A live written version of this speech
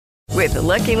With the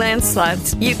Lucky Land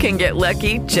Slots, you can get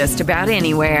lucky just about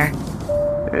anywhere.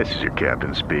 This is your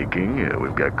captain speaking.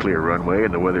 We've got clear runway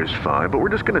and the weather's fine, but we're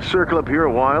just going to circle up here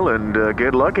a while and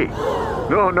get lucky.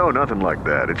 No, nothing like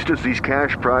that. It's just these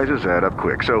cash prizes add up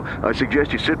quick. So I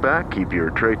suggest you sit back, keep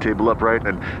your tray table upright,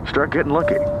 and start getting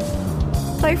lucky.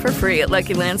 Play for free at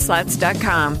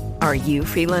LuckyLandSlots.com. Are you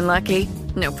feeling lucky?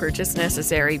 No purchase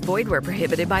necessary. Void where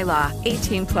prohibited by law.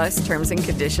 18 plus terms and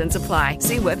conditions apply.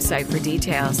 See website for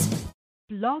details.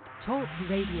 Blog Talk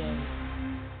Radio.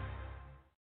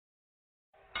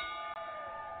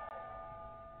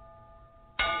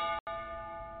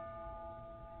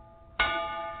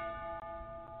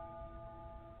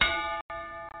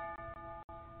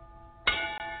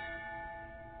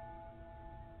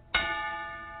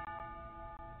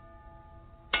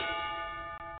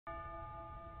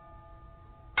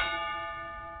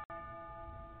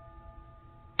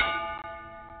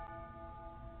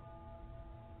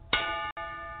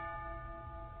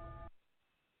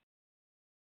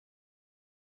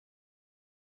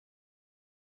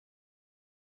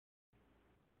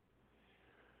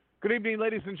 Good evening,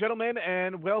 ladies and gentlemen,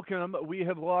 and welcome. We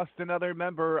have lost another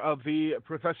member of the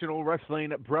Professional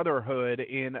Wrestling Brotherhood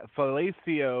in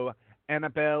Felicio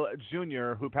Annabelle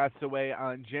Jr., who passed away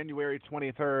on January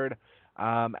 23rd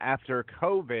after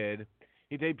COVID.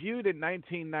 He debuted in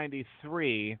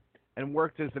 1993 and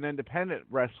worked as an independent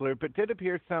wrestler, but did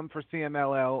appear some for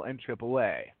CMLL and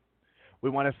AAA. We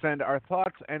want to send our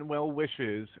thoughts and well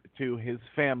wishes to his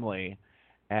family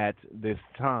at this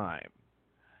time.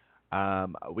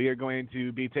 We are going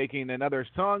to be taking another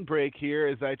song break here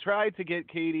as I try to get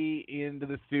Katie into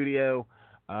the studio.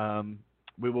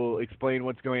 We will explain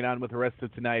what's going on with the rest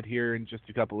of tonight here in just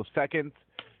a couple of seconds.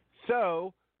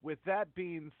 So, with that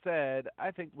being said,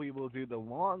 I think we will do the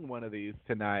long one of these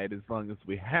tonight as long as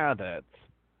we have it.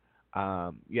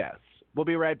 Yes, we'll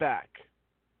be right back.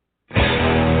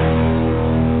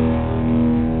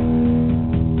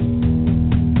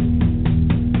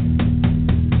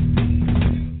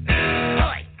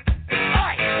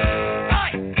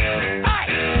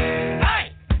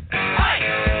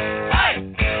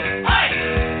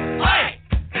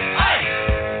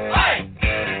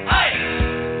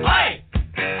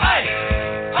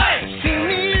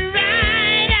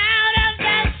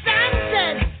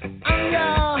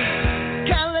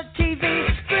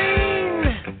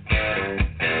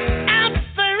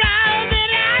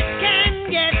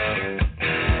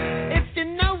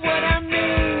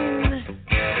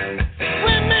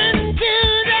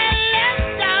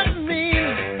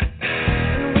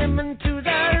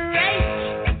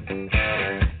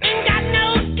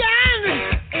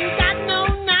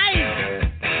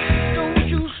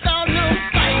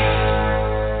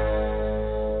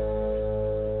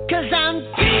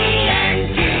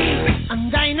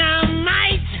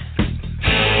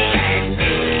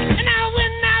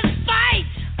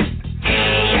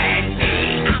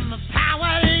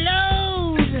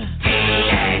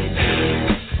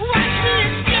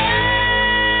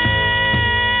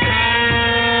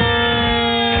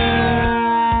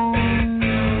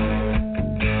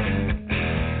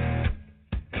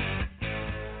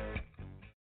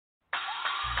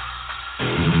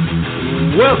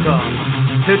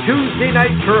 Welcome to Tuesday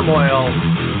Night Turmoil,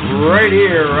 right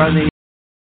here on the...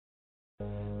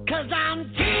 'Cause I'm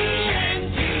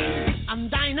TNT, I'm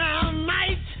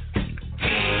dynamite,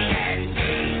 TNT,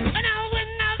 and I'll win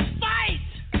the fight,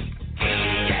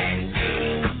 TNT,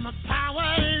 I'm a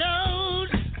power load,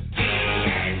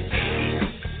 TNT,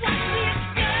 watch me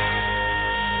go.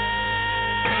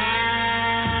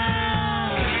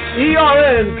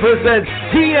 ERN presents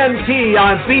TNT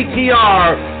on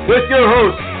BTR with your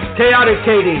hosts, Chaotic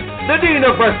Katie, the Dean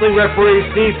of Wrestling Referees,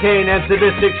 Steve Kane, and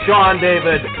Sadistic Sean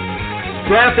David.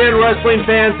 Strap in, wrestling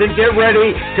fans, and get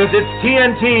ready, because it's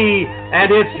TNT,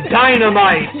 and it's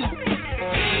dynamite.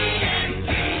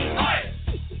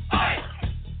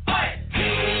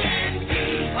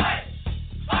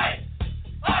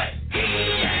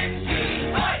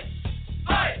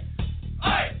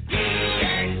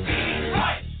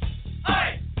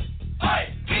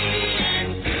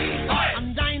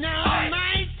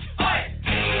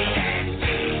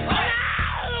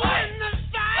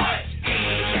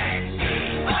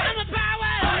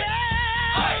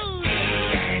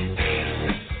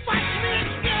 Watch me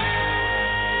go.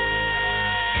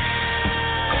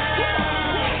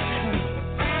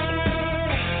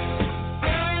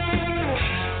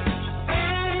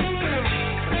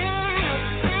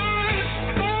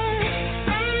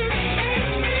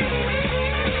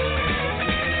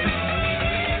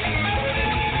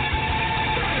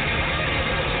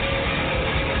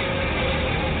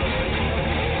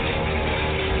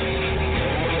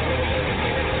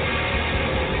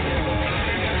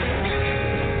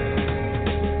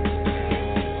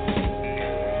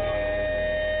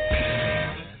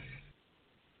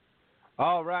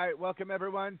 right, welcome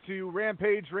everyone to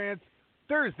Rampage Rants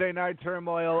Thursday Night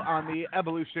Turmoil on the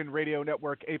Evolution Radio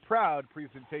Network, a proud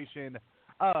presentation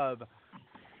of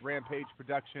Rampage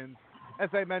Productions. As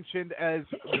I mentioned,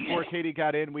 before Katie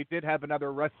got in, we did have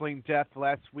another wrestling death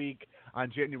last week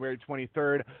on January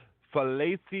 23rd.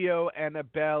 Falacio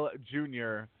Annabelle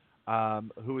Jr.,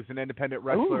 who is an independent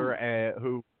wrestler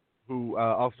who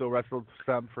also wrestled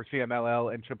some for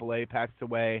CMLL and AAA, passed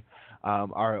away.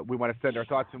 We want to send our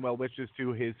thoughts and well wishes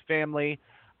to his family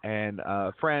and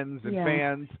friends and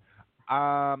fans.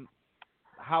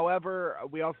 However,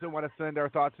 we also want to send our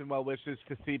thoughts and well wishes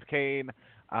to Steve Kane.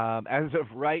 As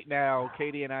of right now,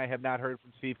 Katie and I have not heard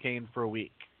from Steve Kane for a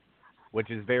week,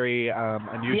 which is very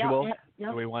unusual.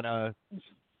 So we want to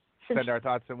send our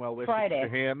thoughts and well wishes to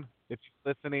him if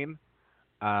he's listening.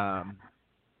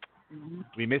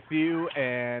 We miss you,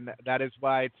 and that is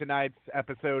why tonight's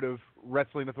episode of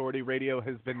Wrestling Authority Radio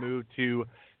has been moved to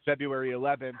February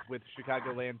 11th with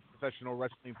Chicagoland professional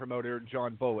wrestling promoter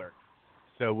John Buller.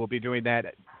 So we'll be doing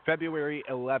that February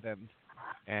 11th,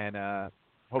 and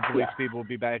hopefully Steve will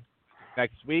be back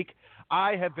next week.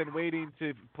 I have been waiting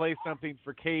to play something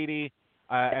for Katie,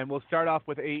 and we'll start off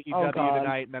with AEW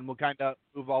tonight, and then we'll kind of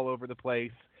move all over the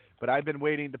place. But I've been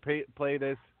waiting to play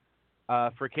this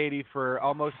for Katie for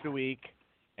almost a week,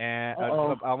 and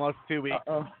almost 2 weeks.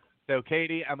 So,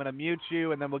 Katie, I'm going to mute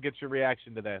you, and then we'll get your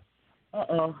reaction to this.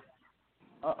 Whoa,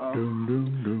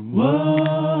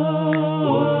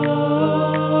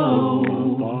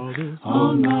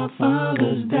 on my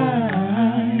father's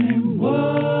dime. Whoa,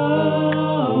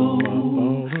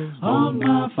 on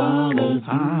my father's.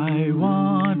 I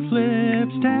want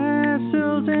flips,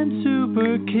 tassels, and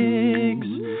super kicks.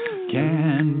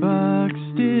 Can Buck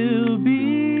still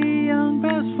be young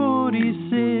past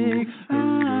 46?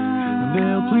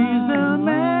 They'll please the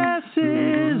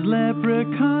masses.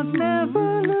 Leprechauns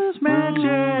never lose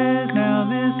matches. Now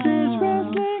this is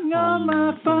wrestling on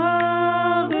my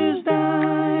father's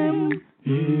dime.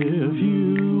 If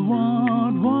you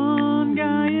want one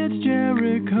guy, it's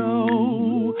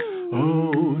Jericho.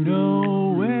 Oh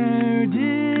no, where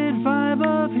did 5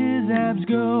 of his abs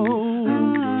go?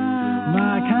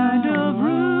 My kind of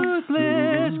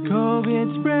ruthless,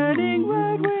 COVID spreading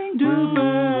right-wing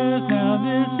doofers. Now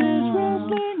this is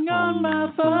wrestling on my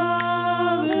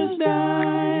father's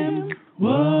dime. Whoa,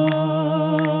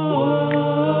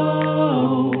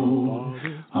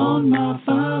 on my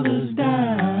father's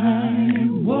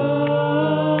dime. Whoa,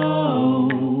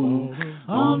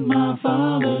 on my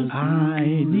father's.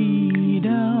 I need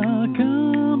a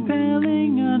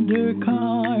compelling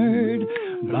undercard.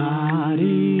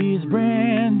 Bodies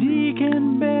Brandy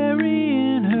can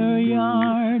bury in her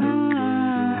yard.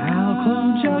 I'll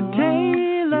clone Chuck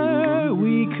Taylor.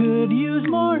 We could use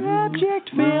more abject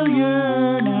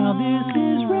failure. Now this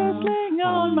is wrestling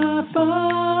on my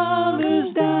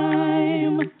father's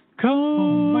dime.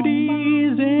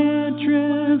 Cody's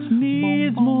entrance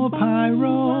needs more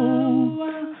pyro.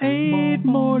 8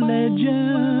 more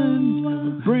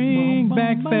legends. Bring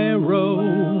back Pharaoh.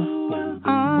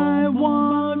 I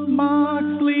want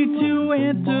Moxley to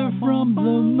enter from the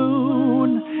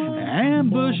moon,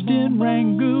 ambushed in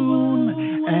Rangoon,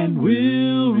 and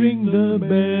we'll ring the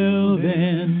bell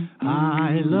then.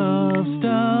 I love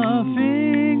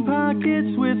stuffing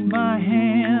pockets with my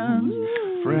hands.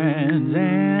 Friends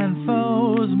and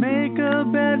foes make a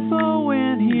bed for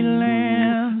when he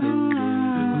lands.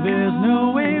 There's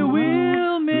no way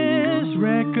we'll miss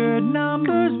record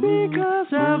numbers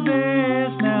because of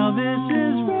this. Now this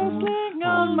is wrestling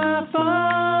on my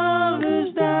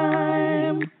father's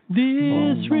dime.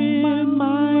 This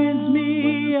reminds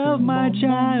me of my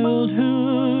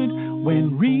childhood,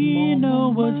 when Reno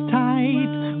was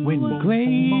tight, when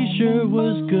Glacier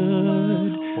was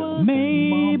good.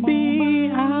 Maybe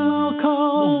I'll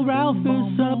call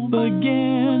Ralphus up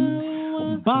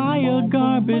again, buy a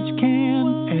garbage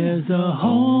can as a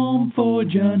home for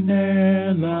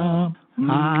Janela.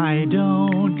 I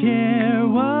don't care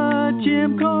what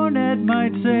Jim Cornette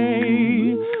might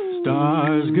say.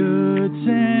 Stars, good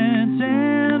sense,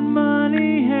 and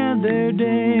money had their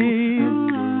day.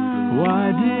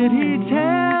 Why did he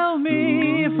tell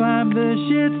me if I'm the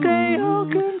shit, they all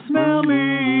can smell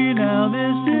me? Now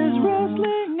this is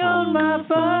wrestling on my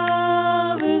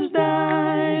father's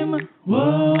dime.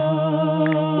 Whoa,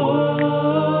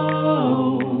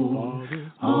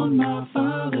 on my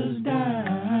father's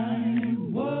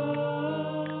dime.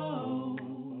 Whoa,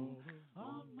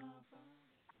 on my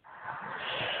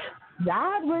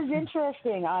That was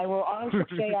interesting. I will honestly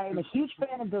say I am a huge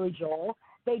fan of Billy Joel.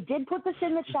 They did put this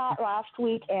in the chat last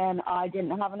week, and I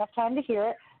didn't have enough time to hear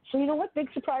it. So you know what?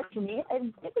 Big surprise for me.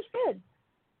 It was good.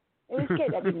 was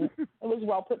good. I mean, it was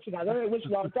well put together. It was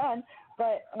well done.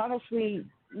 But honestly,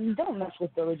 don't mess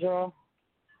with Billy Joel.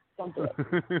 Don't do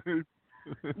it.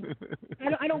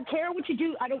 I don't care what you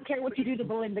do. I don't care what you do to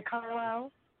Belinda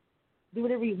Carlisle. Do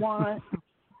whatever you want,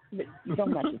 but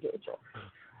don't mess with Billy Joel.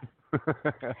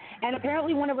 And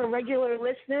apparently, one of our regular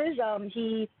listeners,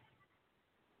 he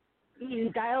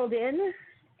dialed in,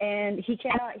 and he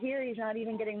cannot hear. He's not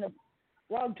even getting the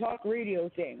Blog Talk Radio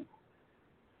thing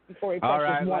before he presses All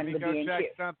right, one let me to go be in check queue.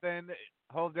 something.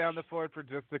 Hold down the fort for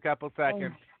just a couple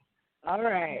seconds. All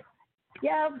right.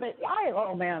 Yeah, but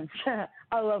oh man,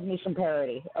 I love me some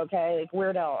parody. Okay, like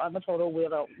Weird Al. I'm a total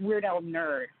Weird Al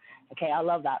nerd. Okay, I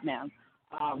love that man.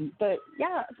 But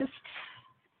yeah,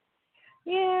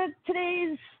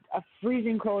 today's a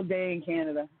freezing cold day in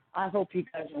Canada. I hope you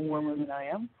guys are warmer than I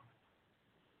am.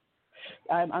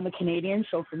 I'm a Canadian,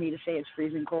 so for me to say it's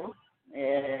freezing cold,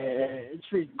 it's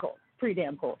freezing cold. Pretty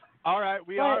damn cold. All right,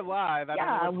 we are live. I don't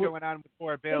know what's going on with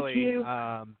poor Billy. Thank you.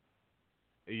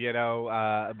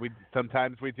 We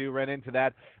sometimes we do run into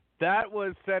that. That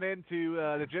was sent into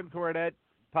the Jim Cornette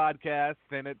podcast,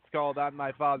 and it's called On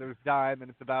My Father's Dime,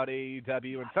 and it's about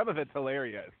AEW, and some of it's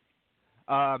hilarious.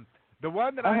 The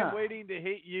one that I am waiting to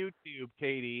hit YouTube,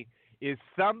 Katie, is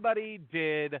somebody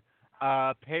did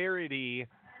a parody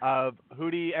of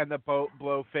Hootie and the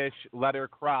Blowfish Let Her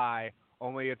Cry,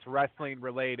 only it's wrestling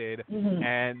related,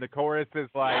 and the chorus is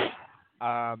like,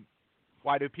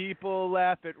 why do people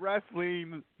laugh at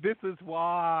wrestling? This is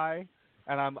why.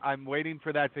 And I'm waiting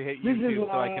for that to hit YouTube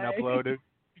so I can upload it.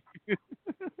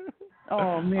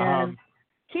 Oh man.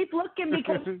 Keep looking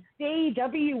because the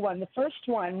AEW one, the first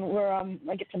one where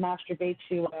I get to masturbate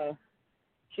to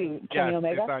Kenny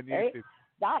Omega. It's on YouTube.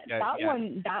 Right?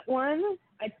 That one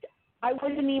I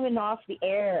wasn't even off the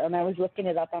air and I was looking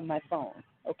it up on my phone.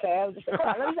 Okay, I was just like,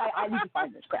 I need to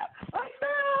find this crap. I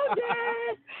found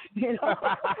it! You know,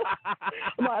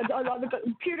 on the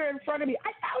computer in front of me.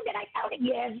 I found it,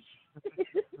 yes!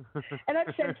 And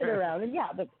I've sent it around, and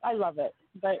but I love it.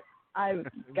 But I've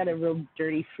got a real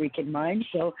dirty freaking mind,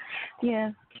 so,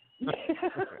 yeah.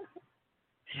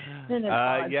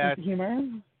 Yes. Humor.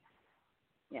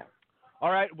 Yeah.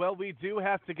 All right, well, we do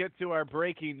have to get to our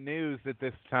breaking news at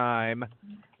this time,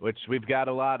 which we've got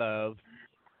a lot of.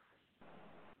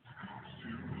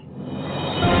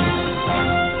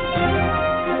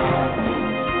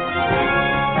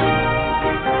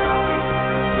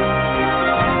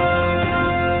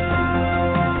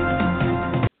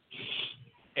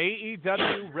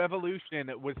 AEW Revolution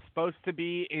was supposed to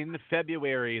be in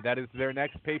February. That is their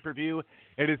next pay-per-view.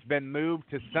 It has been moved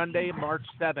to Sunday, March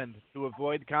 7th to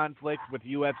avoid conflict with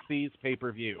UFC's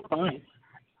pay-per-view. Well,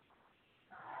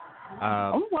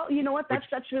 you know what?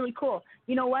 That's really cool.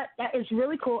 You know what? That is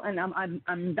really cool, and I'm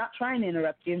not trying to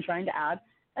interrupt you. I'm trying to add.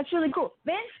 That's really cool.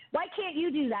 Vince, why can't you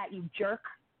do that, you jerk?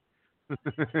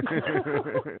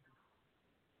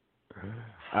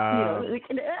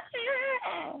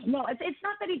 No, it's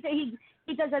not that he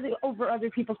does that over other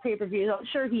people's pay-per-views. I'm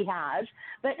sure he has.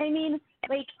 But, I mean,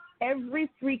 like, every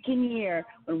freaking year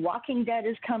when Walking Dead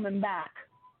is coming back,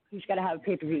 he's got to have a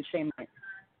pay-per-view the same night.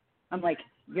 I'm like,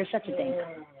 you're such a dink.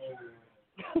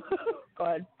 Go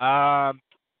ahead.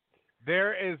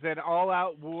 There is an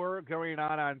all-out war going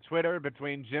on Twitter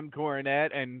between Jim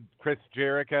Cornette and Chris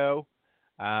Jericho.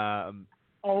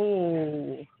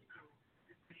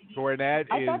 Cornette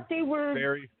I thought they were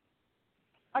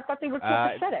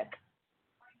copacetic.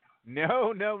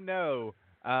 No.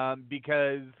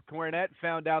 Because Cornette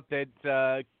found out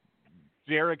that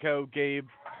Jericho gave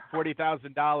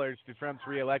 $40,000 to Trump's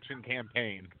re-election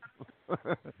campaign.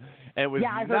 It was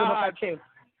I heard about that too.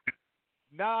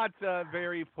 Not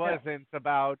very pleasant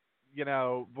about,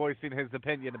 voicing his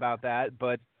opinion about that,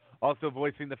 but also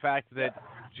voicing the fact that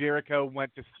Jericho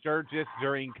went to Sturgis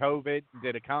during COVID,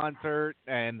 did a concert,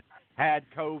 and had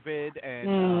COVID,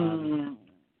 and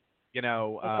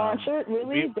a concert?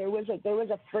 Really? There was a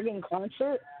friggin'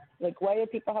 concert? Like, why are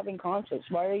people having concerts?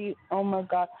 Why are you? Oh my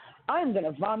God! I'm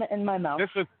gonna vomit in my mouth.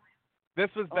 This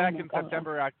was back in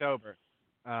September, October,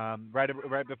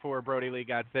 right before Brody Lee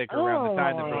got sick, or around the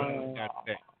time that Brody Lee got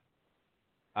sick.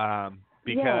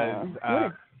 Because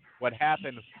what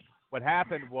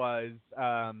happened was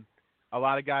a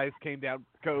lot of guys came down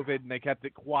with COVID and they kept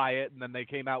it quiet, and then they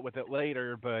came out with it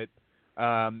later. But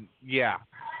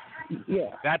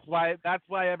that's why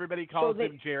everybody calls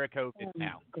him Jericho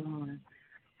now. God.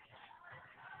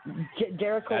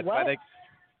 Jericho that's what?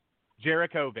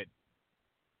 Jericho-vid.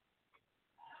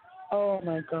 Oh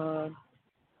my God.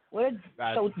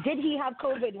 So did he have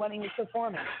COVID when he was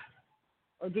performing?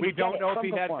 Or did we don't know if he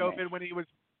had COVID when he was.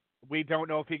 We don't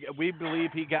know if he.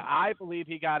 I believe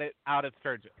he got it out of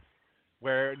Sturgis.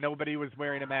 where nobody was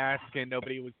wearing a mask and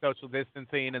nobody was social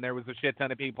distancing, and there was a shit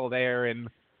ton of people there, and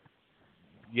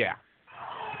yeah.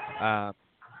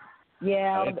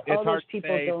 Yeah, it's all those hard to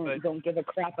people say, don't give a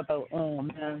crap about. Oh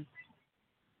man.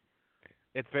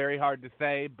 It's very hard to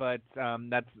say, but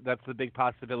that's a big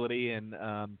possibility, and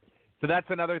so that's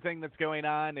another thing that's going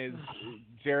on is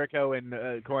Jericho and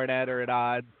Cornette are at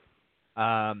odds.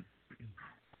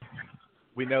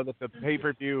 We know that the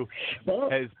pay-per-view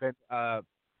has been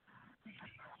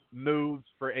moved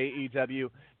for AEW.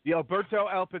 The Alberto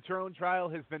El Patron trial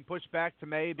has been pushed back to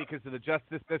May because of the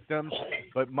justice system,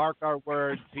 but mark our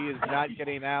words, he is not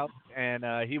getting out, and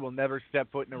he will never step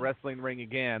foot in a wrestling ring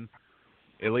again,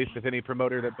 at least with any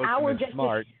promoter that books him is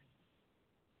smart.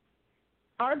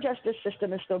 Our justice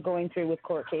system is still going through with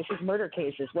court cases, murder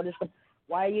cases.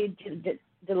 Why are you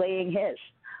delaying his?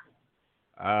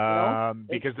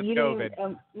 Because of COVID.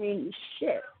 I mean,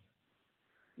 shit.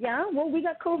 Yeah, well, we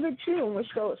got COVID too, and we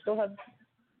still have,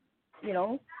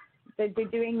 they're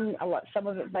doing a lot, some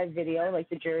of it by video, like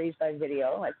the juries by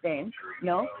video, I think.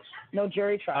 No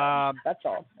jury trial. That's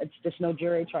all. It's just no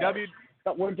jury trial.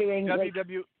 But we're doing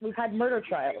we've had murder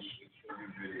trials.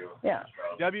 Yeah.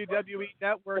 WWE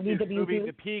Network is moving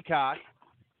to Peacock.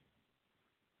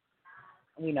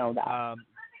 We know that.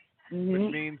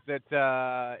 Which means that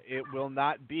it will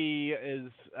not be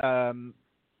as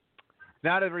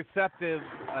not a receptive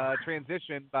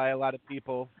transition by a lot of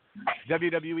people.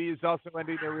 WWE is also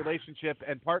ending their relationship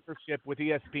and partnership with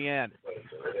ESPN.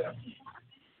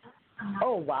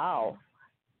 Oh, wow.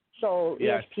 So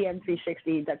yes. ESPN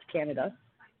 360, that's Canada.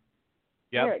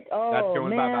 Yep. Oh, that's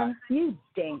going man, bye-bye. You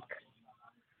dink.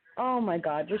 Oh, my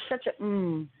God. You're such a...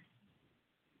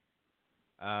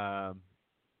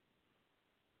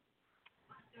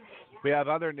 We have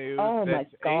other news that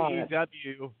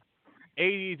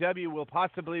AEW will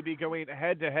possibly be going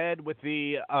head-to-head with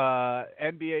the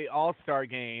NBA All-Star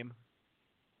Game.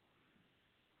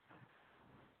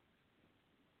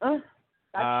 That's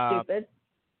stupid.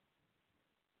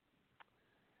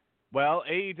 Well,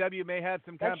 AEW may have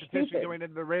some competition going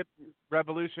into the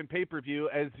Revolution pay-per-view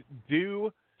as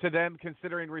due to them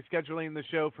considering rescheduling the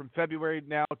show from February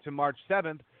now to March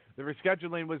 7th. The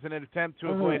rescheduling was an attempt to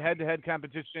avoid head-to-head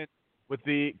competition with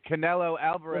the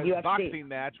Canelo-Alvarez boxing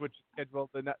match, which is scheduled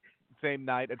the same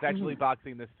night. It's actually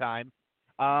boxing this time.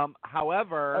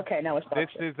 However, now it's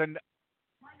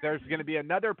there's going to be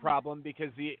another problem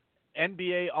because the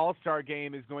NBA All-Star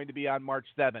Game is going to be on March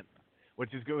 7th,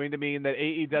 which is going to mean that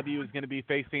AEW is going to be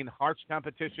facing harsh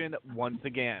competition once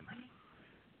again.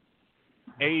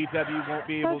 AEW won't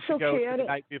be able to go to the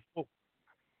night before.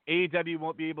 AEW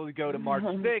won't be able to go to March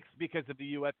 6th because of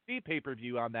the UFC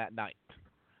pay-per-view on that night.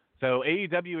 So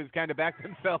AEW has kind of backed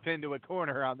themselves into a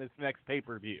corner on this next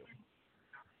pay-per-view.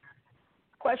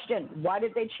 Question: why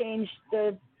did they change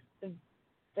the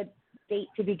date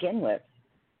to begin with?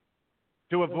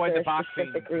 To avoid the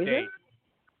boxing date.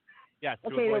 Yes,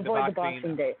 to avoid the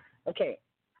boxing date. Okay.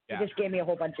 Yeah. You just gave me a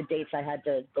whole bunch of dates I had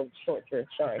to go sort through.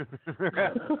 Sorry.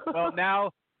 Well,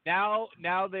 now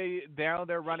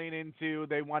they're running into,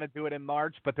 they want to do it in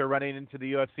March, but they're running into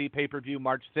the UFC pay-per-view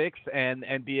March 6th and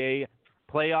NBA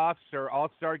playoffs or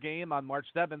All-Star game on March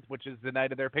 7th, which is the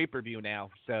night of their pay-per-view now.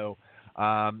 So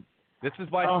this is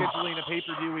why scheduling a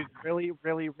pay-per-view is really,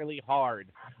 really, really hard,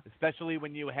 especially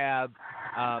when you have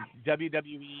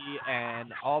WWE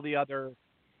and all the other,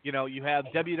 you have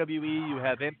WWE, you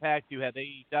have Impact, you have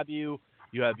AEW,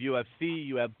 you have UFC,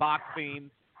 you have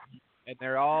boxing, and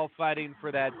they're all fighting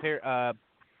for that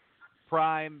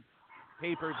prime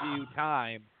pay-per-view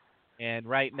time. And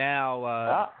right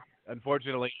now,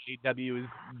 unfortunately, AEW is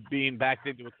being backed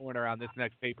into a corner on this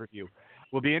next pay-per-view.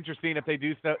 Will be interesting if they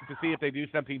do to see if they do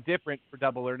something different for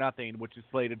Double or Nothing, which is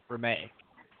slated for May.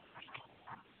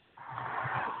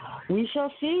 We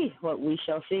shall see what we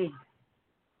shall see.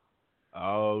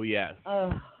 Oh, yes.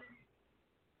 But,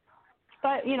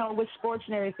 with sports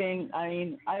and everything, I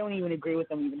mean, I don't even agree with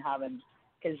them even having,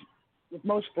 because with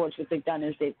most sports, what they've done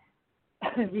is they've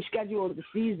rescheduled the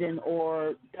season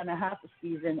or done a half a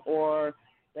season, or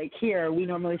like here, we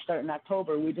normally start in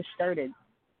October. We just started,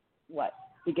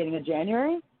 beginning of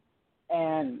January?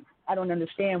 And I don't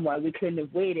understand why we couldn't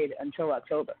have waited until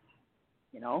October,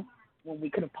 when we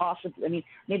could have possibly,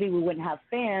 maybe we wouldn't have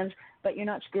fans, but you're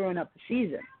not screwing up the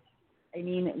season. I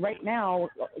mean, right now,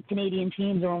 Canadian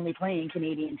teams are only playing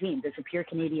Canadian teams. It's a pure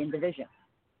Canadian division.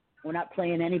 We're not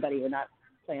playing anybody. We're not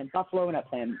playing Buffalo. We're not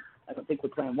playing, I don't think we're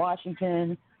playing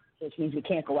Washington, which means we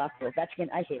can't go after Ovechkin.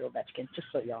 I hate Ovechkin,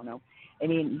 just so y'all know. I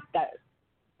mean, that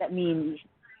means,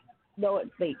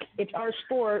 it's our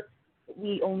sport.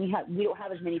 We don't have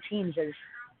as many teams as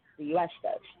the U.S.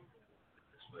 does.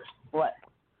 What?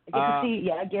 I get to see,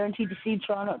 guaranteed to see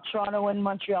Toronto and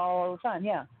Montreal all the time.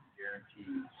 Yeah.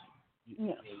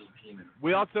 Yeah.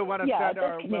 We also want to send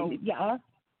our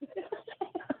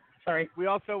Sorry. We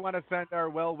also want to send our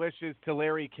well wishes to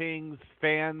Larry King's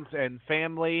fans and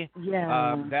family.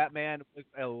 Yeah. That man was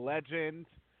a legend,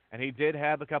 and he did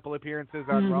have a couple appearances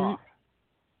on Raw.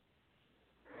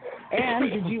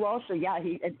 And did you also? Yeah,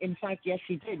 in fact, yes,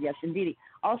 he did. Yes, indeed.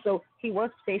 Also, he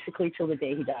worked basically till the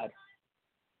day he died.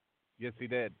 Yes, he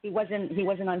did. He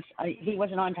wasn't on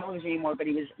television anymore, but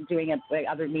he was doing it by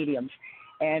other mediums,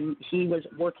 and he was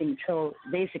working till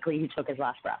basically he took his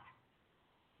last breath.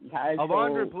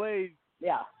 Alondra Blaze.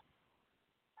 Yeah.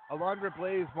 Alondra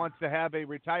Blaze wants to have a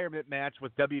retirement match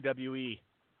with WWE.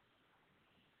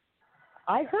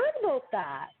 I heard about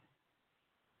that.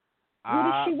 Who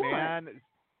does she want? Man,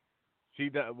 she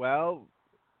does well.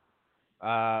 You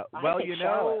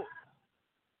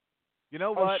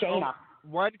know what? Shayna.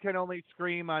 One can only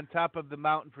scream on top of the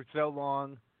mountain for so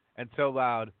long and so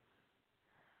loud.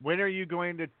 When are you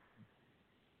going to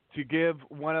give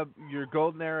one of your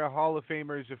Golden Era Hall of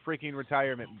Famers a freaking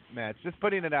retirement match? Just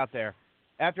putting it out there.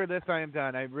 After this, I am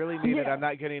done. I really mean it. I'm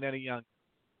not getting any young.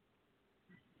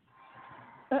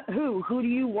 Who do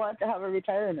you want to have a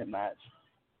retirement match?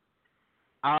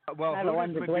 Well, I don't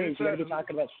want to Blaze. You got to be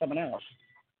talking about someone else.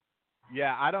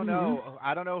 Yeah, I don't know.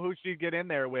 I don't know who she'd get in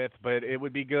there with, but it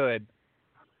would be good.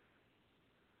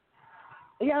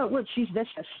 Yeah, look, she's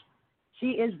vicious.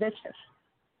 She is vicious.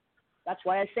 That's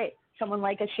why I say someone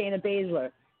like a Shayna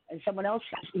Baszler and someone else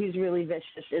who's really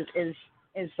vicious is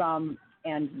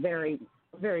and very,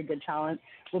 very good talent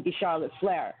will be Charlotte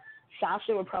Flair.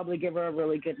 Sasha would probably give her a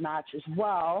really good match as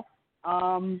well.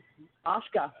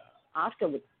 Asuka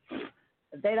would.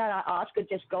 If they let Asuka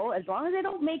just go, as long as they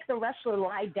don't make the wrestler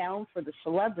lie down for the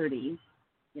celebrity,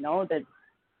 that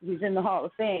he's in the Hall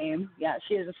of Fame. Yeah,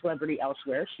 she is a celebrity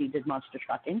elsewhere. She did Monster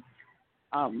Trucking.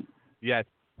 Yes.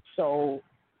 So,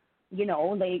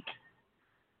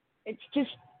 it's just,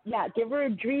 give her a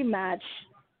dream match.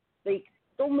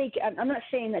 Don't make, I'm not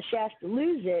saying that she has to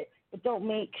lose it, but don't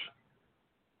make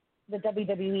the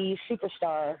WWE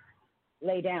superstar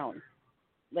lay down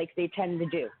like they tend to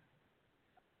do.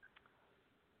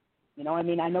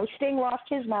 I know Sting lost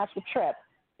his match with Tripp,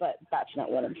 but that's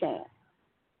not what I'm saying.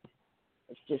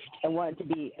 It's just, I want it to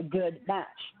be a good match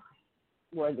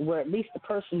where at least the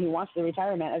person who wants the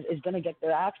retirement is going to get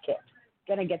their ass kicked,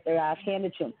 going to get their ass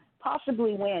handed to them,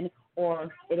 possibly win, or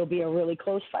it'll be a really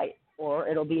close fight, or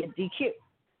it'll be a DQ.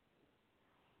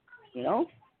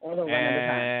 Or they'll win at the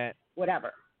time.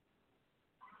 Whatever.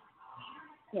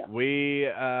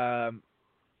 Yeah.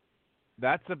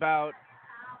 That's about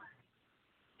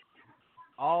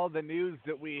all the news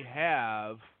that we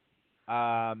have.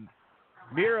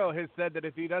 Miro has said that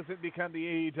if he doesn't become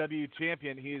the AEW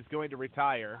champion, he is going to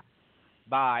retire.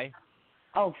 Bye.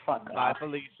 Oh, fuck Bye, off.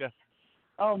 Felicia.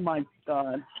 Oh, my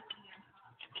God.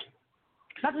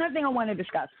 That's another thing I want to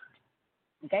discuss.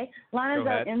 Okay? Lana's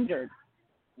out injured,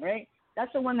 right?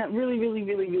 That's the one that really, really,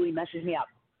 really, really messes me up.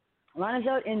 Lana's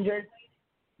out injured.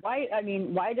 Why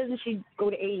doesn't she go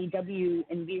to AEW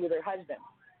and be with her husband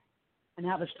and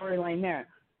have a storyline there?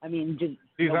 Did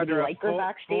nobody like her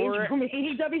backstage from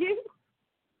AEW?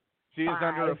 She is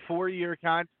under a 4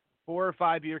 or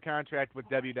 5 year contract with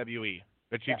WWE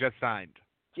that she just signed.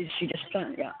 She just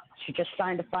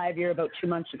signed a 5-year about 2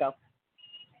 months ago.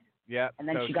 Yeah. And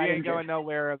then so she got ain't injured. going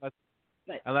nowhere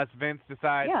unless Vince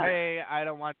decides, hey, I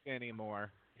don't want you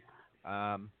anymore.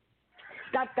 That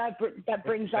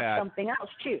brings up something else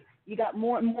too. You got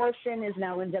Morrison is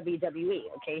now in WWE.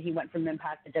 Okay, he went from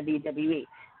Impact to WWE.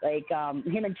 Like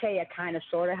him and Taya kind of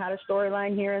sort of had a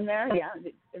storyline here and there. Yeah,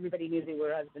 everybody knew they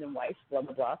were husband and wife. Blah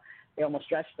blah blah. They almost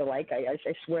dressed alike. I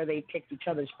swear they picked each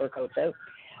other's fur coats out.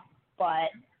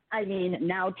 But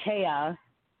now Taya,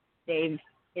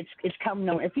 it's come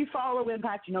known. If you follow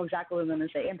Impact, you know exactly what I'm going to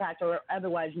say. Impact, or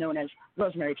otherwise known as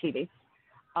Rosemary TV.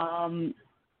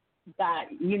 That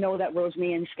that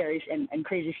Rosemary and Scary and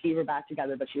Crazy Steve are back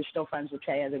together, but she was still friends with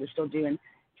Taya. They were still doing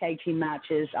tag team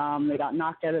matches. They got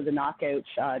knocked out of the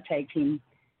Knockouts tag team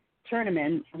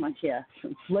tournament. I'm like,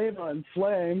 Flava and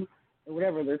Flame, or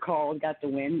whatever they're called, got the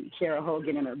win. Sarah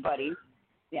Hogan and her buddy.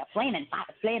 Yeah, Flame and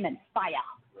Fire.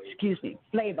 Excuse me,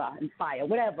 Flava and Fire,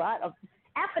 whatever. F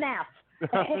and F.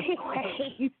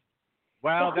 Anyway.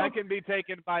 Well, that can be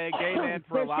taken by a gay man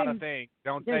for a lot of things.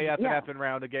 Don't say F and F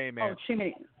around a gay man. Oh, too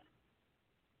many.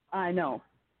 I know.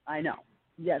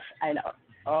 Yes, I know.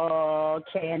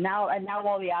 Okay, and now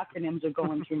all the acronyms are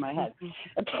going through my head.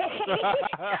 Okay,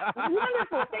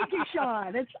 wonderful. Thank you,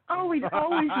 Sean. It's always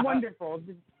wonderful.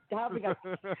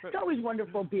 It's always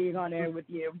wonderful being on air with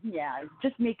you. Yeah,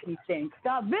 just make me think.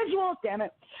 Stop visual, damn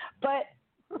it. But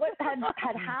what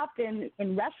had happened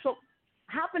in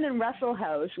Wrestle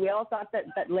House, we all thought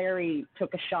that Larry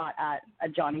took a shot at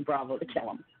Johnny Bravo to kill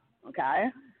him. Okay?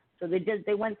 So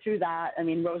they went through that. I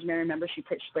mean, Rosemary, remember, she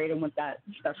sprayed him with that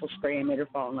special spray and made her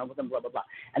fall in love with him, blah, blah, blah.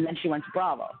 And then she went to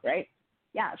Bravo, right?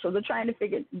 Yeah, so they're trying to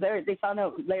figure, they found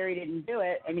out Larry didn't do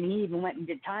it. I mean, he even went and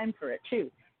did time for it, too.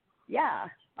 Yeah.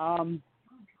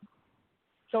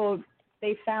 So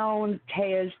they found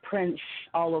Taya's prints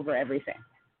all over everything,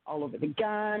 all over the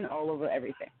gun, all over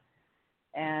everything.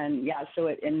 And, yeah,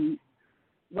 and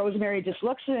Rosemary just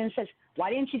looks at it and says, why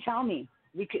didn't you tell me?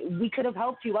 We could have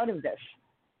helped you out of this.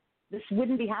 This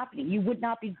wouldn't be happening. You would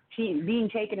not be being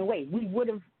taken away. We would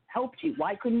have helped you.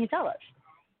 Why couldn't you tell us?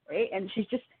 Right? And she's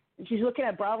looking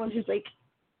at Bravo and she's like,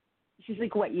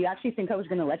 what? You actually think I was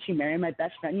going to let you marry my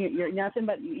best friend? You're nothing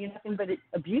but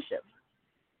abusive,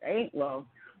 right? Well,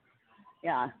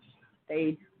 yeah,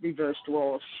 they reversed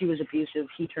roles. She was abusive.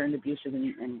 He turned abusive,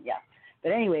 and yeah.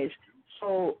 But anyways,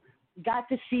 so got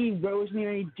to see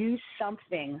Rosemary do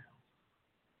something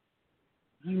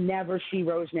you never see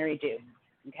Rosemary do.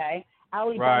 Okay?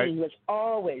 Allie Bunny was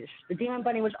always, the Demon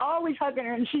Bunny was always hugging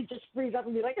her, and she'd just freeze up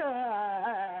and be like,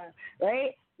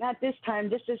 right? Not this time.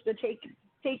 This is the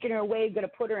taking her away, going to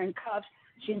put her in cuffs.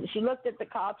 She looked at the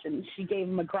cops, and she gave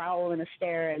them a growl and a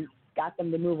stare and got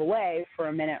them to move away for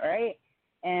a minute, right?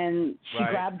 And she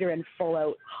grabbed her and full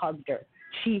out hugged her.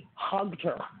 She hugged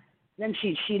her. Then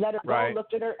she let her go,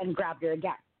 looked at her, and grabbed her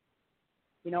again.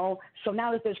 You know, so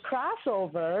now that there's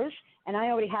crossovers, and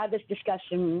I already had this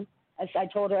discussion, as I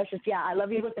told her, I said, yeah, I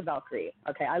love you with the Valkyrie.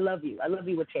 Okay, I love you. I love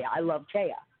you with Taya. I love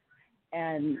Taya.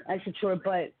 And I said to her,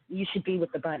 but you should be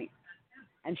with the Bunny.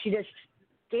 And she just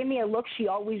gave me a look she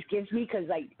always gives me because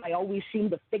I always seem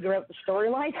to figure out the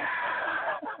storyline.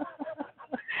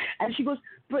 And she goes,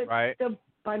 but the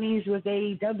Bunny's with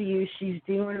AEW. She's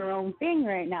doing her own thing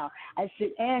right now. I said,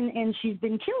 and she's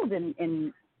been killed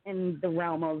in the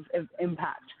realm of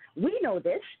Impact. We know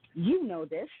this. You know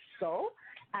this. So,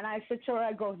 and I said to her,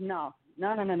 I go, no.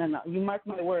 You mark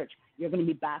my words. You're going to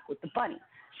be back with the Bunny.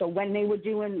 So when they were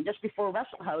doing, just before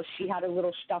Wrestle House, she had a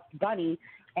little stuffed bunny,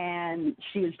 and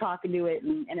she was talking to it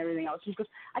and everything else. She goes,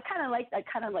 I kind of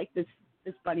like this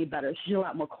bunny better. She's a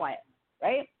lot more quiet,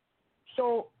 right?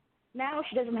 So now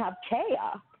she doesn't have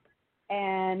Taya,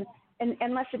 and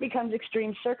unless it becomes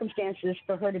extreme circumstances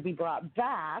for her to be brought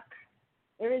back,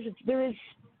 there is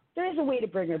a way to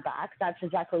bring her back. That's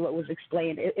exactly what was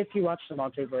explained. If you watch the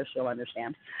multiverse, you'll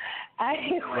understand.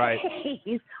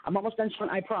 Anyways, I'm almost done, Sean.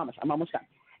 I promise. I'm almost done.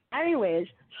 Anyways,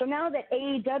 so now that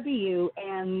AEW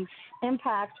and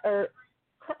Impact are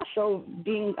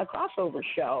being a crossover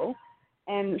show,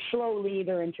 and slowly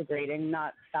they're integrating,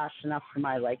 not fast enough for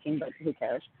my liking, but who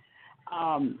cares?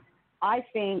 I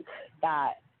think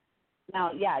that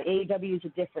now, yeah, AEW is a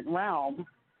different realm.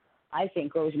 I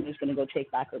think Rosemary's going to go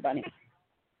take back her bunny.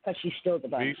 Because she's still the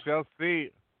Bunny. We shall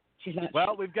see. She's not.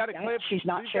 Well, we've got a clip. She's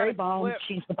not Cherry Bomb.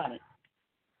 She's the Bunny.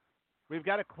 We've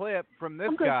got a clip from this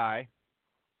guy.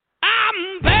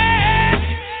 I'm bad,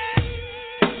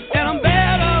 and I'm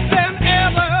better than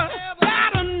ever.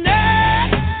 Got a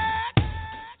knack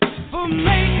for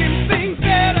making things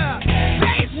better.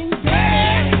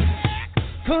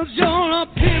 Cause your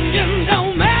opinion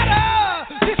don't matter.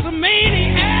 This a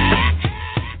maniac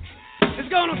is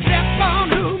gonna step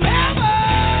on whomever.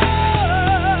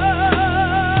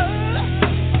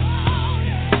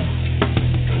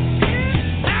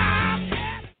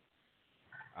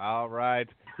 All right.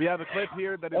 We have a clip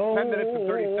here that is 10 minutes and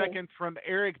 30 seconds from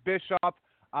Eric Bischoff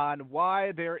on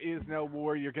why there is no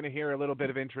war. You're going to hear a little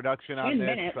bit of introduction on this.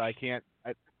 Minutes. I can't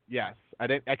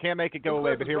make it go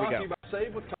away, but here we go.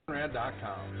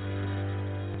 SaveWithConrad.com.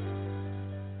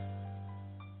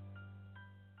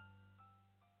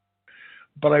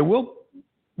 But I will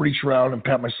reach around and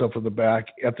pat myself on the back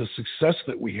at the success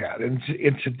that we had. And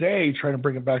today, trying to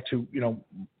bring it back to,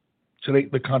 today,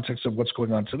 the context of what's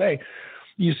going on today,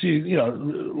 you see,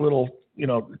 little,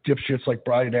 dipshits like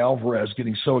Brian Alvarez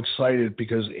getting so excited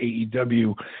because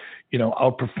AEW,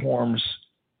 outperforms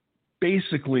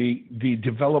basically the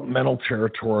developmental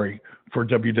territory for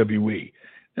WWE.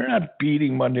 They're not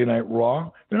beating Monday Night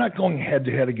Raw. They're not going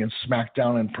head-to-head against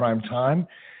SmackDown in prime time.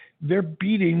 They're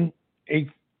beating a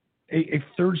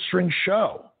third-string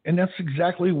show, and that's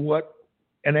exactly what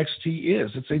NXT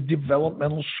is. It's a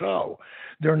developmental show.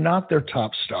 They're not their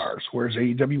top stars, whereas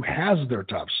AEW has their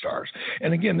top stars.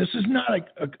 And again, this is not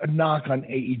a knock on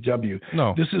AEW.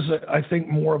 No. This is, I think,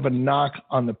 more of a knock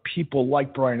on the people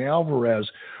like Brian Alvarez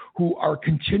who are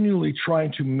continually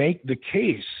trying to make the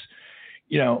case,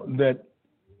 that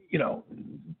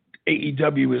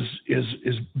AEW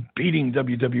is beating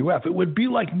WWF. It would be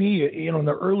like me, in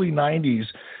the early 90s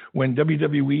when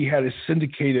WWE had a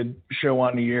syndicated show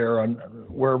on the air on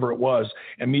wherever it was,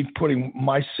 and me putting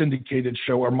my syndicated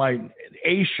show or my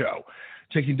A show,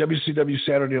 taking WCW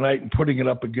Saturday night and putting it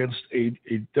up against a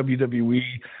WWE,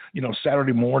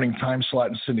 Saturday morning time slot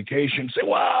in syndication. Say,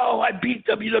 wow, I beat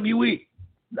WWE.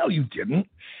 No, you didn't.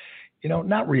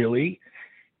 Not really.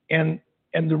 And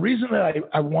the reason that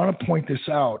I want to point this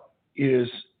out is,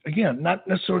 again, not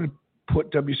necessarily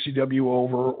put WCW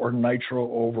over or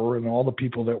Nitro over and all the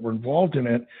people that were involved in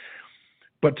it,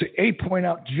 but to point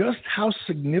out just how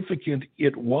significant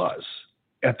it was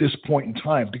at this point in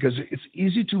time, because it's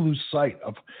easy to lose sight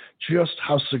of just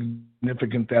how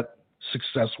significant that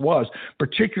success was,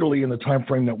 particularly in the time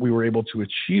frame that we were able to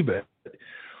achieve it.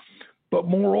 But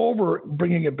moreover,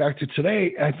 bringing it back to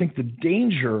today, I think the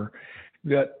danger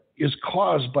that is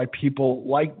caused by people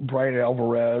like Brian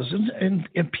Alvarez and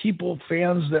people,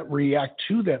 fans that react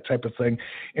to that type of thing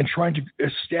and trying to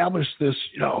establish this,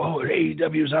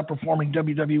 AEW is outperforming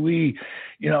WWE,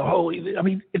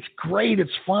 it's great,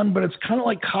 it's fun, but it's kind of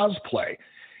like cosplay.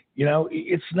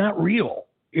 It's not real.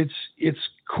 It's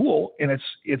cool, and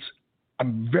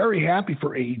I'm very happy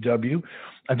for AEW.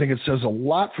 I think it says a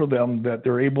lot for them that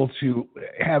they're able to,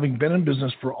 having been in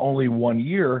business for only 1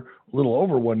 year, a little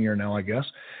over 1 year now, I guess,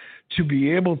 to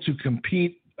be able to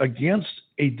compete against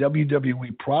a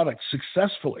WWE product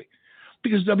successfully.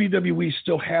 Because WWE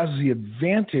still has the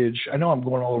advantage. I know I'm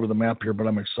going all over the map here, but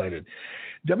I'm excited.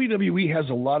 WWE has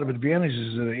a lot of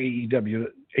advantages that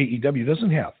AEW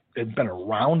doesn't have. They've been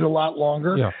around a lot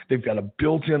longer. Yeah. They've got a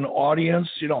built-in audience,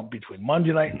 between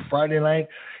Monday night and Friday night,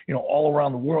 all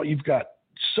around the world. You've got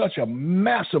such a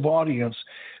massive audience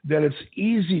that it's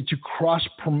easy to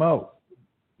cross-promote,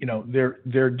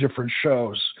 their different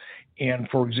shows. And,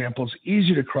 for example, it's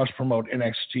easy to cross-promote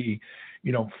NXT,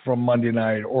 from Monday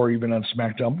night or even on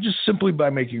SmackDown, just simply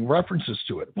by making references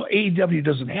to it. Well, AEW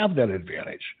doesn't have that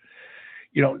advantage.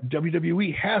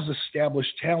 WWE has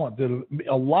established talent,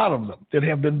 a lot of them, that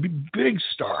have been big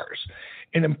stars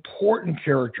and important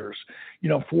characters,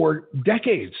 for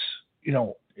decades,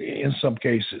 in some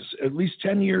cases, at least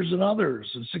 10 years in others,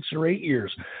 and 6 or 8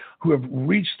 years, who have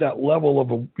reached that level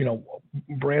of,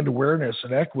 brand awareness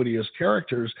and equity as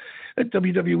characters. That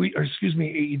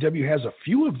AEW has a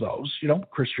few of those,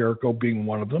 Chris Jericho being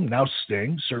one of them, now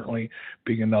Sting certainly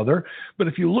being another. But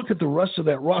if you look at the rest of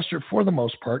that roster, for the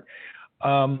most part,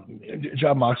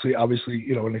 Jon Moxley, obviously,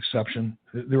 an exception.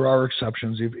 There are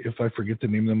exceptions. If I forget to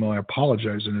name them, I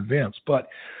apologize in advance. But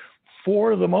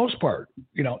for the most part,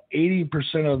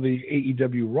 80% of the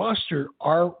AEW roster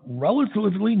are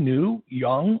relatively new,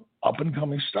 young,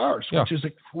 up-and-coming stars, which is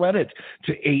a credit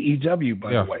to AEW,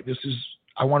 by the way.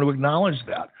 I want to acknowledge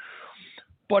that.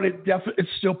 But it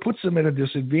still puts them at a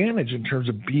disadvantage in terms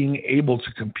of being able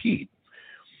to compete.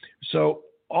 So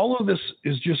all of this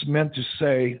is just meant to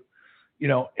say,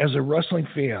 as a wrestling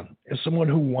fan, as someone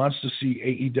who wants to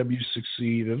see AEW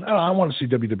succeed, and I want to see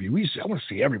WWE, I want to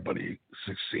see everybody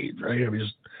succeed, right?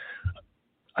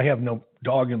 I have no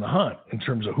dog in the hunt in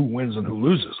terms of who wins and who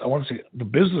loses. I want to see the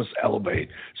business elevate.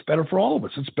 It's better for all of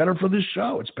us. It's better for this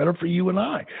show. It's better for you and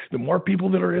I. The more people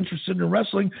that are interested in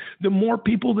wrestling, the more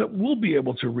people that we'll be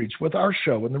able to reach with our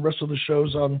show and the rest of the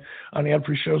shows on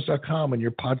adfreeshows.com and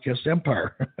your podcast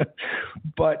empire.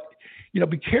 But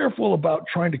be careful about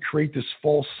trying to create this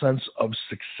false sense of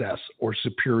success or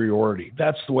superiority.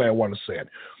 That's the way I want to say it.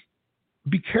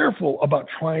 Be careful about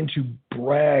trying to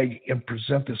brag and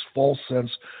present this false sense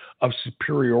of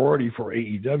superiority for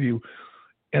AEW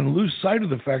and lose sight of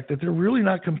the fact that they're really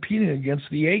not competing against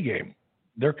the A game.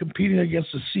 They're competing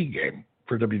against the C game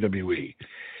for WWE.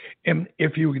 And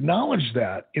if you acknowledge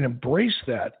that and embrace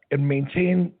that and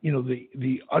maintain,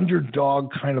 the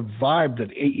underdog kind of vibe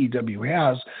that AEW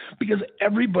has, because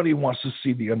everybody wants to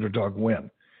see the underdog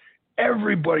win.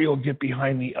 Everybody will get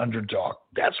behind the underdog.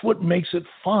 That's what makes it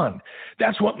fun.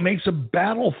 That's what makes a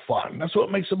battle fun. That's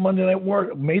what makes a Monday Night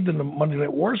War, made the Monday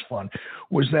Night Wars fun,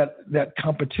 was that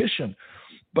competition.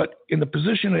 But in the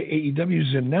position that AEW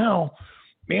is in now,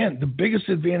 man, the biggest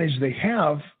advantage they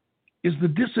have is the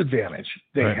disadvantage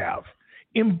they have.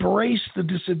 Embrace the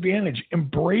disadvantage.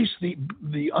 Embrace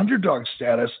the underdog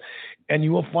status, and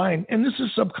you will find, and this is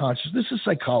subconscious, this is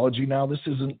psychology now, this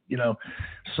isn't,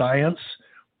 science.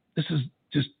 This is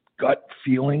just gut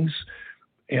feelings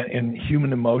and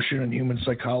human emotion and human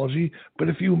psychology. But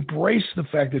if you embrace the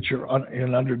fact that you're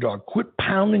an underdog, quit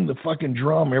pounding the fucking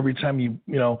drum every time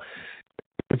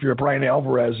if you're a Brian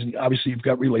Alvarez, and obviously you've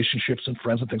got relationships and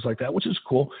friends and things like that, which is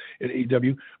cool at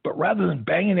AEW, but rather than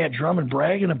banging that drum and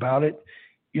bragging about it,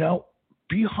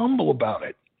 be humble about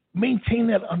it. Maintain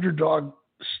that underdog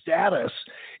status,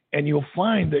 and you'll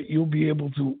find that you'll be able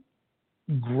to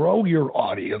grow your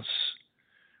audience,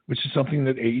 which is something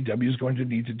that AEW is going to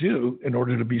need to do in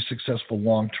order to be successful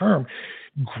long term.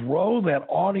 Grow that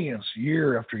audience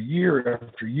year after year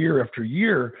after year after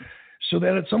year, so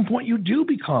that at some point you do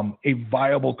become a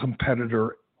viable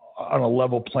competitor on a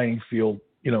level playing field,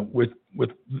 with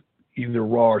either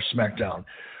Raw or SmackDown.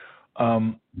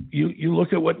 You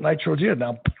look at what Nitro did.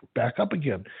 Now back up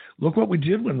again. Look what we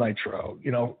did with Nitro.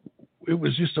 It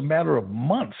was just a matter of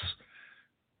months.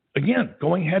 Again,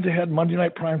 going head-to-head Monday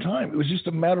Night Prime Time, it was just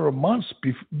a matter of months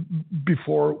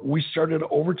before we started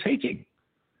overtaking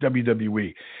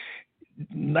WWE.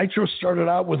 Nitro started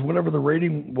out with whatever the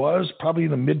rating was, probably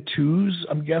in the mid-2s,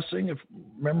 I'm guessing, if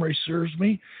memory serves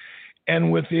me.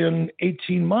 And within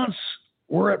 18 months,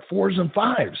 we're at 4s and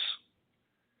 5s.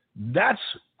 That's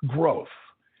growth.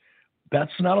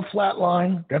 That's not a flat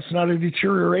line. That's not a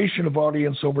deterioration of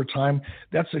audience over time.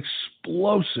 That's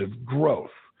explosive growth.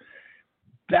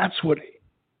 That's what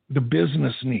the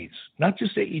business needs, not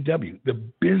just AEW. The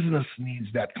business needs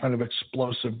that kind of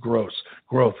explosive growth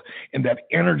and that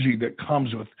energy that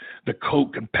comes with the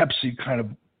Coke and Pepsi kind of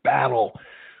battle.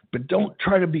 But don't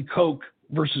try to be Coke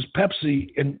versus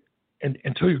Pepsi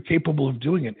until you're capable of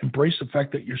doing it. Embrace the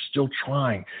fact that you're still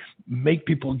trying. Make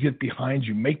people get behind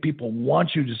you. Make people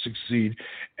want you to succeed,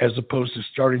 as opposed to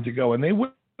starting to go. And they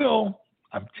will.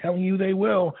 I'm telling you, they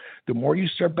will. The more you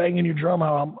start banging your drum,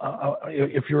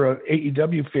 if you're an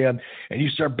AEW fan and you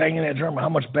start banging that drum, how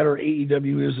much better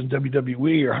AEW is than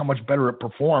WWE, or how much better it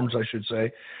performs, I should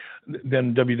say,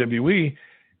 than WWE,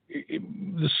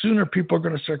 the sooner people are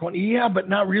going to start going, yeah, but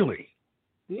not really.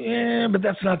 Yeah, but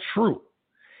that's not true.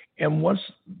 And once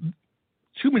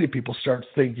too many people start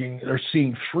thinking or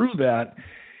seeing through that,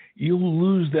 you'll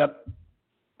lose that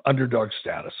underdog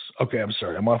status. Okay, I'm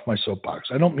sorry. I'm off my soapbox.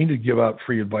 I don't mean to give out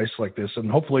free advice like this,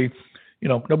 and hopefully,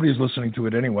 nobody's listening to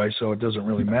it anyway, so it doesn't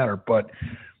really matter. But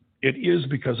it is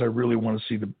because I really want to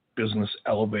see the business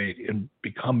elevate and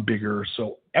become bigger,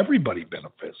 so everybody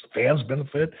benefits. The fans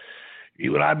benefit.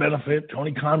 You and I benefit.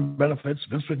 Tony Khan benefits.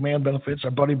 Vince McMahon benefits.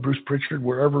 Our buddy Bruce Pritchard,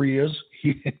 wherever he is,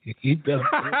 he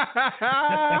benefits.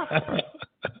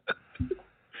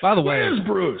 By the way, where's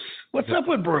Bruce? What's up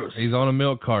with Bruce? He's on a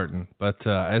milk carton. But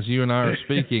as you and I are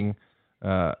speaking,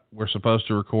 we're supposed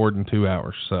to record in 2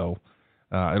 hours, so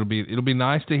it'll be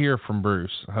nice to hear from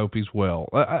Bruce. I hope he's well.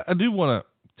 I do want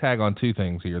to tag on 2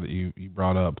 things here that you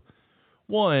brought up.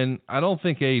 One, I don't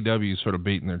think AEW is sort of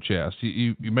beating their chest.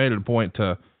 You made it a point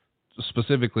to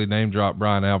specifically name drop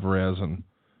Brian Alvarez, and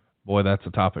boy, that's a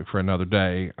topic for another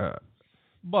day.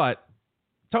 But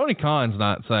Tony Khan's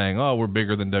not saying, oh, we're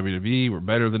bigger than WWE, we're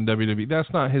better than WWE. That's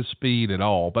not his speed at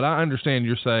all. But I understand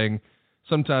you're saying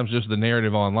sometimes just the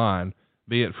narrative online,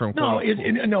 be it from... No,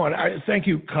 and I thank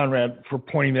you, Conrad, for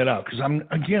pointing that out, because I'm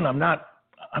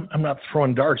not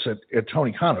throwing darts at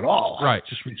Tony Khan at all. Right. I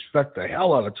just respect the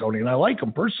hell out of Tony, and I like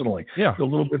him personally. Yeah. The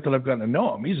little bit that I've gotten to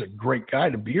know him, he's a great guy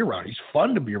to be around. He's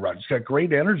fun to be around. He's got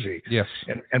great energy. Yes.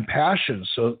 And passion.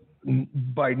 So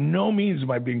by no means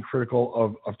am I being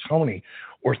critical of Tony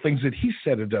or things that he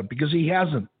said or done, because he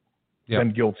hasn't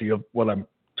been guilty of what I'm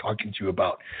talking to you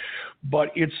about. But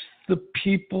it's the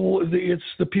people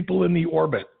in the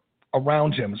orbit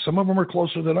around him. Some of them are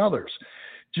closer than others.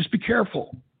 Just be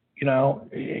careful.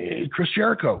 Chris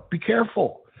Jericho, be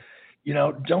careful.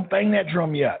 Don't bang that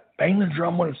drum yet. Bang the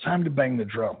drum when it's time to bang the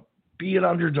drum. Be an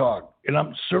underdog. And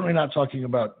I'm certainly not talking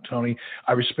about Tony.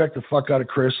 I respect the fuck out of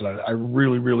Chris, and I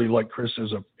really, really like Chris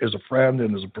as a friend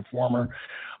and as a performer.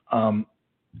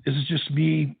 This is just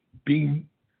me being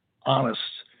honest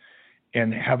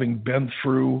and having been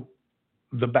through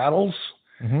the battles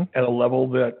at a level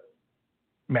that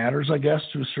matters, I guess,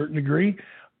 to a certain degree.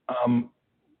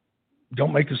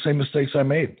 Don't make the same mistakes I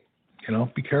made.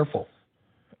 Be careful.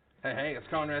 Hey, it's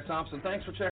Conrad Thompson. Thanks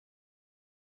for checking.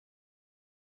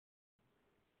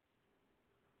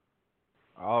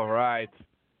 All right.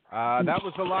 That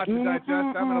was a lot to digest.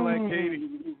 I'm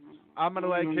going to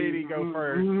let Katie go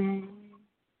first.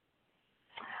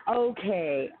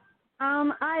 Okay.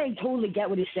 I totally get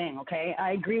what he's saying, okay?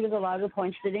 I agree with a lot of the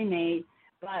points that he made,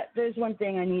 but there's one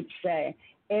thing I need to say.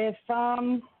 If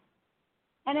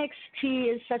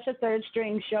NXT is such a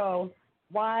third-string show,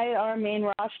 why are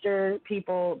main roster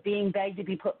people being begged to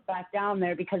be put back down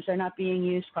there because they're not being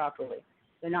used properly?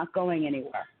 They're not going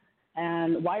anywhere.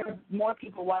 And why are more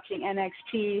people watching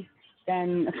NXT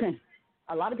than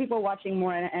a lot of people are watching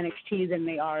more NXT than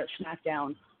they are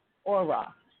SmackDown or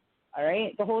Raw? All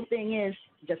right? The whole thing is,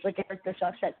 just like Eric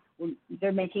Bischoff said,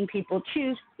 they're making people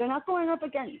choose. They're not going up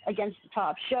against the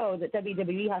top show that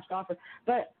WWE has to offer,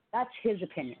 but that's his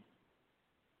opinion.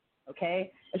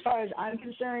 Okay? As far as I'm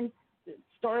concerned, the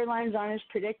storylines aren't as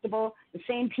predictable. The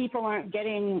same people aren't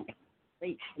getting,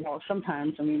 well,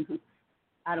 sometimes, I mean,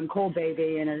 Adam Cole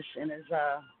baby and his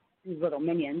little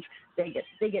minions, they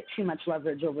get too much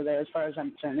leverage over there as far as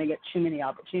I'm concerned. They get too many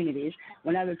opportunities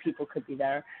when other people could be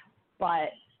there.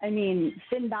 But, I mean,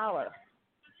 Finn Balor,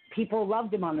 people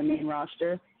loved him on the main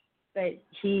roster, but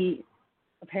he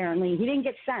didn't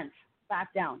get sent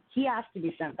back down. He asked to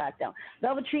be sent back down.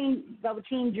 Velveteen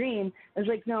Dream was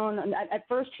like, no. At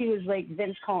first he was like,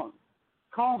 Vince, call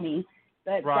me.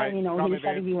 But then, he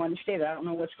decided he wanted to stay there. I don't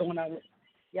know what's going on.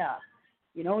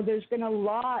 There's been a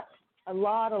lot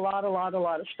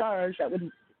of stars that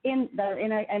are in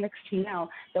NXT now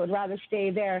that would rather stay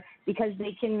there because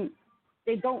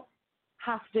they don't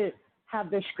have to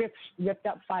have their scripts ripped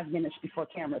up 5 minutes before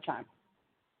camera time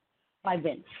by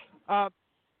Vince. I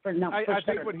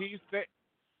think what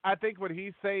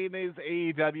he's saying is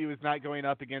AEW is not going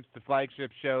up against the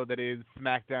flagship show that is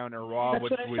SmackDown or Raw,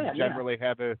 which would generally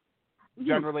have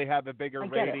a bigger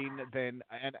rating than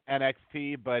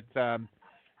NXT. But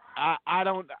I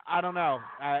don't know.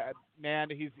 Man,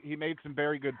 he made some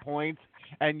very good points.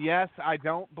 And yes, I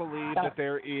don't believe that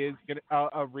there is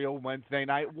a real Wednesday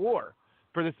night war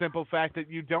for the simple fact that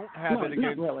you don't have it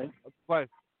against. Not really.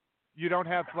 You don't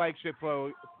have flagship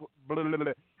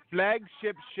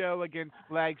show against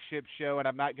flagship show, and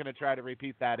I'm not going to try to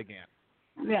repeat that again.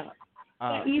 Yeah.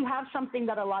 You have something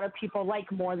that a lot of people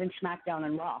like more than SmackDown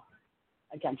and Raw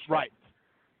against. Right.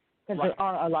 Because there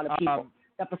are a lot of people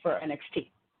that prefer NXT.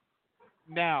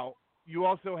 Now, you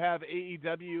also have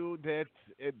AEW that,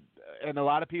 in a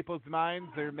lot of people's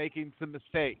minds, they're making some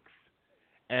mistakes.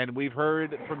 And we've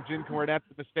heard from Jim Cornette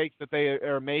the mistakes that they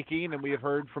are making, and we have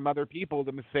heard from other people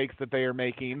the mistakes that they are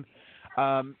making.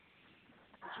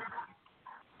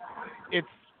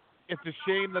 It's a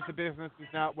shame that the business is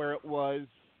not where it was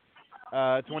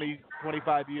 20,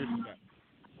 25 years ago.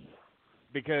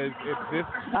 Because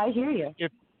I hear you.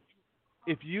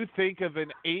 If you think of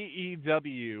an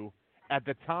AEW at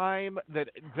the time that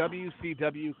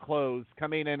WCW closed,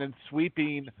 coming in and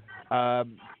sweeping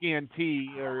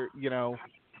TNT, or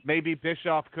maybe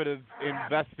Bischoff could have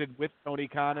invested with Tony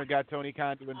Khan or got Tony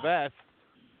Khan to invest.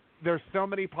 There's so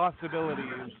many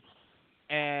possibilities,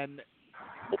 and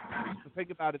the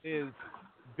thing about it is,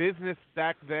 business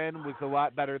back then was a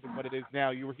lot better than what it is now.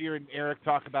 You were hearing Eric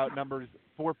talk about numbers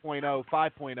 4.0,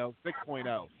 5.0,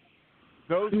 6.0.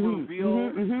 Those were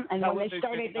real. And when they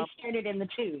started in the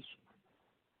twos.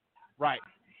 Right.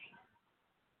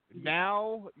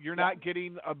 Now you're not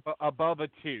getting above a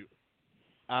 2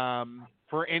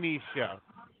 for any show.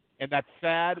 And that's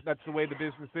sad. That's the way the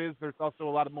business is. There's also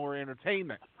a lot of more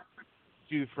entertainment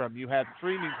to choose from. You have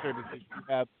streaming services. You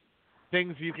have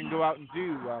things you can go out and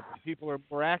do. People are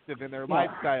more active in their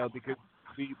lifestyle because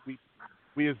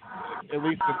we as, at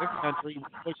least in this country, we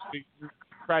push to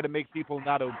try to make people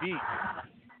not obese.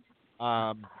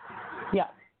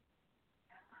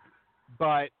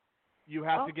 But you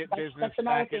have to get business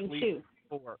back at least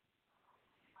 4.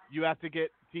 You have to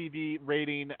get TV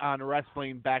rating on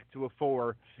wrestling back to a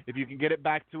 4. If you can get it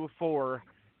back to a 4,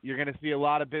 you're going to see a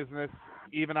lot of business,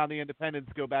 even on the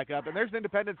independents, go back up. And there's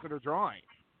independents that are drawing.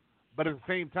 But at the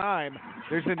same time,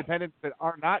 there's independents that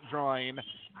are not drawing,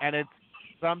 and it's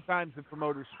sometimes the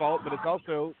promoter's fault, but it's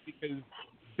also because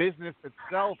business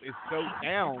itself is so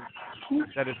down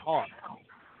that it's hard.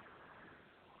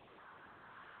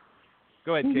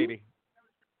 Go ahead, Katie.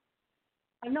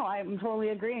 No, I'm totally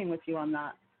agreeing with you on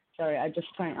that. Sorry,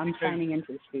 I'm signing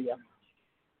into the studio.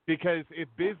 Because if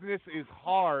business is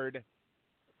hard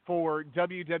for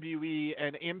WWE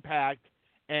and Impact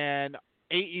and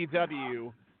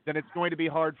AEW, then it's going to be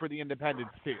hard for the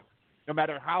independents too, no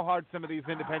matter how hard some of these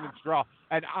independents draw.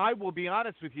 And I will be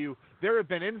honest with you, there have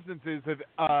been instances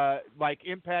of like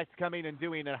Impact coming and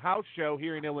doing a house show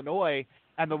here in Illinois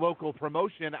and the local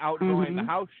promotion outdoing the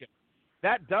house show.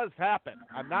 That does happen.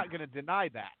 I'm not going to deny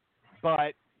that.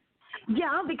 But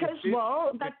yeah, because,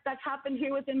 that's happened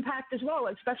here with Impact as well,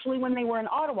 especially when they were in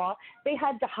Ottawa. They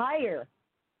had to hire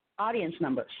audience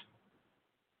numbers.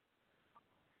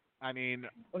 I mean...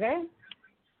 Okay?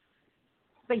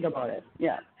 Think about it.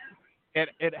 Yeah.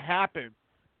 It happens.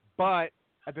 But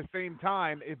at the same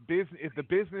time, if the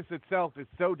business itself is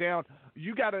so down,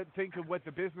 you got to think of what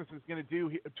the business is going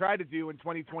to try to do in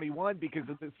 2021 because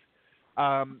of this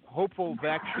hopeful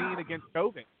vaccine against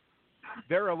COVID.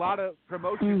 There are a lot of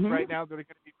promotions right now that are going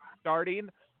to be starting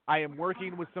I am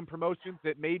working with some promotions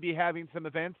that may be having some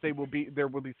events. There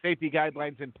will be safety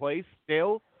guidelines in place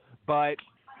still, but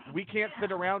we can't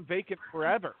sit around vacant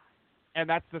forever. And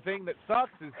that's the thing that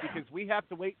sucks is because we have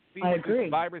to wait to see what this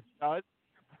virus does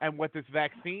and what this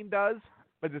vaccine does.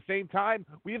 But at the same time,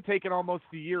 we have taken almost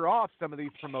a year off some of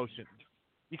these promotions.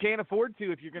 You can't afford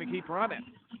to if you're going to keep running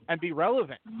and be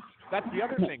relevant. That's the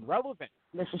other thing, relevant.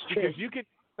 This is true. Because you can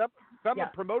some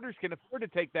promoters can afford to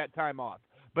take that time off,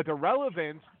 but the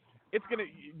relevance, it's gonna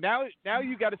now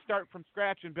you got to start from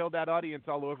scratch and build that audience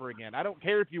all over again. I don't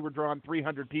care if you were drawing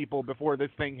 300 people before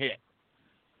this thing hit.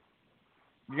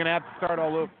 You're gonna have to start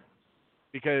all over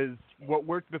because what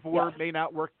worked before may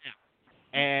not work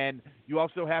now, and you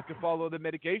also have to follow the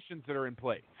mitigations that are in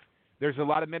place. There's a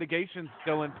lot of mitigations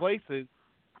still in places,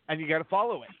 and you got to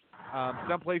follow it.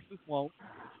 Some places won't,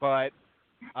 but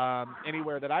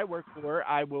anywhere that I work for,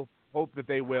 I will hope that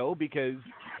they will because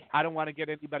I don't want to get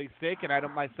anybody sick, and I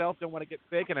don't myself don't want to get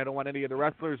sick, and I don't want any of the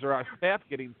wrestlers or our staff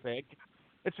getting sick.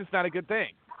 It's just not a good thing.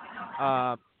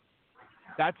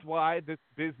 That's why this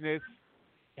business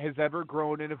has ever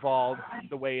grown and evolved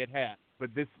the way it has.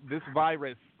 But this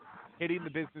virus hitting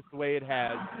the business the way it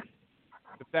has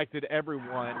affected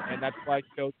everyone, and that's why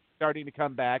shows are starting to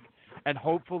come back, and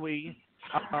hopefully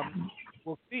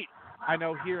we'll see. I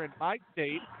know here in my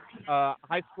state,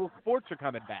 high school sports are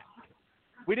coming back.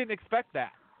 We didn't expect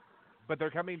that, but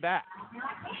they're coming back.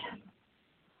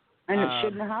 And it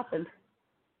shouldn't have happened.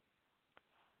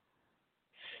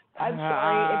 I'm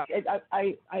sorry.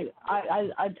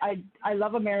 I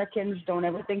love Americans. Don't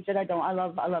ever think that I don't. I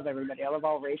love everybody. I love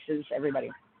all races,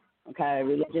 everybody. Okay,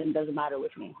 religion doesn't matter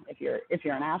with me. If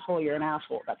you're an asshole, you're an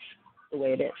asshole. That's the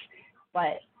way it is.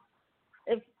 But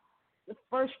if the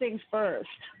first things first,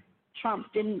 Trump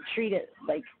didn't treat it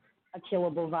like a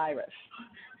killable virus.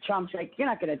 Trump's like, you're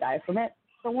not going to die from it.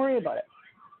 Don't worry about it.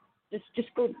 Just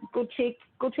go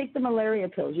take the malaria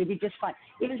pills. You'll be just fine.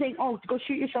 Even saying, oh, go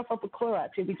shoot yourself up with Clorox.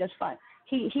 You'll be just fine.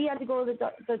 He had to go to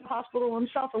the hospital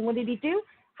himself, and what did he do?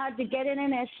 Had to get in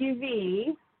an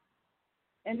SUV,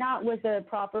 and not with a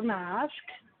proper mask,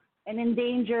 and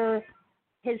endanger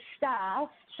his staff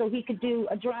so he could do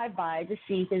a drive-by to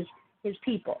see his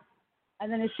people.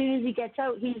 And then as soon as he gets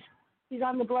out, he's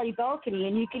on the bloody balcony,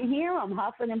 and you can hear him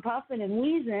huffing and puffing and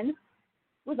wheezing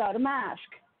without a mask.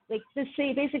 Like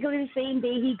basically the same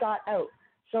day he got out.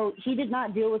 So he did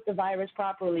not deal with the virus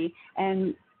properly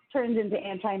and turned into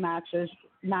anti-maskers,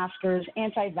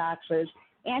 anti-vaxxers,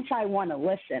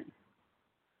 anti-want-to-listen.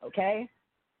 Okay?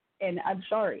 And I'm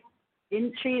sorry,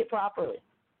 didn't treat it properly.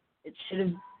 It should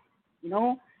have,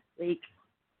 like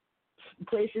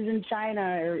places in China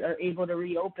are able to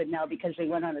reopen now because they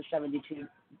went on a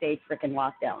 72-day freaking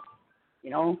lockdown.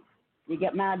 You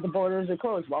get mad the borders are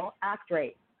closed. Well, act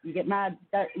right. You get mad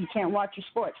that you can't watch your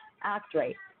sports. Act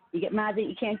right. You get mad that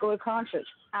you can't go to concerts.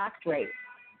 Act right.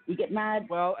 You get mad.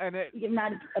 You get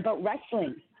mad about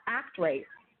wrestling. Act right.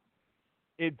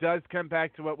 It does come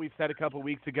back to what we said a couple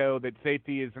weeks ago that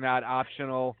safety is not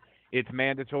optional. It's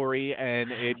mandatory,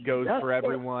 and it goes for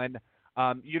everyone.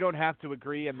 You don't have to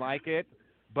agree and like it,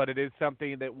 but it is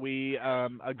something that we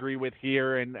agree with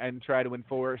here and try to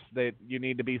enforce, that you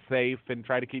need to be safe and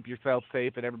try to keep yourself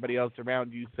safe and everybody else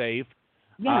around you safe.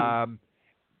 Yeah.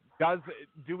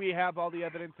 Do we have all the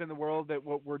evidence in the world that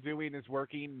what we're doing is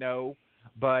working? No.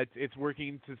 But it's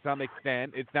working to some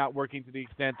extent. It's not working to the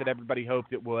extent that everybody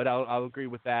hoped it would. I'll agree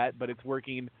with that. But it's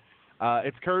working.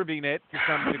 It's curbing it to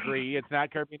some degree. It's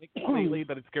not curbing it completely,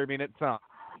 but it's curbing it some.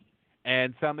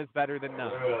 And some is better than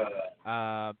none.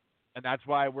 And that's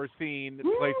why we're seeing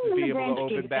places be able to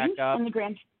open back up. In the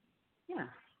grand, in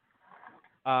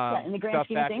the grand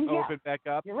scheme of things, open back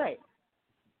up. You're right.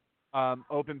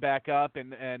 Open back up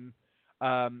and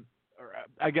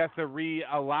I guess a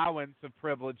re-allowance of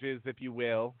privileges, if you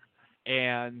will,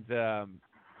 and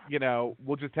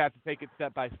we'll just have to take it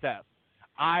step by step.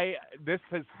 This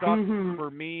has sucked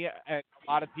for me and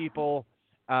a lot of people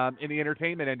in the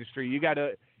entertainment industry. You got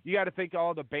to think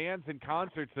all the bands and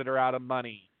concerts that are out of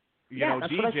money.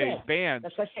 DJs, bands.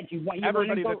 That's what I said.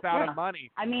 Everybody that's out of money.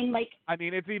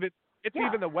 It's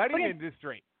even the wedding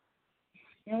industry.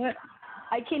 You know what?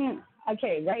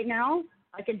 Right now,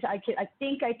 I think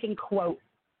I can quote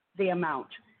the amount.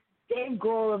 Dave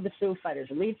Grohl of the Foo Fighters,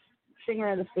 the lead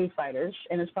singer of the Foo Fighters,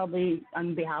 and it's probably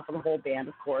on behalf of the whole band,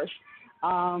 of course.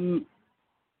 What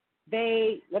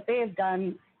they have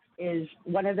done is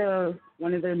one of their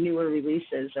newer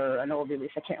releases, or an old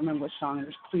release, I can't remember what song it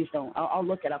is. Please don't. I'll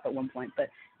look it up at one point. But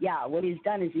yeah, what he's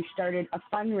done is he started a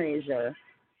fundraiser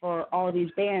for all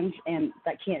these bands and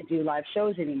that can't do live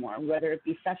shows anymore, whether it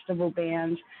be festival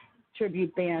bands,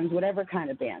 tribute bands, whatever kind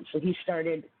of band. So he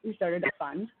started a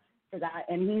fund for that,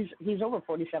 and he's over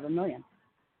 47 million.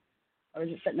 Or is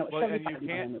it no, 75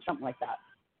 million or something like that.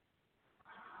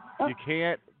 You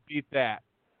can't beat that.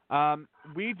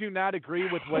 We do not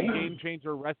agree with what Game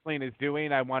Changer Wrestling is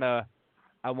doing. I wanna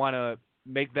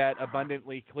make that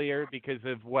abundantly clear because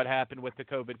of what happened with the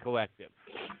COVID Collective.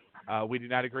 We do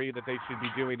not agree that they should be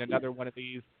doing another one of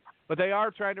these, but they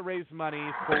are trying to raise money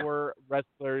for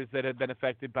wrestlers that have been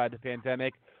affected by the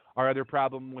pandemic. Our other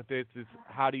problem with this is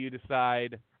how do you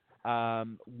decide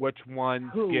which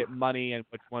ones get money and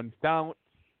which ones don't?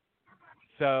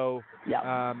 So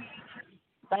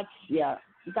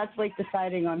that's like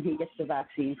deciding on who gets the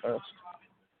vaccine first.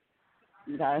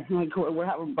 Okay, like we're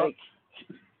having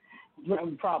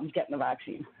problems getting the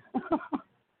vaccine.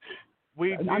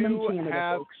 We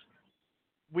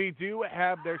do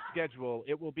have their schedule.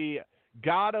 It will be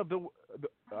GCW,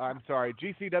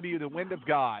 the Wind of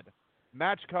God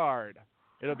match card.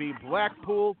 It'll be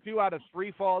Blackpool 2 out of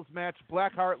 3 falls match.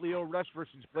 Blackheart Leo Rush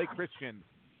versus Blake Christian.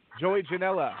 Joey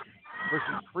Janela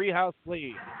versus Freehouse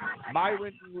Lee.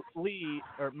 Myron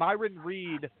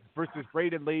Reed versus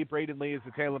Braden Lee. Braden Lee is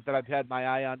a talent that I've had my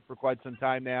eye on for quite some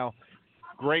time now.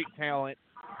 Great talent.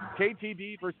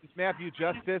 KTB versus Matthew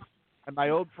Justice. And my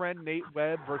old friend Nate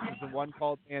Webb versus the one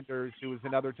called Anders, who is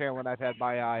another talent I've had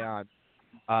my eye on.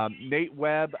 Nate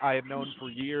Webb I have known for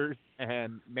years,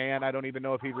 and man, I don't even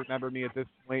know if he remembers me at this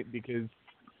point because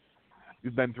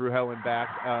he's been through hell and back.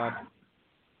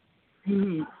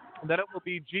 Then it will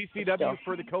be GCW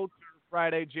for the Culture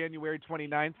Friday, January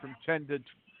 29th from 10 to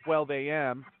 12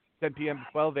 a.m., 10 p.m. to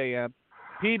 12 a.m.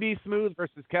 PB Smooth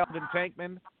versus Calvin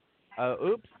Tankman.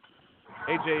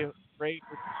 AJ Ray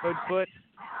versus Hoodfoot.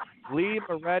 Lee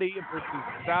Moretti versus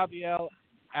Saviel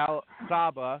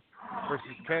Al-Saba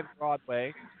versus Ken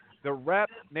Broadway. The Rep,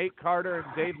 Nate Carter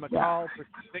and Dave McCall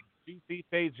versus Nick Juicy,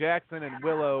 Faye Jackson, and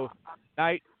Willow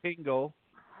Knight Tingle.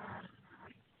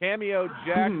 Cameo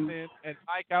Jackson and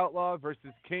Mike Outlaw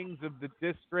versus Kings of the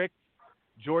District,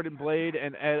 Jordan Blade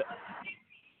and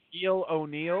Eel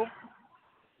O'Neill.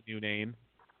 New name.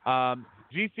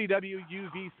 GCW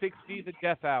UV60, The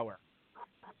Death Hour.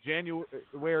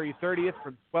 January 30th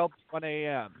from 12 to 1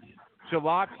 a.m.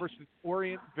 Shalak versus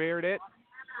Orient Verdit.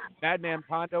 Madman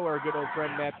Pondo, our good old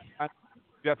friend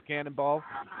Jeff Cannonball.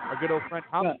 Our good old friend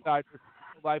Homicide versus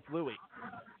Life Louie.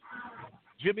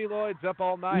 Jimmy Lloyd's Up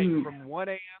All Night from 1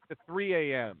 a.m. to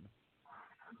 3 a.m.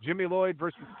 Jimmy Lloyd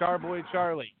versus Starboy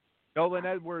Charlie. Nolan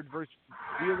Edward versus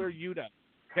Wheeler Yuta.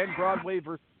 Ken Broadway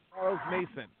versus Charles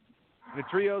Mason. The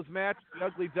trios match, the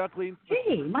Ugly Ducklings.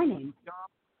 Hey, my name.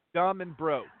 Dumb and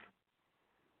Broke.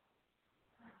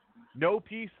 No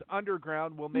Peace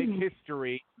Underground will make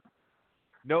history.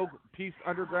 No Peace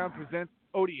Underground presents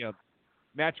Odium.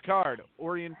 Match card,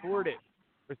 Orion Fordit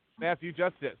versus Matthew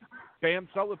Justice. Bam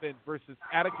Sullivan versus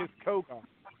Atticus Koga.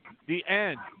 The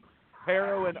End,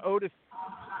 Pero and Otis.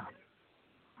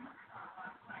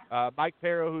 Mike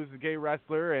Pero, who's a gay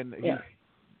wrestler, and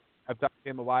I've talked to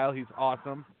him a while. He's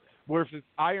awesome. Versus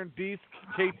Iron Beast,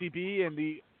 KTB, and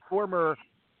the former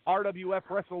RWF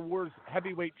Wrestle Wars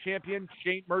heavyweight champion,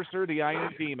 Shane Mercer, the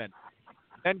Iron Demon.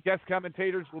 Then guest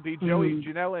commentators will be Joey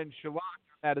Janela and Shalak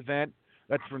on that event.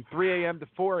 That's from 3 a.m. to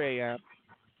 4 a.m.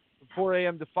 From 4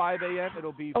 a.m. to 5 a.m.,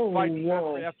 it'll be Fighting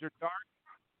After Dark.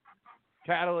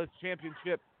 Catalyst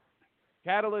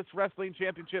Wrestling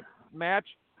Championship match.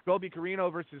 Colby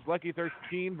Carino versus Lucky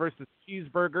 13 versus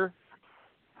Cheeseburger.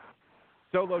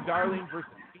 Solo Darling versus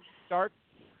King Stark.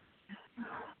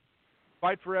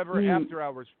 Fight Forever After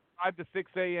Hours, 5 to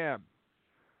 6 a.m.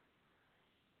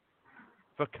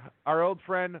 Our old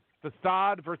friend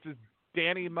Facade versus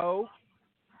Danny Moe.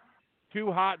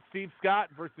 Too Hot Steve Scott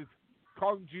versus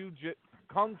Kung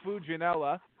Fu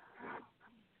Janela.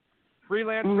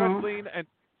 Freelance Wrestling and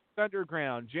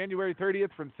Underground, January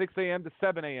 30th from 6 a.m. to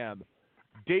 7 a.m.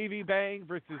 Davey Bang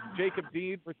versus Jacob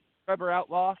Dean versus Trevor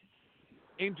Outlaw.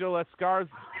 Angel Escarla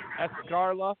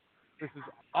versus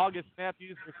August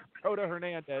Matthews versus Coda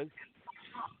Hernandez.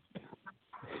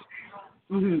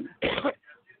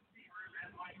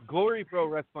 Glory Pro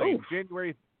Wrestling,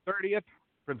 January 30th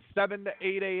from 7 to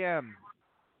 8 a.m.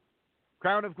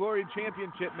 Crown of Glory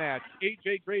Championship match,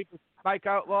 AJ Gray versus Mike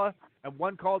Outlaw, and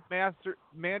one called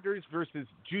Manders versus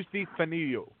Juicy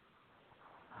Fanillo.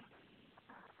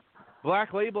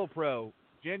 Black Label Pro,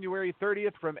 January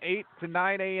 30th from 8 to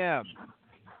 9 a.m.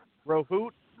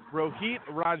 Rohit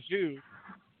Raju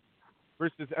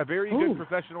versus a very good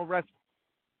professional wrestler.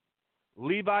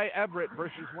 Levi Everett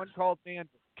versus one called Manders.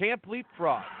 Camp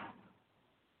Leapfrog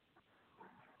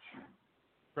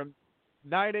from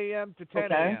 9 a.m. to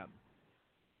 10 a.m.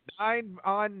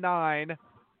 9-on-9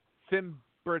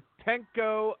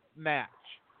 Simbertenko match.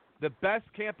 The best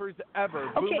campers ever.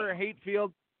 Okay. Boomer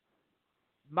Hatefield,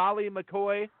 Molly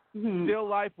McCoy, Still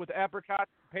Life with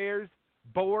Apricots and Pears,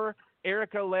 Boar,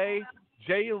 Erica Lay,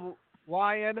 Jay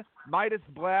Lyon, Midas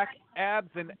Black, Abs,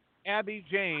 and Abby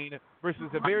Jane versus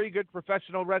a very good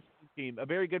professional wrestling team. A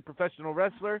very good professional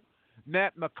wrestler,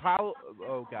 Matt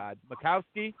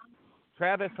Makowski,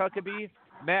 Travis Huckabee,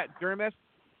 Matt Dermis,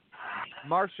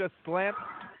 Marsha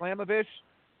Slamovich,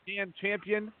 Dan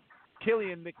Champion,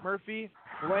 Killian McMurphy,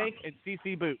 Blank, and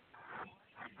CC Boot.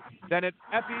 Then it's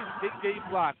Effie's Big Game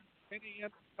Block, 10 a.m.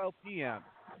 to 12 p.m.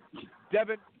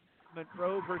 Devin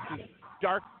Monroe versus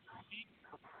Dark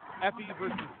Effie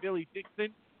versus Billy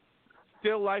Dixon.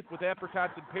 Still Life with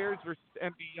Apricots and Pears versus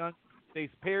MB Young,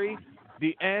 Stace Perry.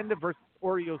 The End versus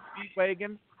Oreo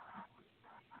Speedwagon.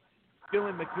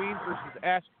 Dylan McQueen versus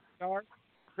Ashley Starr.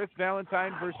 Chris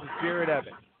Valentine versus Jared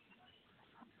Evans.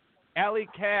 Alley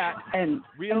Cat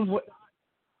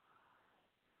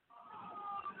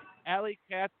Alley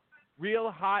Cat's Real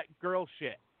Hot Girl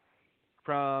Shit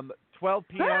from 12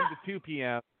 p.m. to 2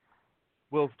 p.m.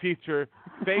 will feature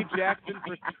Faye Jackson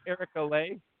versus Erica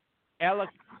Lay.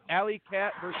 Alley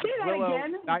Cat versus Willow.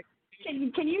 Can you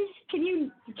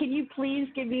please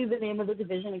give me the name of the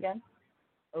division again,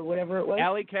 or whatever it was?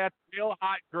 Alley Cat's Real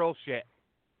Hot Girl Shit.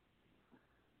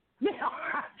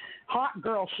 Hot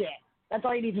girl shit. That's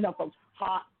all you need to know, folks.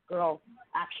 Hot girl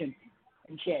action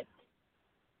and shit.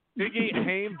 Biggie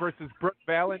Haim versus Brooke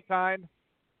Valentine.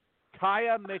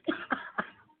 Kaya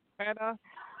McKenna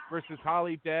versus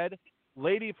Holly Dead.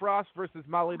 Lady Frost versus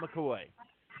Molly McCoy.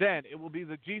 Then it will be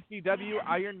the GCW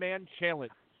Iron Man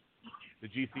Challenge. The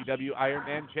GCW Iron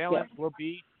Man Challenge will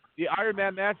be the Iron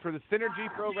Man match for the Synergy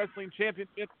Pro Wrestling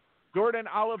Championship. Jordan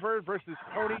Oliver versus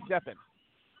Tony Deppen.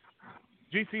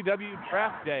 GCW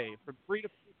Draft Day from 3 to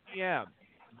 4 p.m.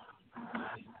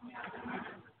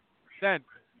 Then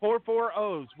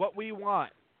 440's What We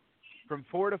Want from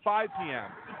 4 to 5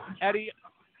 p.m. Eddie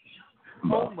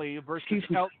Only versus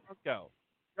El Funko.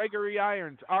 Gregory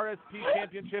Irons RSP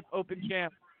Championship Open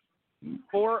Champ.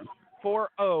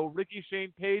 440 Ricky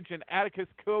Shane Page and Atticus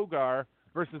Kogar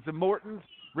versus the Mortons,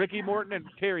 Ricky Morton and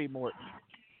Terry Morton.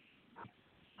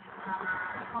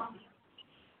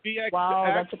 Wow,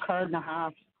 that's a card and a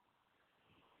half.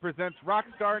 Presents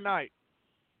Rockstar Night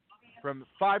from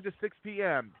 5 to 6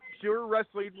 p.m. Pure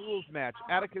Wrestling Rules match.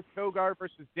 Atticus Kogar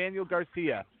versus Daniel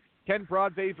Garcia. Ken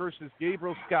Broadway versus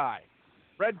Gabriel Sky.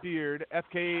 Redbeard,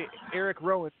 FK Eric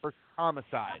Rowan versus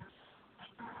Homicide.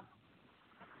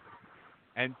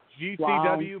 And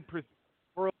GCW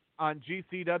World on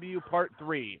GCW Part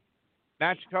 3.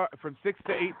 Match from 6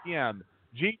 to 8 p.m.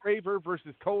 G. Raver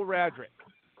versus Cole Radrick.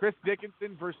 Chris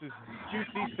Dickinson versus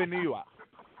QC Fanua.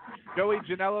 Joey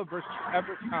Janela versus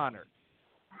Everett Connors.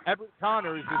 Everett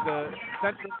Connors is a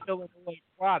Central Illinois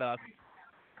product,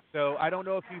 so I don't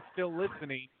know if he's still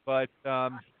listening, but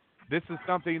this is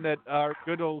something that our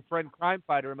good old friend Crime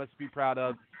Fighter must be proud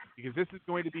of, because this is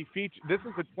going to be featured. This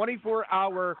is a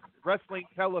 24-hour wrestling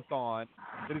telethon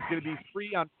that is going to be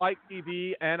free on Fight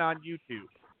TV and on YouTube.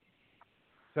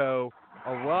 So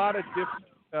a lot of different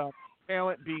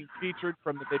talent being featured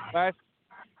from the Midwest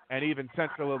and even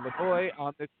Central Illinois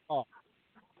on this call.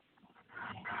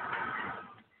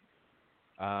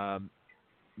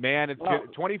 Man, it's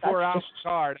 24-hour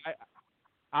card.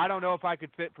 I don't know if I could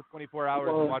sit for 24 hours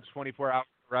and watch 24 hours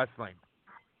of wrestling.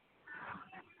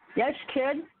 Yes,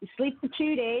 kid. You sleep for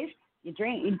 2 days. You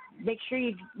drink. You make sure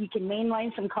you can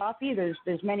mainline some coffee.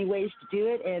 There's many ways to do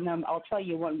it, and I'll tell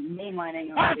you one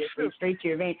mainlining obviously straight to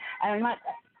your vein. And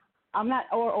I'm not,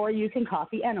 or you can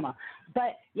coffee enema.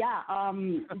 But yeah,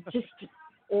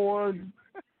 or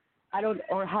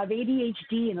have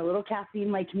ADHD and a little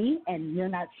caffeine like me, and you're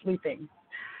not sleeping.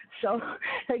 So,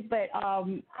 I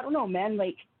don't know, man.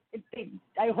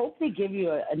 I hope they give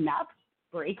you a nap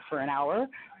break for an hour.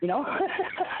 You know?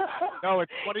 No,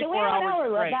 it's 24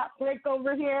 hours straight. Nap break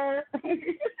over here.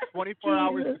 24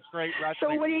 hours straight wrestling. So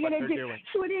what are you gonna do? Doing.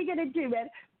 So what are you gonna do, man?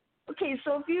 Okay,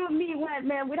 so if you and me went,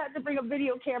 man, we'd have to bring a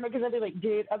video camera because I'd be like,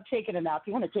 dude, I'm taking a nap.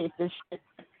 You want to tape this shit?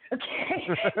 Okay.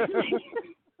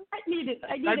 I need it.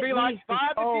 I'd be like, buy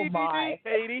the DVD, my.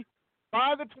 Katie.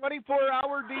 Buy the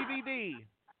 24-hour DVD.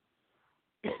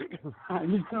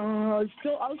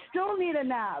 I'll still need a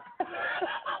nap.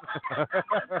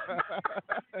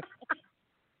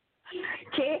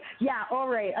 Okay, yeah, all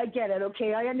right, I get it.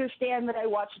 Okay, I understand that I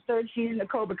watched the third season of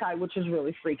Cobra Kai, which is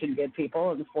really freaking good,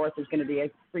 people, and the fourth is going to be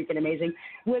freaking amazing.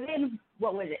 Within,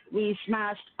 what was it? We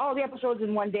smashed all the episodes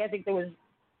in one day. I think there was,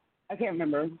 I can't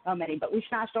remember how many, but we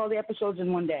smashed all the episodes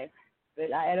in one day.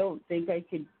 But I don't think I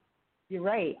could. You're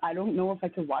right. I don't know if I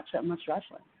could watch that much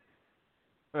wrestling.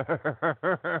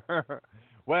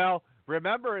 Well,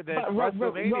 remember that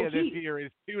WrestleMania this year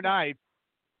is 2 nights.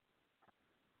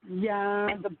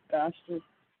 Yeah, the bastard.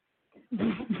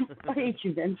 I hate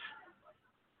you, Vince.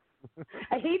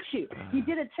 I hate you. You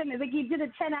did a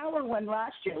 10-hour one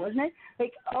last year, wasn't it?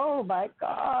 Like, oh my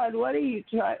God, what are you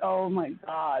trying? Oh my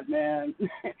God, man.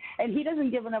 And he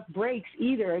doesn't give enough breaks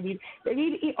either. I mean,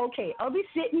 okay, I'll be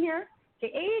sitting here.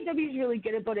 Okay, AEW is really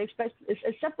good about it,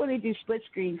 except when they do split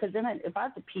screen. Because then if I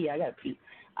have to pee, I gotta pee.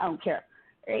 I don't care.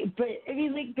 Right? But I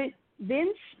mean, like, but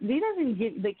Vince, he doesn't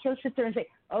give. Like, he'll sit there and say,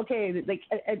 okay, like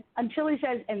until he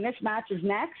says, and this match is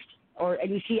next.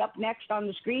 And you see up next on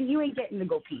the screen, you ain't getting to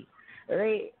go pee, all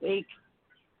right? Like,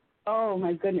 oh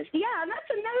my goodness. Yeah, and that's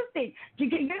another thing. You're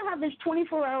gonna have this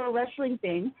 24-hour wrestling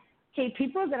thing. Okay,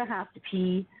 people are gonna have to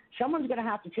pee. Someone's gonna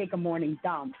have to take a morning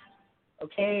dump.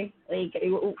 Okay, like,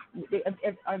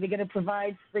 are they gonna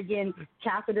provide friggin'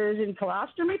 catheters and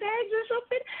colostomy bags or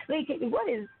something? Like, what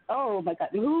is? Oh my God,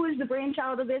 who is the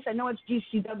brainchild of this? I know it's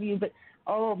GCW, but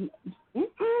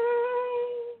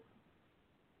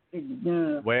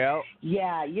Well,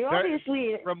 yeah, you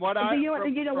obviously. From what I, you know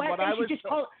from what? what They I should was just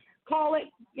call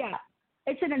it. Yeah,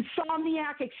 it's an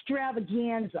insomniac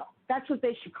extravaganza. That's what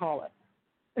they should call it.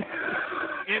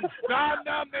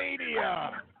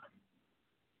 Insomnia.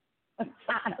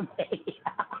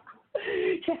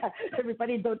 Yeah,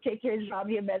 everybody, don't take your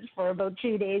insomnia meds for about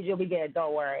 2 days. You'll be good.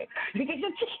 Don't worry.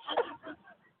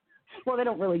 Well, they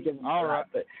don't really give them. All right,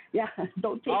 but yeah,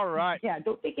 don't take. All right. Yeah,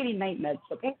 don't take any night meds.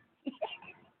 Okay.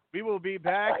 We will be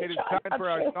back. It is time for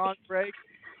our song break.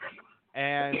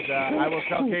 And I will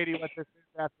tell Katie what this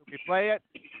is after we play it.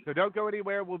 So don't go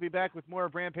anywhere. We'll be back with more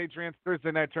of Rampage Rants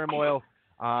Thursday Night Turmoil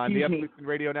on the Evolution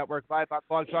Radio Network, live on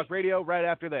Blog Talk Radio, right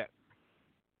after this.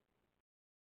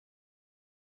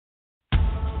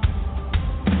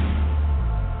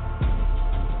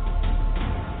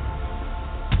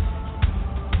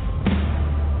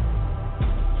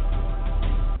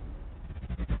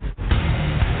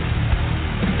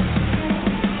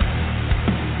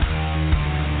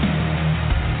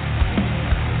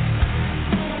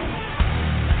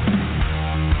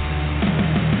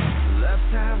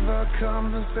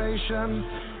 Conversation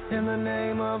in the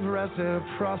name of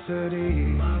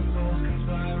reciprocity. My soul's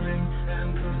conspiring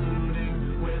and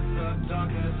colluding with the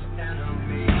darkest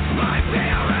enemy. My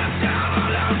fear is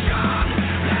evolution.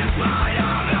 It's my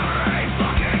every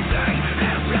fucking thing.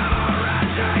 It's never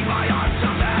ending. My heart's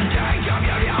offending.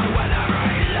 Communion with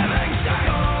every living thing.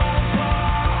 So far,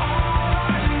 all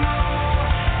I know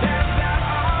is that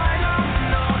I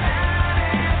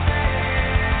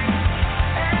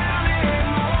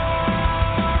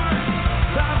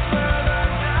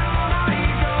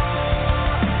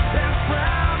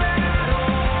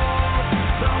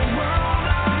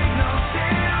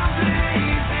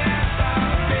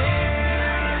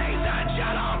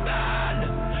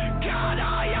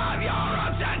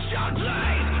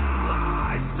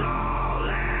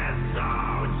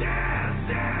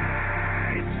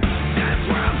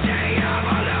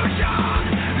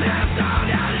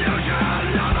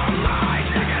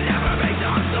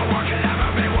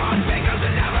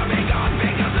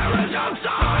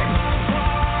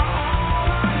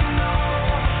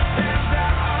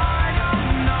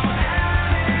don't know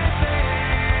anything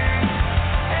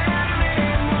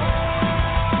anymore.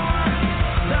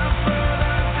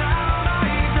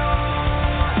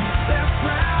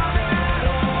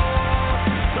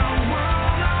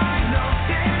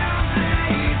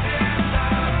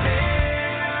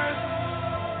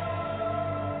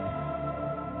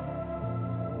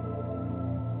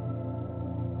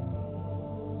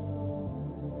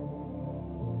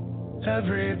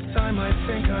 Every time I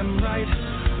think I'm right,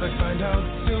 I find out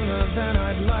sooner than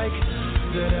I'd like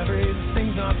that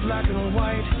everything's not black and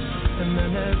white, and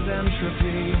then there's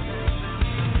entropy.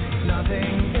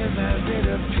 Nothing is as it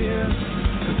appears.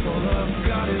 The soul of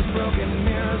God is broken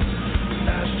mirrors,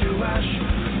 ash to ash,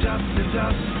 dust to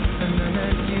dust, and then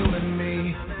there's you and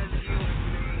me.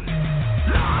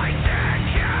 Light and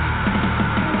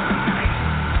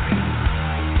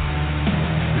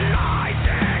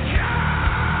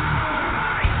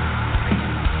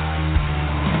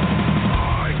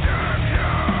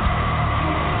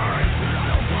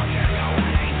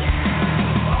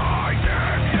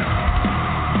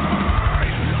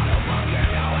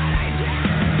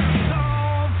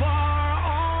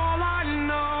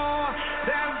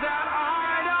that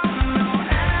I don't know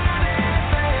anything.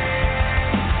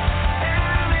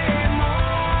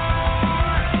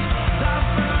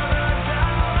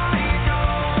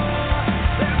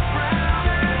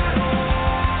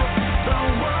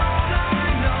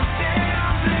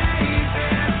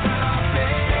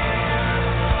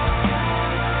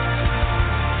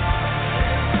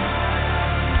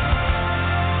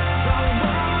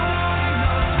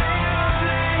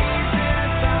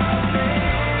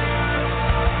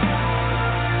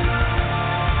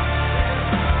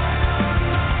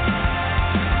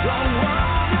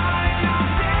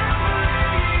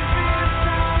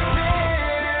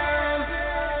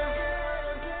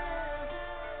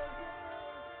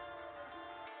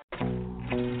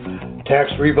 Tax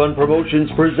Refund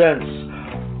Promotions presents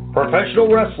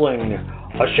Professional Wrestling,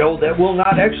 a show that will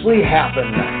not actually happen.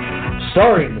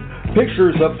 Starring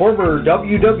pictures of former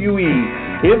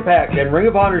WWE, Impact, and Ring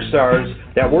of Honor stars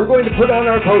that we're going to put on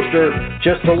our poster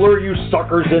just to lure you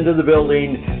suckers into the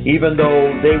building, even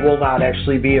though they will not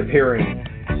actually be appearing.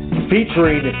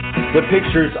 Featuring the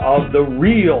pictures of the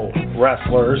real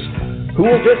wrestlers, who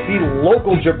will just be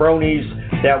local jabronis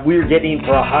that we're getting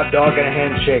for a hot dog and a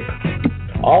handshake.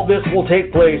 All this will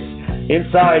take place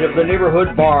inside of the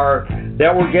neighborhood bar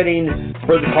that we're getting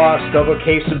for the cost of a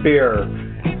case of beer.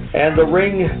 And the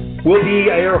ring will be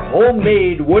a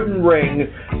homemade wooden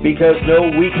ring because,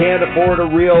 no, we can't afford a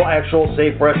real, actual,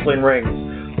 safe wrestling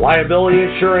ring. Liability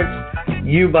insurance,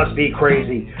 you must be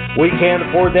crazy. We can't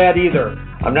afford that either.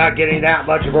 I'm not getting that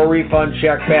much of a refund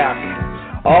check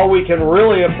back. All we can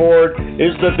really afford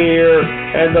is the beer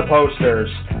and the posters.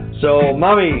 So,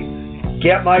 Mommy,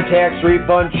 get my tax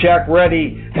refund check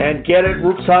ready and get it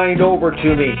signed over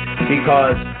to me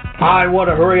because I want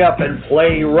to hurry up and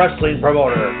play wrestling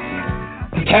promoter.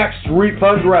 Tax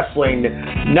Refund Wrestling,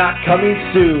 not coming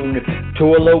soon to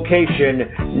a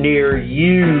location near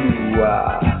you.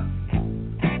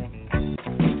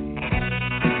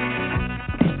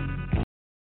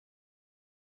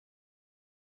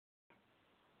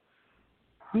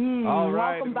 All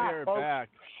right, welcome back, we're folks. back.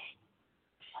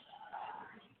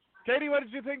 Katie, what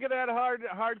did you think of that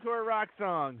hardcore rock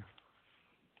song?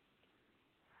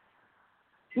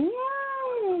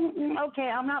 Okay,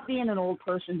 I'm not being an old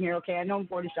person here, okay? I know I'm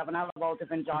 47. I love all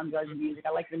different genres of music.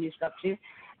 I like the new stuff, too.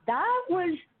 That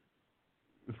was,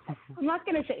 I'm not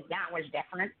going to say that was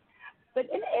different, but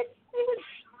it was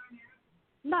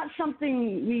not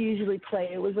something we usually play.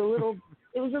 It was a little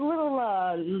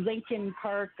Linkin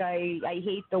Park, I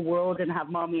hate the world and have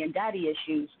mommy and daddy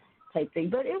issues type thing,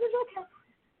 but it was okay.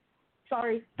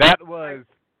 Sorry. That was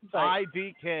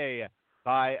IDK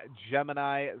by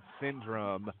Gemini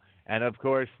Syndrome. And, of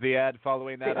course, the ad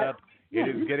following that up, it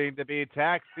is getting to be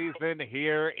tax season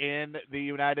here in the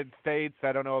United States.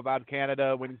 I don't know about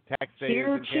Canada when tax day is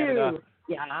in Canada.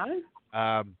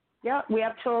 Yeah. Yeah, we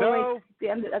have till the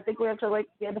end. I think we have till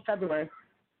the end of February.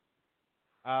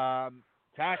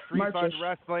 Tax Refund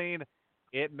Wrestling,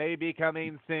 it may be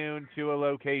coming soon to a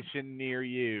location near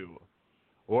you.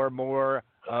 Or more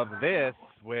of this,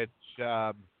 which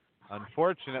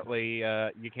unfortunately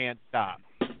you can't stop.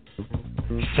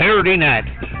 Saturday night,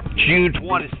 June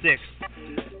 26th,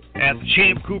 at the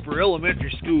Champ Cooper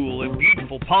Elementary School in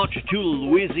beautiful Ponchatoula,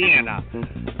 Louisiana.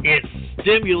 It's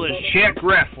Stimulus Check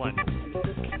Wrestling.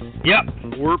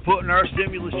 Yep, we're putting our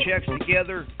stimulus checks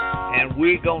together, and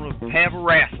we're going to have a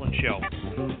wrestling show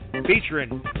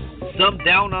featuring some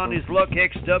down-on-his-luck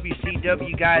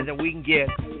ex-WCW guys that we can get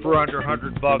for under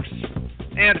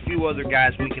 $100, and a few other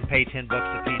guys we can pay $10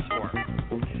 a piece for.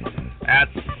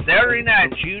 That's Saturday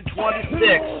night, June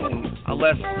 26th,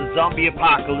 unless the zombie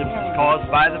apocalypse is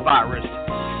caused by the virus.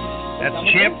 That's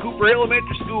Champ Cooper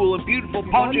Elementary School in beautiful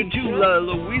Ponchatoula,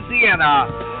 Louisiana.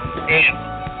 And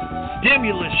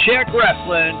Stimulus Check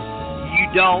Wrestling, you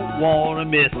don't want to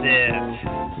miss it.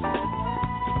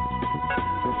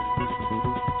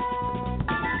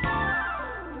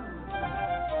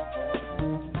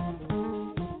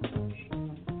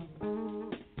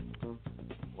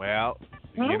 Well,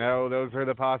 you know, those are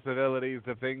the possibilities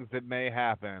of things that may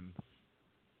happen.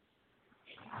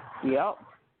 Yep.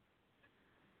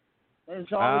 There's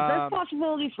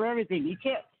possibilities for everything. You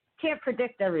can't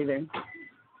predict everything.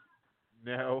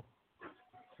 No,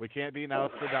 we can't be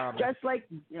Nostradamus. Just like,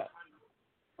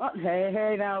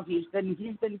 hey, now he's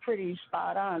been pretty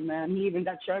spot on, man. He even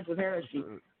got charged with heresy.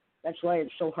 That's why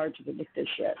it's so hard to predict this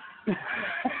shit.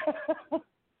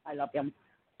 I love him.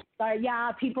 But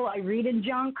yeah, people, I read in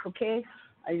junk. Okay,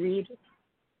 I read.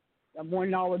 I'm more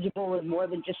knowledgeable and more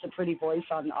than just a pretty voice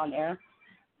on air.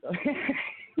 So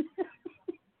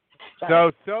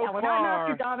So yeah, we're not far,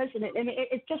 Nostradamus, and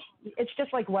it's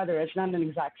just like weather. It's not an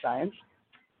exact science.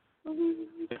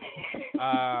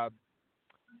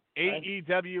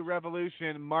 AEW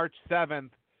Revolution March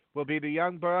 7th will be the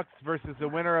Young Bucks versus the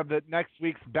winner of the next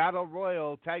week's Battle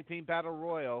Royal, Tag Team Battle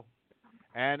Royal,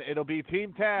 and it'll be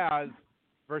Team Taz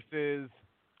versus,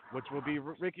 which will be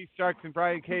Ricky Starks and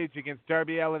Brian Cage against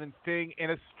Darby Allin and Sting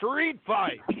in a street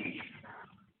fight.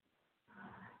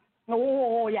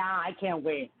 Oh yeah, I can't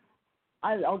wait.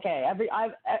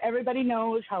 Everybody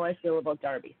knows how I feel about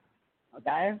Darby.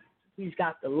 Okay, he's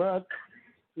got the look.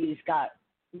 He's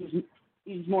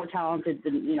more talented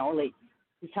than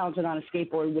he's talented on a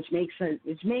skateboard, which makes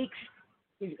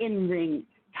his in-ring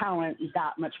talent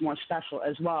that much more special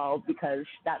as well, because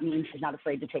that means he's not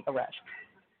afraid to take a risk.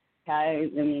 Okay,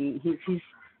 I mean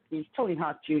He's Tony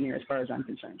Hawk Jr. as far as I'm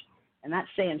concerned. And that's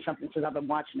saying something because I've been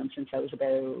watching him since I was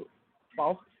about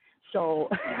 12. So,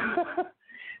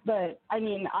 but I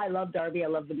mean, I love Darby. I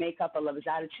love the makeup. I love his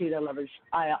attitude. I love his.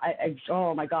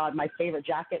 Oh my God, my favorite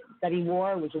jacket that he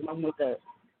wore was the one with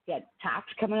he had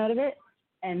tacks coming out of it,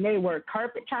 and they were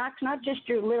carpet tacks, not just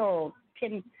your little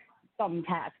pin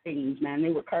thumbtack things, man.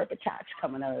 They were carpet tacks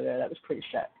coming out of there. That was pretty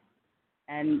sick.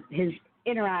 And his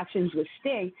interactions with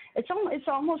Sting, it's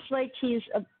almost like he's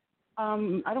a.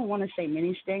 I don't want to say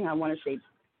mini Sting. I want to say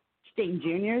Sting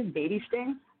Jr., baby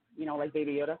Sting, like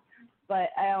Baby Yoda. But,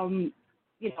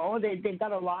 they've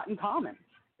got a lot in common.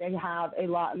 They have a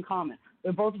lot in common.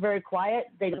 They're both very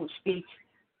quiet. They don't speak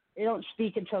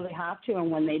until they have to, and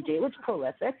when they do, it's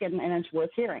prolific, and it's worth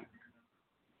hearing.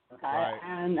 Okay? Right.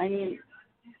 And, I mean,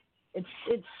 it's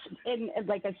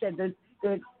like I said,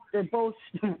 they're both,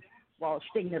 well,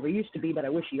 Sting never used to be, but I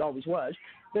wish he always was.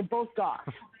 They're both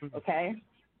goth, okay?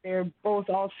 They're both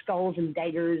all skulls and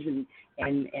daggers and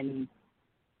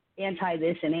anti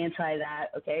this and anti that.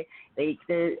 Okay,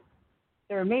 they're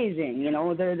amazing.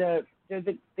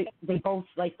 They both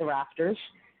like the rafters.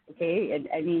 Okay,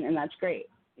 and that's great.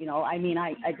 I me.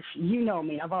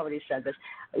 I've already said this.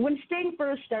 When Sting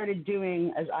first started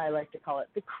doing, as I like to call it,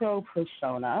 the Crow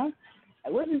persona, I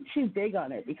wasn't too big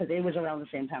on it because it was around the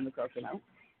same time the Crow came out,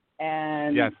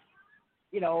 and yes.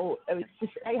 It was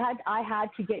just I had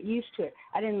to get used to it.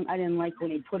 I didn't like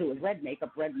when he put it with red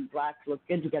makeup. Red and black looked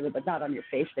good together, but not on your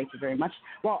face. Thank you very much.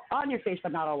 Well, on your face,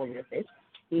 but not all over your face.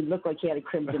 He looked like he had a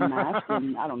crimson mask,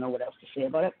 and I don't know what else to say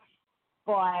about it.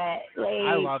 But I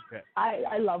loved it.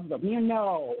 I love them. You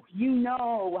know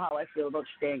how I feel about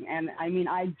Sting, and I mean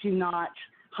I do not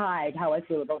hide how I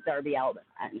feel about Darby Allin.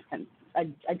 And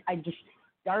I just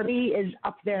Darby is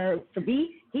up there for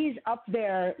me. He's up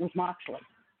there with Moxley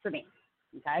for me.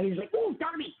 Okay, he's like, ooh,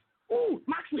 Darby, ooh,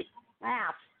 Moxley.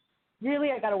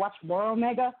 Really? I got to watch more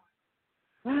Omega?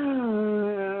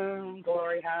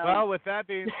 Glory hound. Well, with that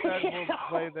being said, we'll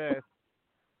play this.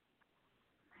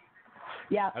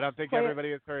 Yeah. I don't think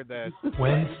everybody has heard this.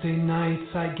 Wednesday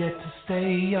nights I get to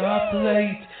stay up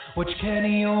late, watch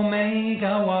Kenny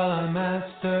Omega while I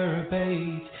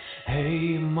masturbate.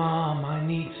 Hey mom, I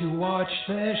need to watch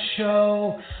this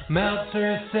show.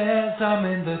 Meltzer says I'm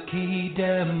in the key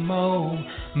demo.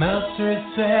 Meltzer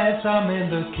says I'm in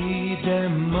the key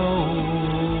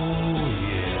demo.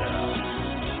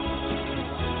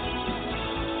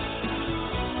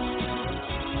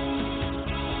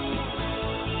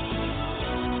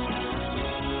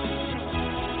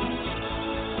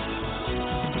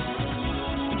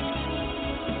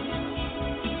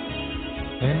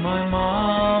 In my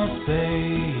mom's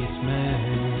basement,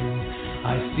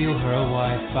 I steal her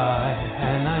Wi-Fi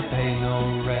and I pay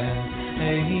no rent.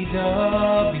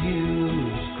 AEW's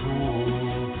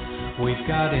cool. We've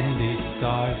got indie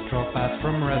stars drop out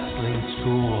from wrestling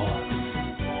school,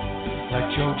 like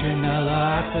Joe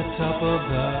Janela at the top of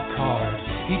the card.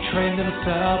 He trained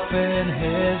himself in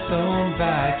his own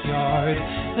backyard.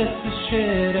 This is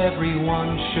shit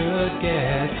everyone should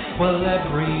get. Well,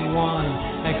 everyone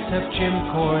except Jim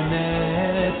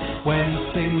Cornette.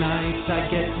 Wednesday nights I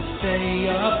get to stay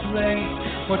up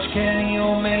late, watch Kenny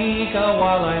Omega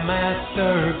while I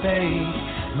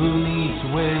masturbate. Who needs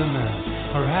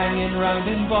women or hanging round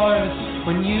in bars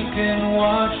when you can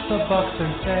watch the Bucks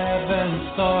and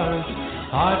 7 stars?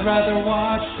 I'd rather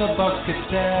watch the Bucks get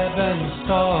 7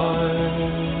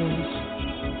 stars.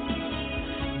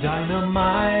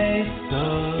 Dynamite's the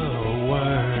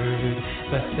word,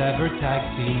 best ever tag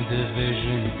team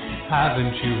division.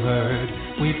 Haven't you heard?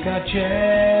 We've got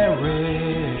Jericho,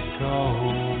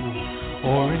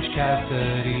 Orange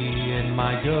Cassidy, and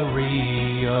my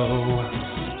Guerrero.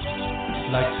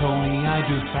 Like Tony, I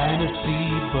do fantasy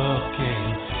booking.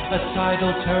 A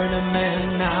title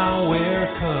tournament, now we're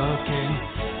cooking.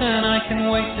 And I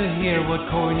can wait to hear what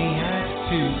Corny has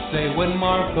to say when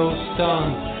Marco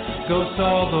Stunt goes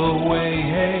all the way.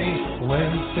 Hey,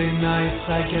 Wednesday nights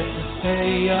I get to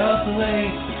stay up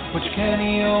late, watch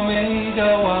Kenny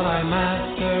Omega while I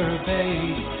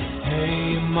masturbate.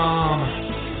 Hey mom,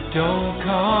 don't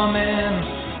come in,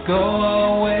 go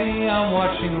away, I'm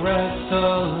watching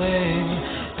wrestling.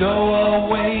 Go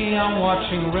away, I'm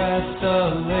watching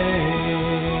wrestling.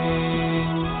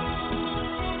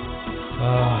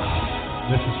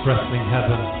 This is wrestling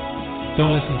heaven.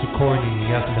 Don't listen to Corny, he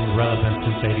hasn't been relevant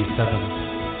since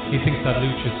 87. He thinks that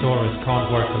Luchasaurus can't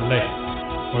work a lick,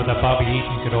 or that Bobby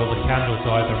Eaton could hold a candle to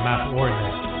either Matt or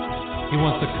Nick. He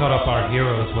wants to cut up our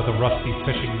heroes with a rusty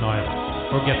fishing knife,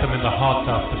 or get them in the hot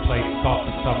tub to play Stop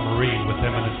the Submarine with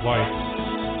him and his wife.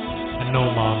 And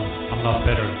no, Mom, I'm not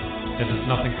bitter. It has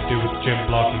nothing to do with Jim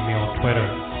blocking me on Twitter.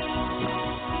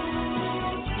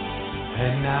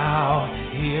 And now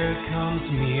here comes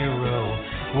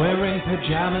Miro, wearing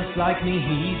pajamas like me,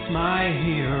 he's my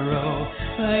hero.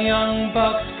 The young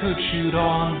bucks could shoot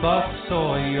on Buck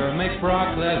Sawyer, make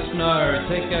Brock Lesnar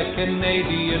take a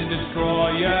Canadian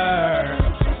destroyer.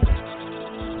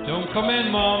 Don't come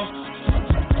in, Mom.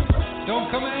 Don't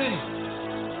come in.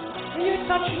 Are you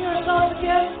touching yourself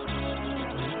again?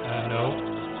 No.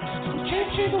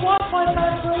 Changing the Wi-Fi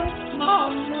password?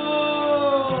 Oh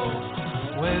no.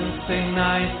 Wednesday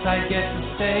nights I get to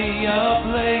stay up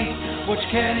late, watch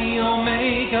Kenny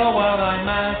Omega while I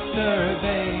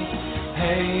masturbate.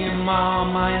 Hey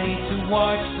Mom, I need to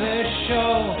watch this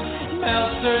show.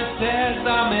 Meltzer says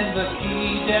I'm in the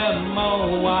key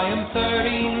demo. I am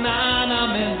 39,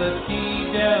 I'm in the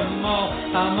key demo.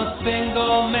 I'm a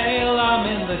single male, I'm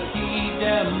in the key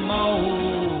demo.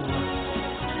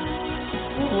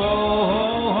 Whoa, ho,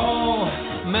 ho.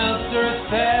 Meltzer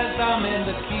says I'm in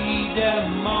the key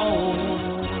demo.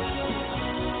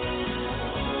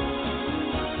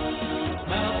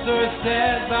 Meltzer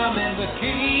says I'm in the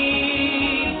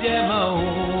key demo.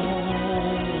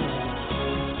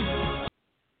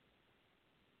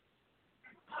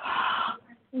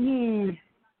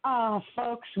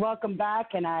 Folks, welcome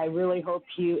back, and I really hope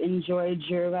you enjoyed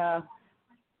your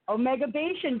Omega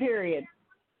Bation period.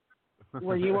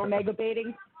 Were you Omega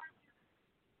baiting?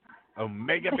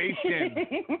 Omega Bation.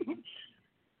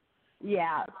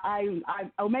 Yeah, I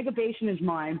Omega Bation is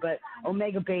mine, but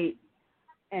Omega Bait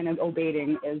and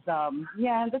Obaiting is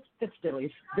that's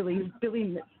Billy's. Billy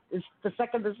is the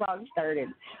second the song started.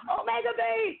 Omega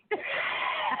Bait.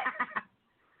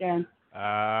 Dan.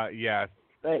 Yes.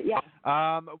 But yeah.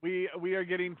 We are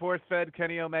getting force-fed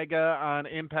Kenny Omega on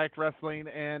Impact Wrestling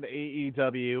and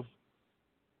AEW.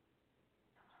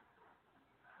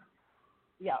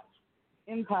 Yeah.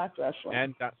 Impact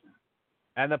Wrestling.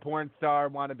 And the porn star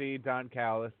wannabe Don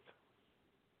Callis.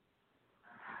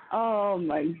 Oh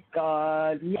my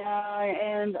God. Yeah,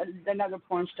 and another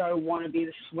porn star wannabe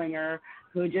the swinger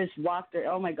who just walked it.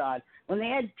 Oh my God. When they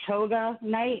had toga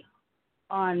night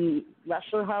on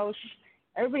Wrestler House,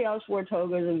 everybody else wore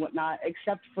togas and whatnot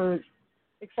except for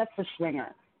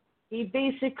Swinger. He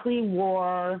basically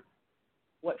wore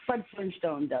what Fred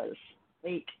Flintstone does,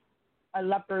 like a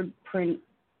leopard print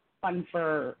fun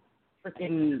fur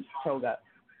freaking toga.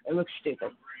 It looks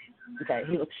stupid. Okay,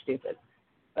 he looks stupid.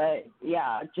 But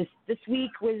yeah, just this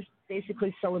week was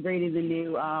basically celebrating the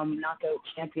new knockout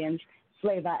champions,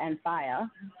 Slava and Faya.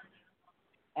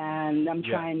 And I'm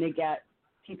trying to get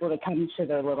people to come to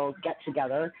their little get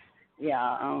together.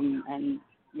 Yeah, and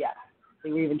yeah,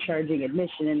 they were even charging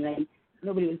admission, and then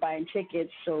nobody was buying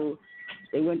tickets, so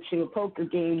they went to a poker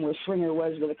game where Swinger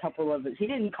was with a couple of his, he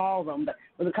didn't call them, but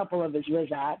with a couple of his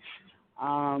Rizats,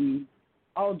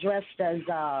 all dressed as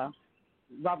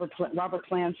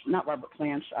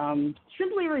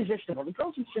Simply Irresistible. The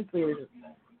girls from Simply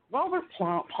Irresistible. Robert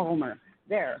Palmer.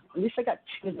 There. At least I got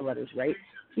two of the letters right.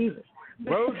 Jesus.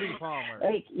 Rosie Palmer.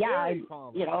 Like, yeah,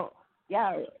 Palmer. you know,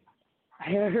 yeah.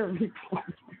 Never mind.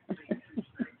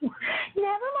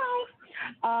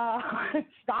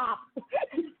 Stop.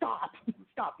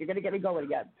 You're going to get it going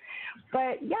again.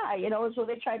 But, yeah, you know, so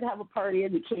they tried to have a party,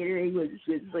 and the catering was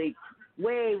like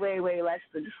way, way, way less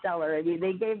than stellar. I mean,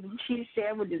 they gave them cheese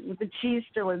sandwiches with the cheese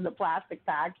still in the plastic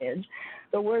package.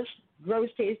 The worst,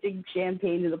 gross-tasting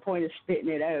champagne to the point of spitting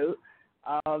it out.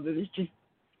 It was just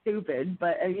stupid.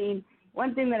 But, I mean,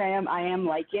 one thing that I am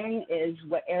liking is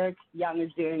what Eric Young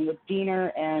is doing with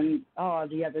Diener and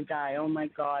the other guy. Oh my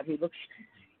God, he looks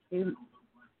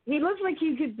like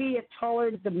he could be a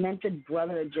taller, demented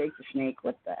brother of Jake the Snake.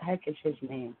 What the heck is his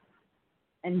name?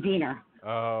 And Diener.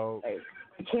 Oh,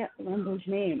 I can't remember his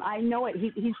name. I know it.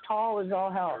 He's tall as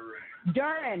all hell.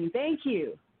 Duran, thank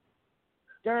you.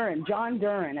 John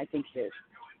Duran, I think it is.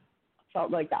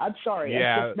 Something like that. I'm sorry.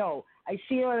 Yeah. I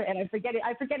see her and I forget it.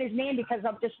 I forget his name because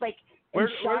I'm just like. We're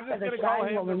just going to call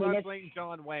him the Wrestling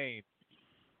John Wayne.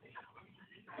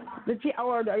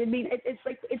 It's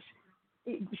like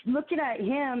looking at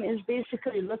him is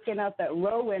basically looking up at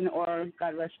Rowan or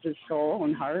God rest his soul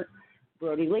and heart,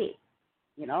 Brody Lee.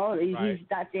 You know, he's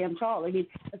that damn tall. I mean,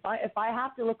 if I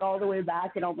have to look all the way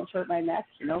back and almost hurt my neck,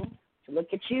 you know, to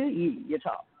look at you're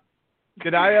tall.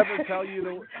 Did I ever tell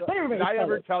you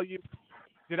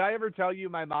Did I ever tell you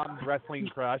my mom's wrestling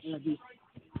crush?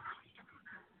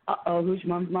 Who's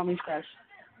mommy's crush?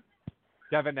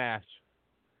 Devin Nash.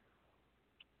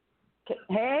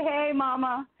 Hey,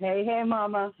 mama. Hey,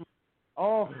 mama.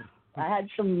 Oh, I had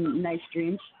some nice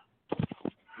dreams.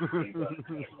 I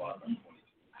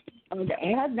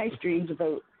had nice dreams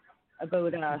about a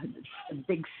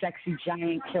big, sexy,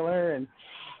 giant killer, and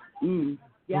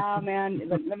Yeah, man.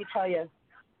 Let me tell you,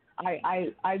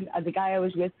 I the guy I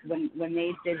was with when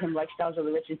they did him Lifestyles of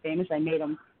the Rich and Famous, I made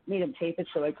him tape it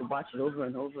so I could watch it over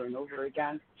and over and over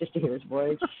again just to hear his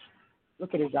voice.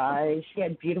 Look at his eyes. He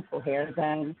had beautiful hair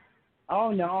then.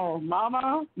 Oh no,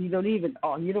 Mama, you don't even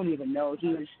know. He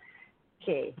was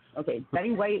okay.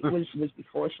 Betty White was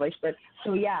before sliced bread.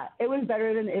 So yeah, it was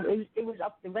better than it was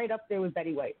right up there with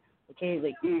Betty White. Okay,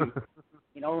 like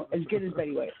as good as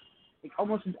Betty White. Like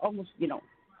almost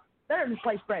better than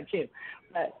sliced bread too.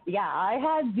 But yeah, I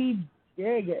had the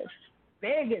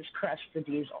biggest crush for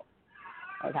Diesel.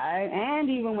 Okay, and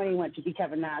even when he went to be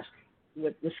Kevin Nash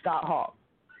with Scott Hall.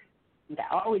 Okay,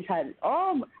 I always had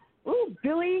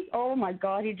Billy, oh my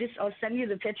God, I'll send you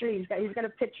the picture. He's got a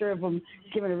picture of him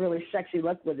giving a really sexy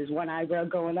look with his one eyebrow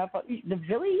going up. The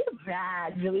Billy, you're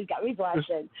bad. Billy's got me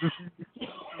blushing.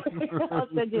 I'll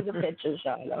send you the picture,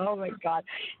 Sean. Oh my God,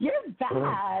 you're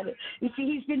bad. You see,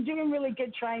 he's been doing really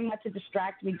good trying not to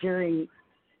distract me during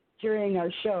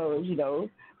our shows,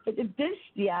 But this,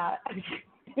 yeah,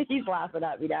 he's laughing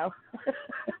at me now.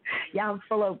 Yeah, I'm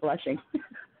full of blushing.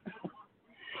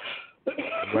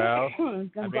 Well, I'm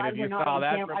glad we're not on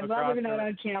camera. I'm glad we're not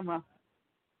on camera.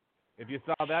 If you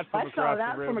saw that from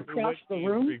across the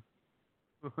room,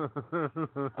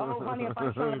 oh, honey, if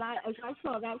I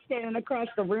saw that standing across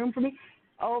the room from me,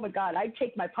 oh my God, I'd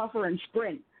take my puffer and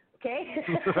sprint. Okay.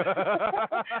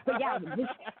 But yeah,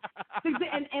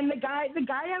 and the guy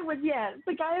I was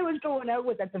going out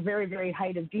with at the very, very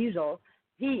height of Diesel,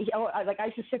 I used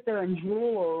to sit there and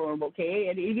drool over him. Okay,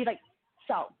 and he'd be like,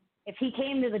 so. If he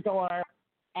came to the door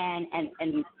and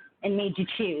made you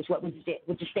choose, what would you do?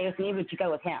 Would you stay with me or would you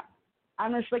go with him?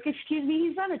 I'm just like, excuse me,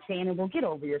 he's unattainable. Get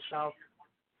over yourself.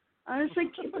 I was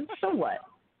like, so what?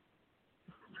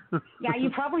 Yeah,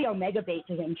 you probably omega bait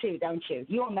to him too, don't you?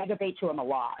 You omega bait to him a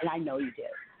lot, and I know you do.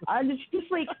 I'm just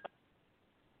like,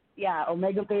 yeah,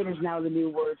 omega bait is now the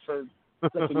new word for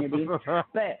licking your beef.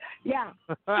 But yeah,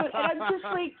 and I'm just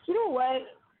like, you know what?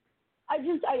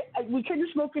 We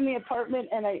couldn't smoke in the apartment,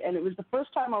 and it was the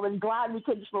first time I was glad we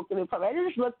couldn't smoke in the apartment. I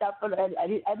just looked up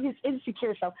at his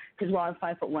insecure self, because I'm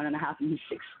 5'1.5" and he's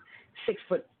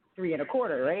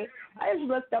 6'3.25", right? I just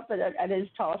looked up at his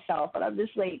tall self, and I'm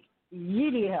just like,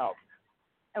 you need help.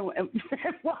 And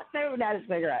walked out and had a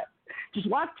cigarette. Just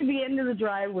walked to the end of the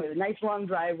driveway, the nice long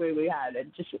driveway we had,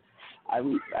 and just, are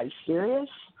you serious?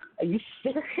 Are you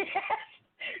serious?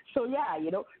 So yeah,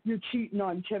 you're cheating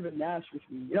on Kevin Nash with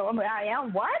me. I'm like, I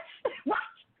am what? What?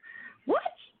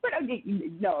 But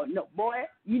no, boy,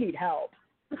 you need help.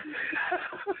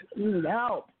 You need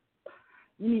help.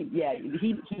 He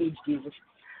needs Jesus.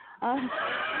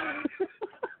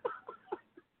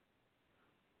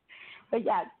 But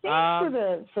yeah,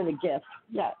 thanks for the gift.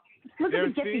 Yeah, look at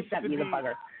the gift he sent me, the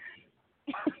bugger.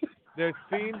 There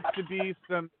seems to be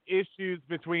some issues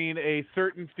between a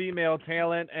certain female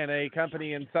talent and a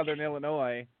company in Southern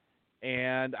Illinois,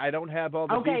 and I don't have all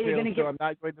the details, so I'm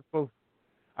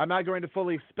not going to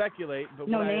fully speculate. But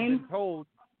what I have been told,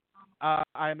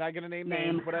 I'm not going to name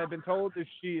names. What I've been told is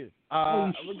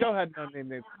go ahead, no name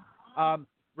names.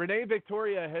 Renee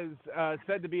Victoria has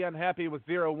said to be unhappy with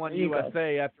 01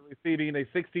 USA after receiving a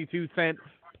 62-cent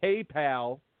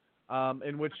PayPal.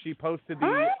 In which she posted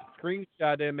the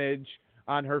screenshot image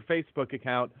on her Facebook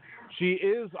account. She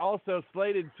is also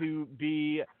slated to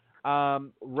be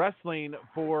wrestling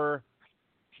for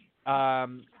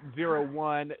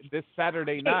 01 this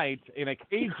Saturday night in a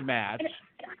cage match.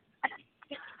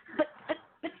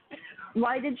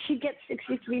 Why did she get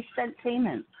 63-cent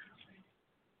payment?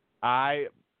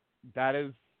 That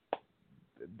is.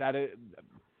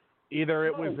 Either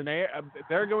it was an error.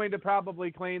 They're going to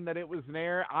probably claim that it was an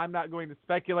error. I'm not going to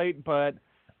speculate, but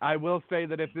I will say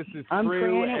that if this is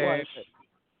true and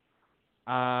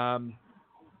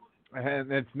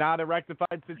it's not a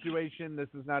rectified situation, this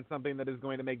is not something that is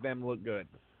going to make them look good.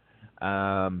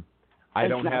 I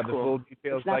don't have the full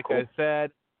details, like I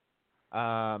said,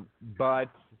 but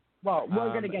we're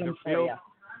going to get them for you.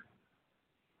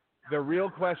 The real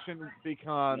question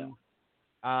becomes.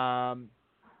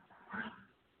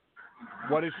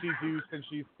 What does she do since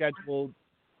she's scheduled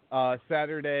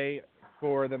Saturday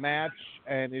for the match?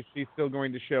 And is she still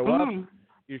going to show up?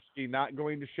 Is she not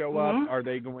going to show up? Are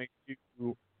they going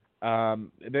to?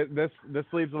 This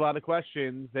leaves a lot of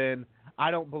questions, and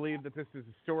I don't believe that this is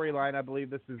a storyline. I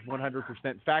believe this is 100%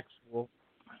 factual.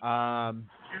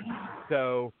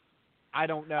 So I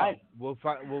don't know. We'll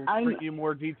bring you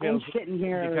more details as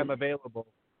they become available.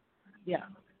 Yeah.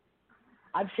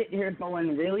 I'm sitting here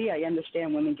going, really? I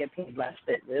understand women get paid less,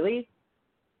 but really?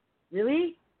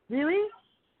 Really?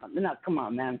 No, come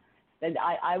on, man.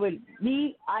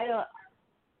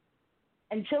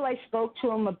 until I spoke to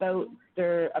him about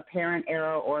their apparent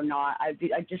error or not, I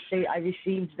just say I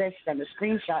received this and a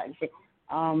screenshot and say,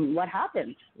 what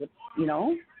happened? You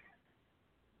know,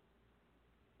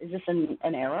 is this an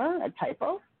error, a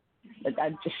typo?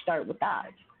 I'd just start with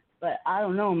that. But I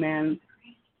don't know, man.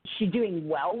 Is she doing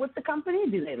well with the company?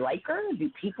 Do they like her? Do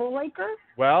people like her?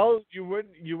 Well, you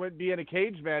wouldn't be in a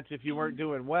cage match if you weren't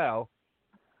doing well.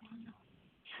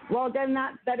 Well, then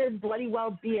that better bloody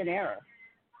well be an error.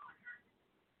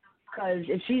 Because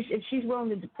if she's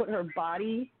willing to put her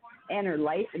body and her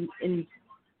life and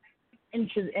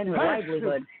her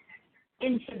livelihood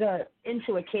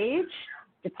into a cage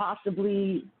to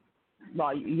possibly,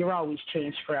 well, you're always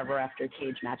changed forever after a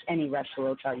cage match. Any wrestler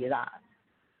will tell you that.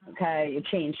 Okay, you're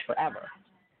changed forever.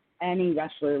 Any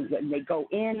wrestler, when they go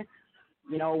in,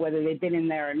 you know, whether they've been in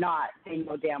there or not, they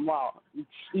know damn well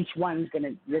each one's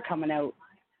you're coming out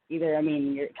either, I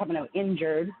mean, you're coming out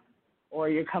injured or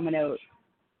you're coming out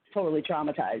totally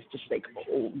traumatized, just like,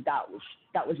 oh, that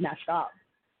was messed up.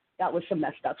 That was some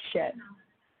messed up shit.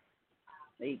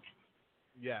 Like,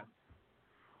 yeah.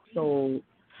 So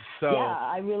yeah,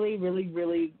 I really, really,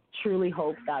 really, truly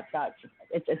hope that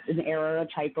it's an error, a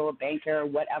typo, a bank error,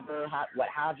 whatever, what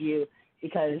have you,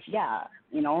 because yeah,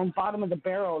 you know, bottom of the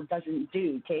barrel doesn't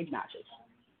do cage matches.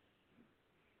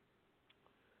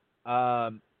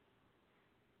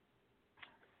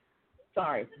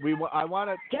 Sorry. I want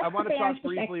to talk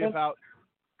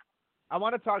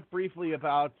briefly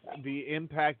about the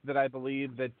impact that I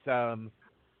believe that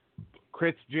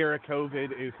Chris Jericho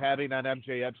is having on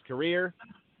MJF's career.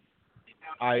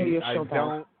 I'm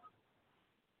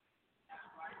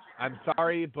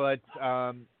sorry, but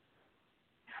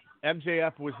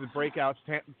MJF was the breakout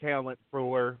talent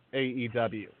for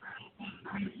AEW.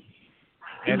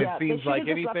 And it seems like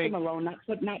anything. Left him alone, not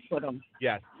put him.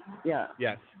 Yes. Yeah.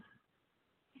 Yes.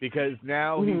 Because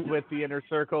now he's with the Inner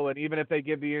Circle, and even if they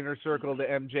give the Inner Circle to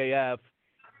MJF,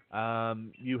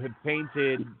 you have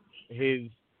painted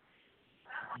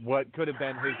what could have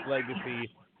been his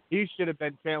legacy. He should have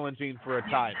been challenging for a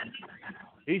title.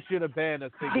 He should have been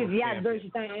a single champion.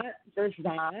 There's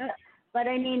that. But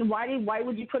I mean, why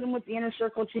would you put him with the Inner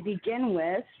Circle to begin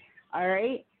with? All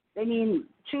right. I mean,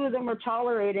 two of them are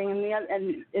tolerating,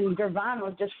 and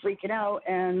Garvano's just freaking out,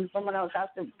 and someone else has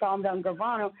to calm down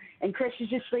Garvano. And Chris is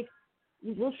just like,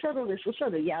 we'll settle this.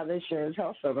 Yeah, they sure as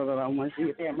hell settled it on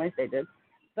Wednesday. Damn right they did.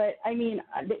 But I mean,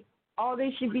 all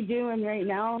they should be doing right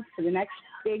now for the next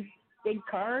big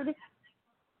card,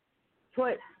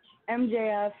 put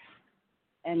MJF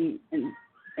and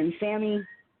Sammy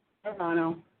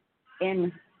Garvano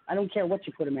in. I don't care what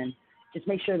you put them in. Just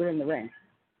make sure they're in the ring.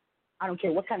 I don't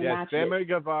care what kind of match Sammy it is.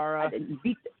 Guevara.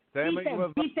 Beat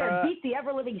the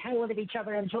ever-living hell out of each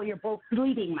other until you're both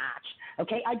bleeding match.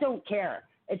 Okay? I don't care.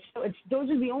 It's those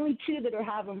are the only two that are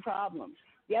having problems.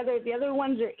 The other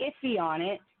ones are iffy on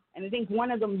it, and I think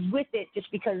one of them's with it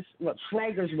just because, well,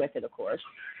 Swagger's with it, of course,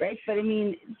 right? But I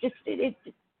mean, just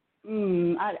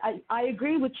I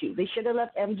agree with you. They should have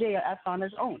left MJF on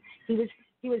his own. He's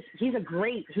a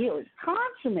great heel,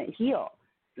 consummate heel,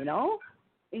 you know?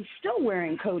 He's still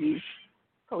wearing Cody's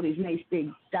nice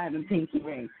big diamond pinky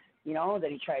ring, you know,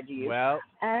 that he tried to use. Well,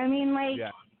 and I mean, like,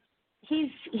 he's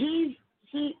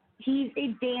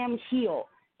a damn heel,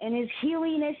 and his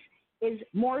heeliness is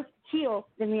more heel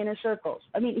than the Inner Circles.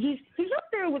 I mean, he's up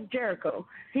there with Jericho.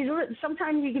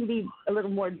 Sometimes he can be a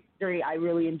little more dirty. I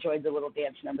really enjoyed the little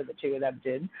dance number the two of them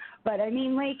did. But I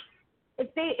mean, like,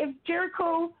 if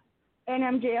Jericho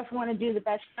and MJF want to do the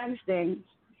best friends thing,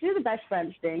 do the best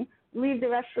friends thing. Leave the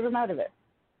rest of them out of it.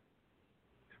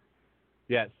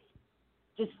 Yes.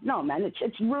 Just no, man.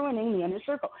 It's ruining the Inner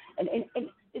Circle, and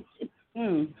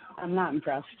I'm not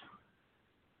impressed.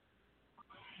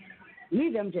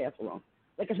 Leave MJF alone.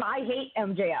 Because I hate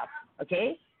MJF,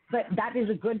 okay, but that is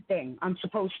a good thing. I'm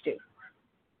supposed to.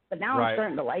 But now I'm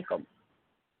starting to like him,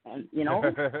 and you know,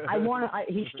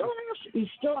 he's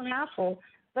still an asshole,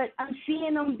 but I'm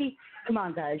seeing him be. Come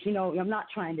on, guys. You know, I'm not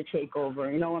trying to take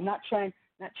over. You know, I'm not trying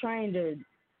to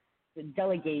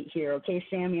delegate here, okay,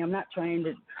 Sammy? I'm not trying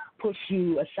to push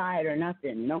you aside or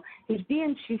nothing, you know? He's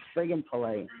being too friggin'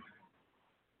 polite.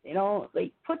 You know,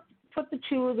 like, put the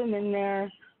two of them in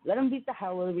there, let them beat the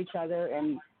hell out of each other,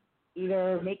 and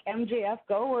either make MJF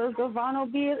go or Garvano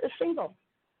be a single.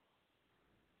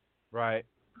 Right.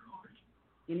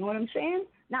 You know what I'm saying?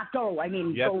 Not go, I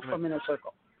mean go from Inner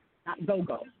Circle. Not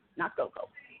go. Not go.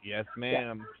 Yes,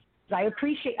 ma'am. Yeah.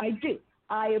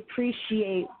 I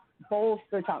appreciate both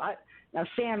their time. Now,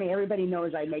 Sammy, everybody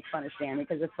knows I make fun of Sammy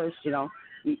because at first, you know,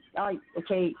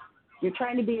 okay, you're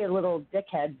trying to be a little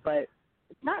dickhead, but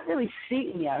it's not really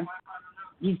suiting you.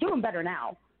 He's doing better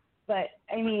now, But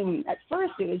I mean, at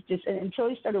first it was just until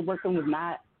he started working with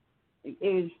Matt,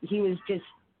 he was just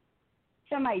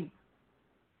semi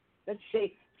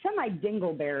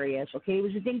dingleberry-ish. Okay, he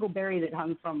was a dingleberry that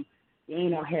hung from the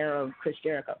anal hair of Chris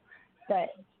Jericho. But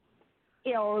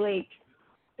like,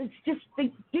 it's just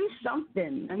like, do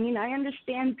something. I mean, I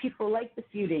understand people like the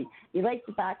feuding, you like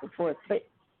the back and forth, but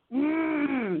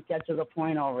get to the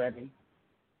point already.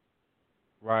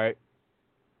 Right.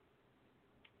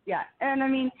 Yeah, and I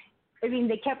mean,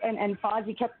 they kept and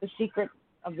Fozzy kept the secret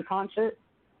of the concert.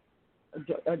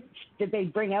 Did they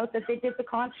bring out that they did the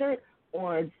concert,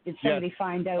 or did somebody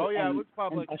find out? Oh yeah, it was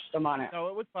public. And bust them on it? No,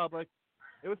 it was public.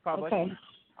 It was public.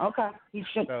 Okay. He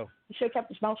should have kept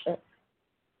his mouth shut.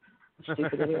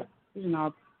 Stupid idiot. He's an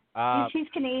knob. He's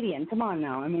Canadian. Come on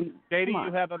now. I mean, Katie,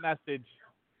 you have a message.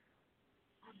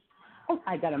 Oh,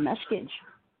 I got a message.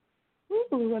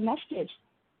 Ooh, a message.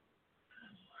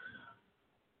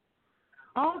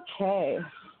 Okay.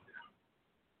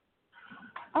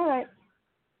 All right.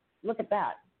 Look at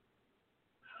that.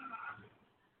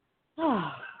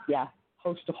 Yeah,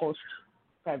 host to host,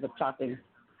 private talking.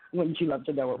 Wouldn't you love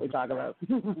to know what we talk about?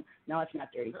 No, it's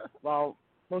not dirty. Well,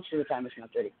 most of the time it's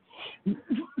not dirty.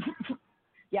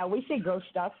 Yeah, we say gross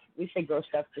stuff. We say gross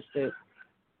stuff just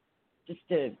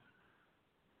to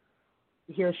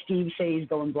hear Steve say he's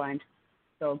going blind.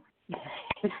 So,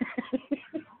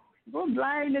 go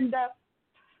blind and deaf.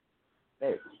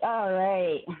 All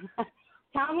right.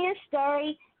 Tell me a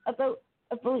story about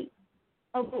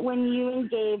when you and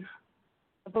Gabe,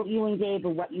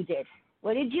 and what you did.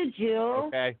 What did you do?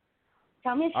 Okay.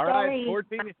 Tell me a All story.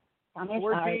 right,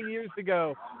 14 years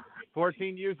ago.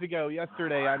 14 years ago,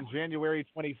 yesterday, on January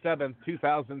 27th,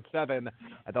 2007,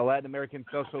 at the Latin American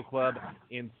Social Club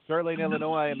in Sterling,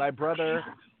 Illinois, my brother,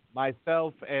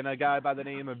 myself, and a guy by the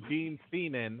name of Dean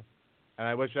Seaman, and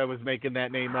I wish I was making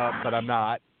that name up, but I'm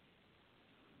not.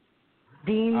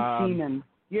 Dean Seaman.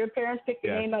 Your parents picked the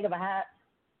yeah. name out of a hat?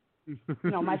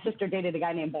 No, my sister dated a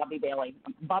guy named Bobby Bailey.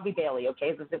 Bobby Bailey,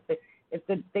 okay? If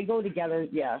they go together,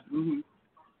 yeah. Mm-hmm.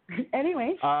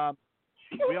 Anyways.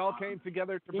 We all came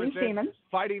together to present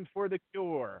Fighting for the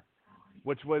Cure,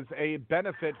 which was a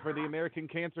benefit for the American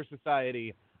Cancer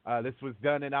Society. This was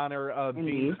done in honor of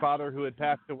Dean's father, who had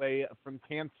passed away from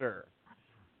cancer.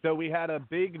 So we had a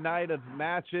big night of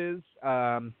matches.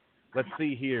 Let's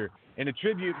see here. In a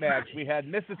tribute match, we had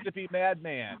Mississippi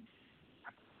Madman,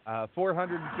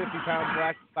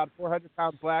 450-pound about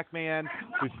 400-pound black man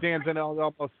who stands in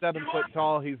almost 7 foot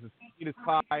tall. He's as sweet as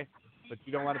pie, but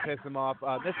you don't want to piss him off.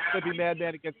 Mississippi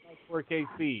Madman against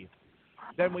 4KC.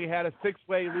 Then we had a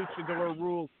 6-way luchador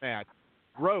rules match.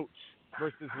 Roach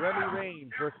versus Remy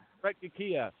Reigns versus Brett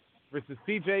Gakia versus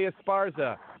CJ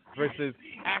Esparza versus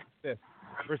Axis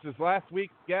versus last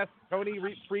week's guest, Tony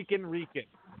freaking Rican.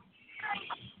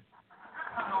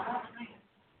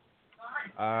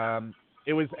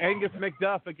 It was Angus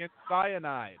McDuff against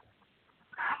Cyanide.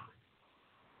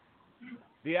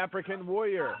 The African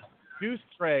Warrior, Deuce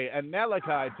Trey, and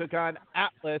Malachi took on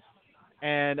Atlas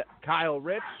and Kyle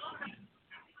Rich.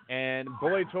 And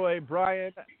Boy Toy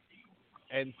Brian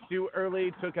and Stu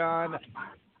Early took on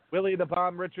Willie the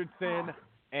Bomb Richardson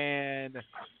and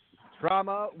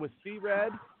Trauma with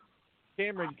C-Red.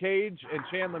 Cameron Cage and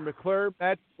Chandler McClure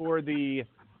met for the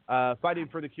Fighting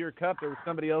for the Cure Cup. There was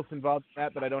somebody else involved in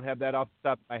that, but I don't have that off the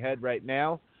top of my head right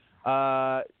now.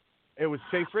 It was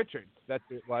Chase Richards. That's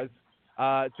who it was.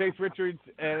 Chase Richards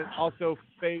and also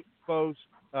Faye Foes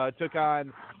took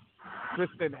on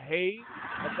Kristen Hayes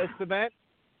at this event.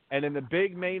 And in the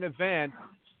big main event,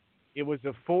 it was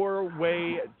a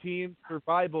 4-way team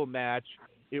survival match.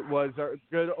 It was our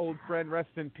good old friend,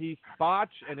 rest in peace,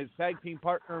 Botch, and his tag team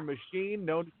partner, Machine,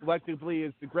 known collectively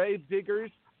as the Grave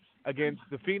Diggers, against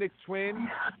the Phoenix Twins,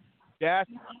 Dash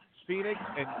Phoenix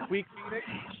and Squeak Phoenix,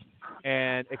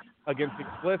 and against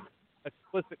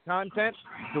explicit content,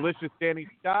 Delicious Danny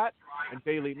Scott and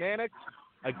Bailey Mannix,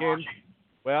 against,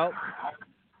 well,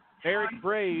 Eric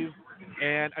Brave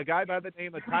and a guy by the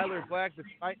name of Tyler Black that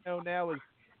you might know now as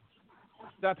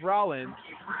Seth Rollins,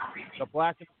 the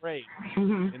Black and Brave,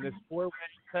 in this 4-way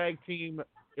tag team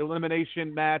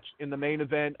elimination match in the main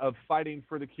event of Fighting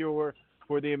for the Cure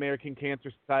for the American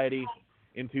Cancer Society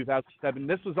in 2007.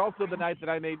 This was also the night that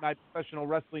I made my professional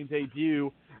wrestling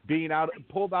debut, being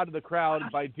pulled out of the crowd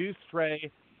by Deuce Trey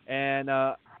and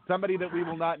somebody that we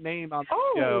will not name on the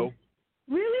show.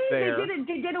 Really? There.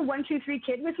 They did a 1-2-3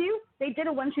 kid with you? They did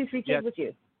a 1-2-3 kid with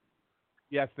you?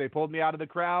 Yes, they pulled me out of the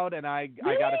crowd, and I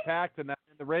got attacked, and then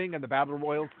in the ring, and the battle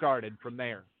royal started from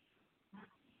there.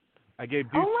 I gave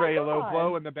Deuce Trey a low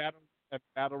blow, and the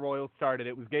battle royal started.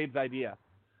 It was Gabe's idea,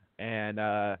 and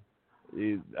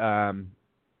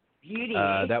Beauty.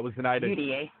 That was the night.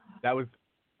 Beauty, eh? That was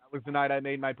the night I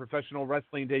made my professional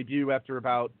wrestling debut after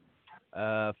about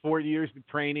 4 years of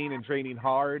training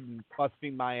hard and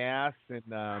busting my ass.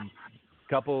 And a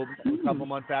couple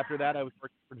months after that, I was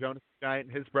working for Jonas the Giant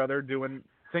and his brother doing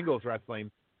singles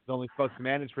wrestling. I was only supposed to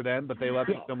manage for them, but they loved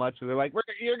me so much, so they're like,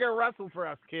 "You're gonna wrestle for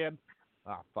us, kid."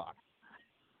 Oh, fuck.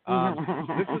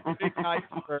 This was a big night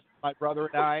for my brother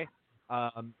and I.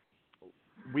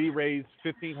 We raised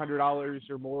 $1,500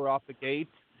 or more off the gate,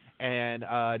 and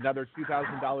another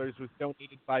 $2,000 was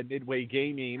donated by Midway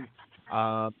Gaming,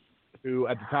 who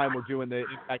at the time were doing the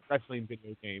Impact Wrestling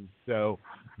video game. So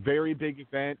very big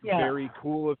event, very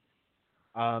cool,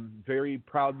 very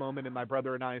proud moment in my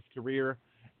brother and I's career.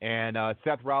 And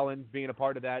Seth Rollins being a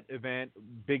part of that event,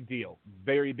 big deal,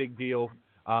 very big deal.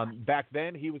 Back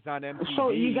then, he was on MTV. So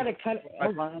you got to cut.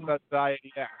 Hold on.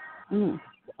 Yeah.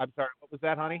 I'm sorry. What was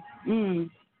that, honey?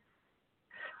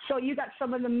 So you got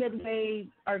some of the Midway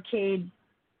Arcade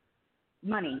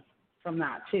money from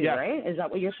that too, right? Is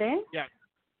that what you're saying? Yeah.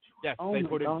 Yes. Oh they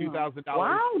put in $2,000.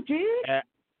 Wow, dude.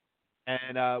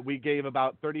 And we gave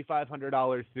about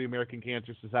 $3,500 to the American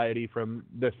Cancer Society from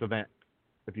this event.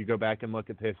 If you go back and look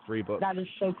at the history book. That is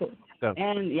so cool. So,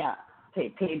 and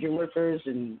paid your workers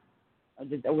and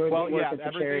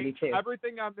charity too.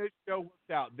 Everything on this show worked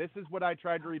out. This is what I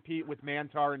tried to repeat with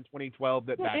Mantar in 2012.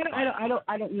 I don't know.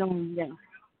 I don't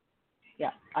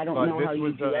know how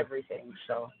you do everything.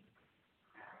 So.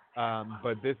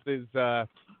 But this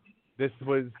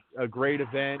was a great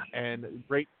event and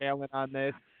great talent on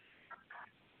this.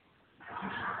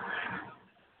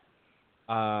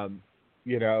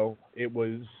 It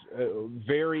was a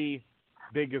very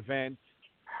big event,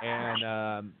 and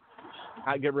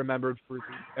I get remembered for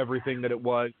everything that it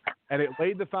was. And it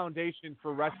laid the foundation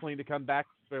for wrestling to come back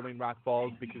to Sterling Rock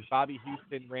Falls, because Bobby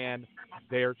Houston ran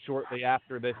there shortly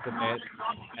after this event,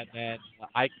 and then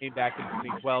I came back in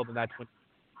 2012, and that's when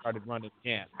I started running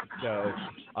camp. So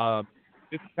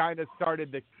this kind of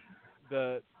started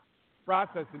the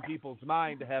process in people's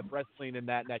mind to have wrestling in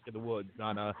that neck of the woods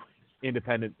on a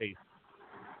independent basis.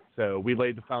 So we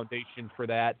laid the foundation for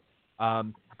that.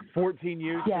 14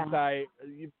 years since I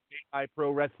made my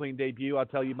pro wrestling debut. I'll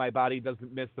tell you, my body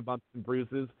doesn't miss the bumps and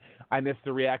bruises. I miss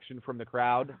the reaction from the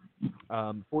crowd.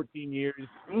 14 years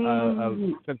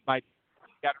since my.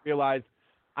 You got to realize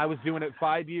I was doing it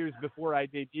 5 years before I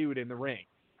debuted in the ring.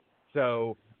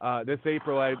 So this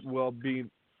April I will be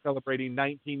celebrating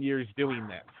 19 years doing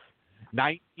this.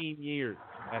 19 years,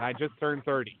 and I just turned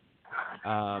 30.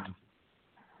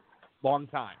 Long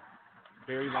time,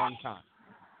 very long time.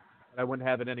 But I wouldn't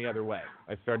have it any other way.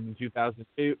 I started in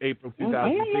 2002, April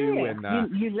 2002, and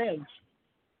you lived.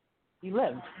 You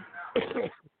lived.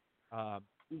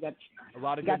 You got a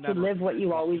lot of you good got to memories. live what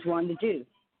you always wanted to do.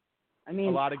 I mean,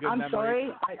 a lot of good I'm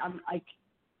memories. sorry.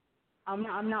 I'm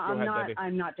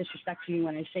not disrespecting you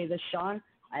when I say this, Sean.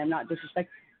 I am not disrespecting.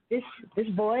 This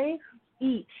boy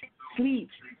eats,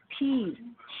 sleeps, pees,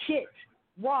 shits,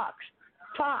 walks,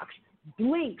 talks,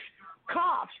 blinks,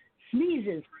 coughs,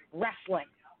 sneezes, wrestling.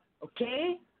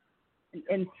 Okay?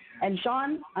 And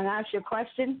Sean, I'm gonna ask you a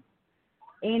question.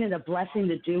 Ain't it a blessing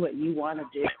to do what you want to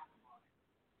do?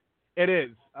 It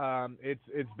is.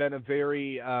 It's been a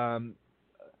very has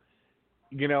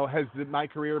my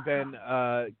career been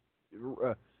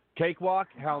cakewalk?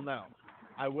 Hell no.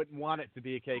 I wouldn't want it to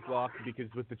be a cakewalk,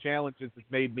 because with the challenges, it's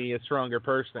made me a stronger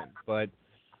person. But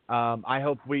I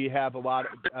hope we have a lot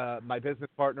of, my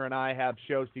business partner and I have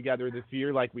shows together this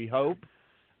year like we hope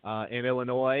in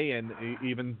Illinois, and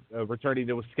even returning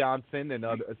to Wisconsin and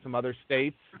some other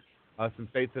states, some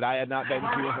states that I had not been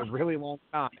to in a really long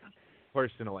time,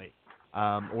 personally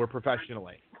or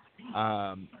professionally.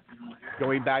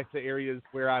 Going back to areas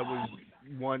where I was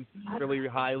once really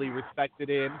highly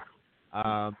respected in,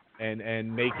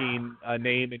 and making a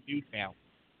name in Newtown.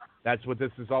 That's what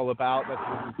this is all about. That's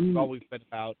what it's always been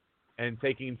about. And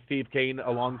taking Steve Kane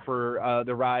along for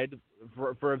the ride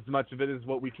for as much of it as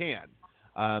what we can.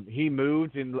 He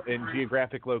moved in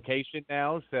geographic location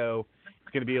now, so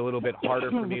it's going to be a little bit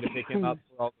harder for me to pick him up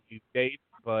for all of these dates,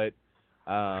 but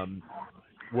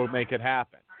we'll make it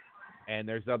happen. And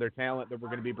there's other talent that we're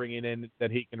going to be bringing in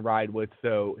that he can ride with,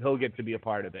 so he'll get to be a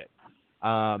part of it.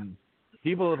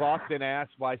 People have often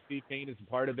asked why Steve Kane is a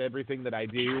part of everything that I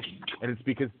do, and it's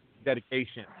because of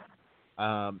dedication.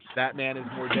 That man is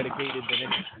more dedicated than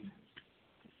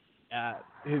anything.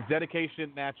 His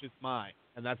dedication matches mine,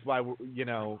 and that's why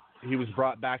he was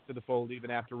brought back to the fold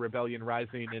even after Rebellion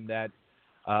Rising, and that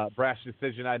brash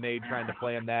decision I made trying to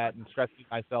plan that, and stressing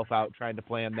myself out trying to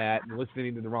plan that, and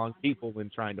listening to the wrong people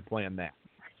when trying to plan that.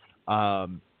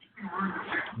 But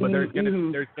there's gonna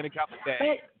come a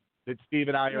day. that Steve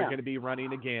and I are going to be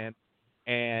running again,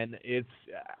 and it's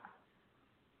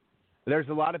there's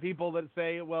a lot of people that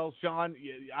say, well, Sean,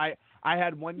 I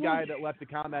had one guy that left a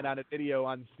comment on a video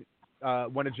on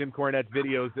one of Jim Cornette's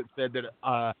videos that said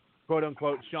that, quote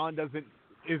unquote, Sean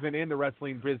isn't in the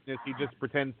wrestling business, he just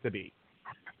pretends to be.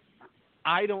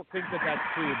 I don't think that that's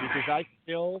true, because I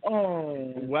still,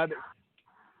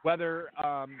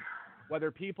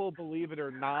 whether people believe it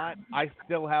or not, I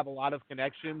still have a lot of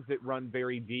connections that run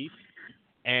very deep,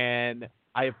 and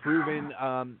I have proven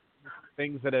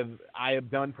things that I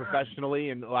have done professionally,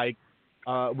 and like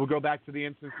we'll go back to the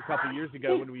instance a couple years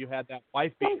ago when you had that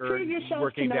wife beater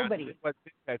working down in West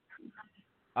Impact.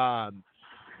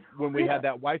 When we had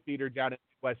that wife beater down at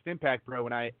West Impact Pro,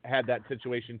 and I had that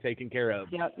situation taken care of.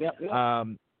 Yep.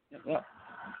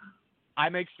 I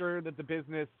make sure that the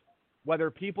business,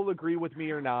 whether people agree with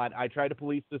me or not, I try to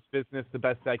police this business the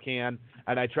best I can,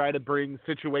 and I try to bring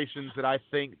situations that I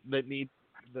think that need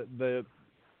the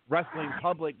wrestling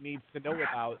public needs to know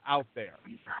about out there.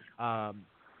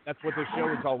 That's what this show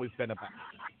has always been about.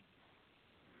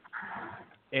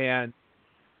 And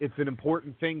it's an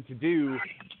important thing to do,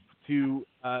 to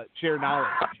share knowledge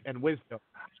and wisdom,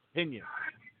 opinions.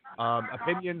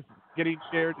 Opinions getting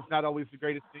shared is not always the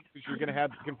greatest thing, because you're going to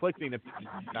have conflicting opinions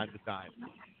from time to time.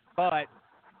 But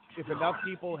if enough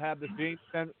people have the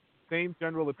same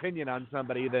general opinion on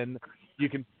somebody, then you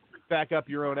can back up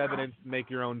your own evidence and make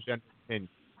your own general opinion.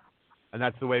 And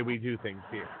that's the way we do things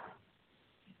here.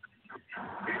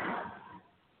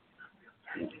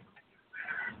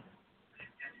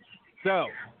 So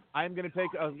I'm going to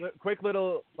take a quick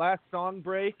little last song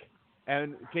break,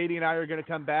 and Katie and I are going to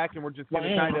come back, and we're just going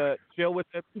to kind of chill with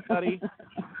everybody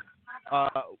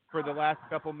for the last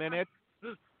couple minutes.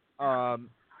 Can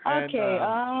I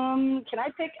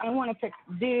pick? I want to pick,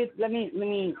 dude. Let me.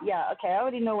 Yeah. Okay. I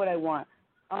already know what I want.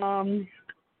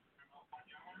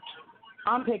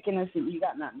 I'm picking this. You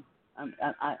got nothing.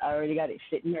 I already got it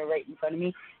sitting here right in front of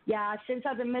me. Yeah, since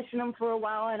I've been missing him for a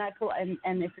while, and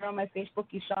if you're on my Facebook,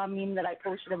 you saw a meme that I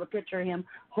posted of a picture of him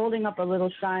holding up a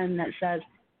little sign that says,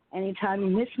 "Anytime you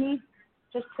miss me,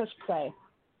 just push play."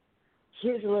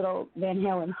 Here's a little Van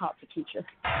Halen hot for teacher.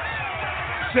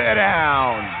 Sit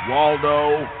down,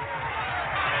 Waldo.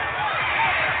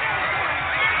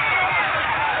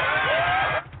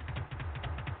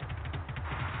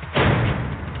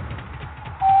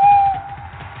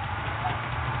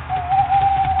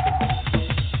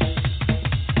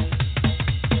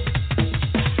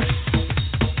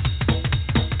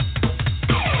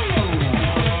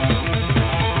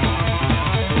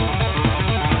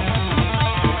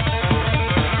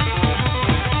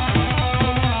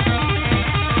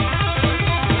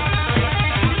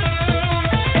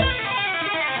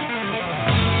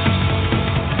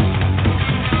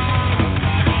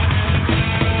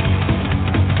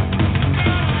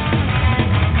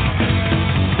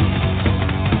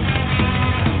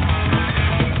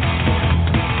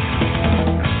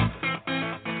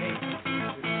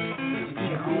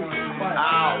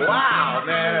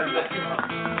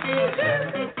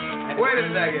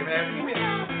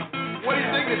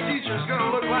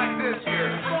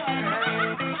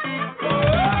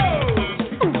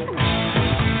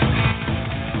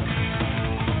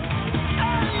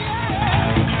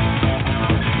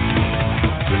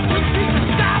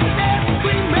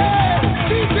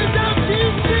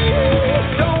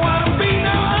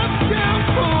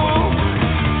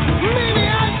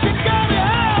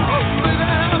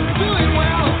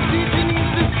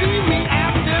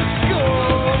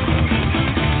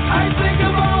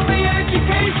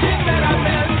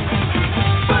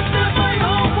 But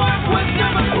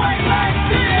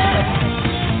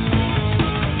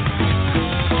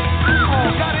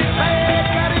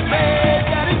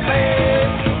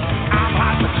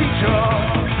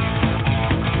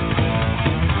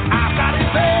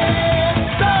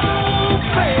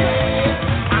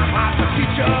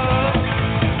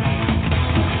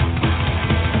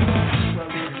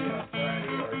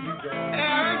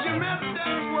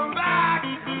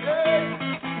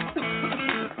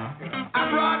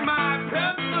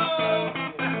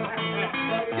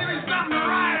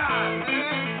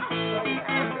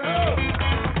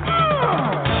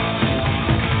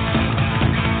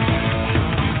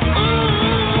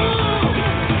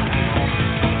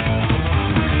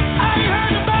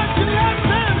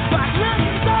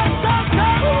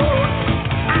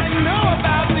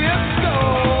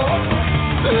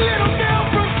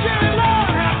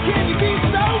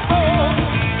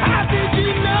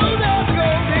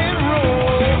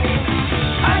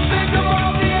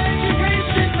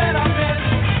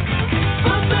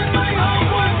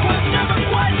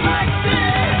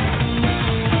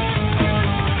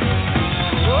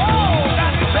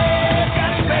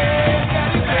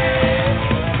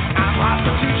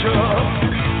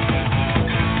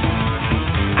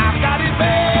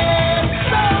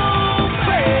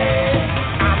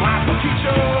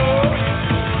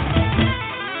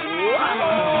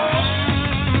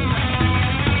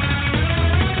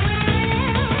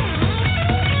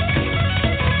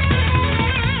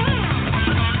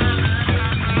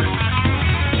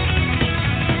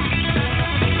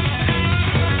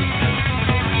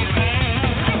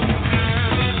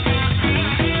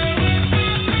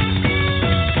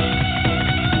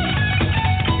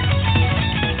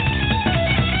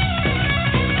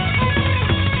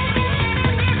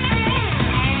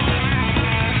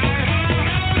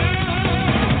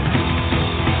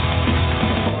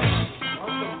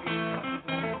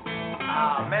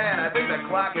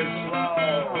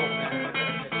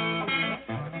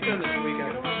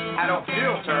I don't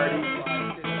feel dirty.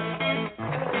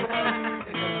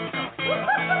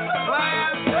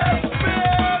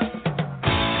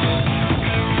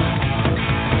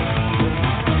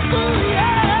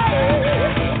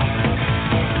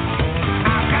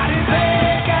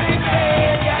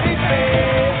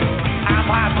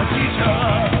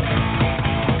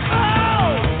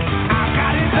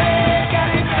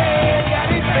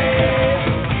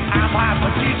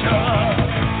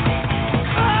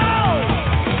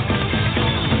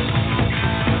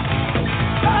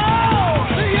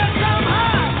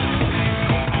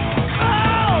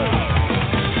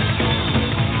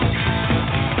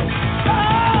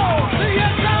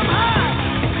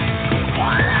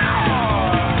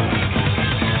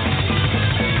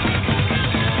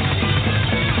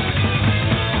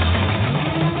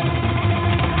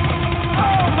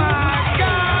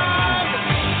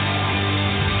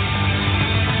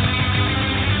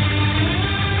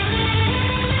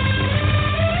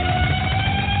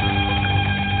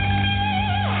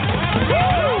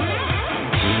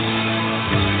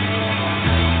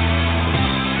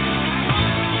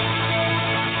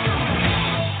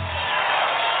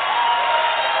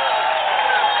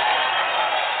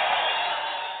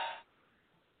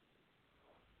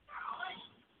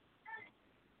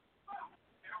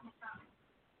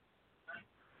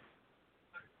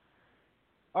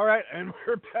 All right, and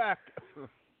we're back.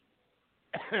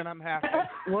 And I'm happy.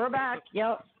 We're back.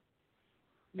 Yep.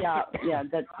 Yeah.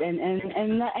 That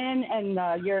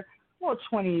and your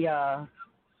 420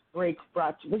 break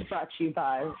was brought to you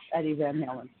by Eddie Van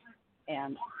Halen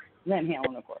and Van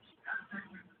Halen, of course.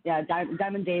 Yeah,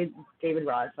 Diamond David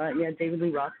Ross. Yeah, David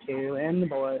Lee Roth too, and the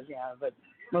boys. Yeah, but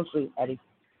mostly Eddie.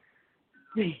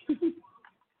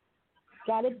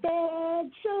 Got it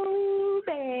bad, so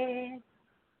bad.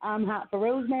 I'm hot for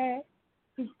Rosemary.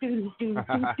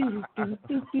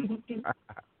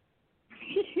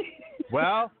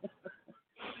 Well,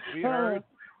 we heard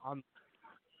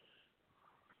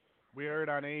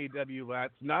on AEW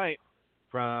last night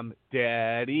from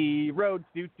Daddy Rhodes,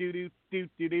 Daddy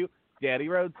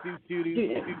Rhodes, And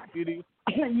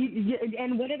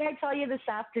what did I tell you this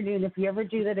afternoon? If you ever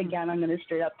do that again, I'm going to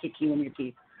straight up kick you in your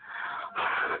teeth.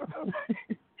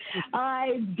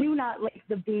 I do not like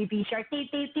the baby shark, baby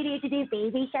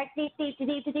shark, baby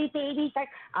shark.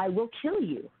 I will kill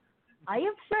you. I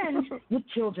have friends with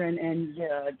children, and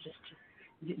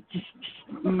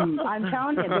I'm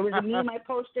telling you, there was a meme I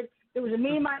posted.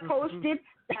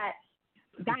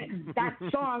 That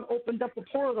song opened up a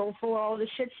portal for all the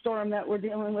shitstorm that we're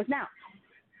dealing with now.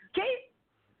 Okay?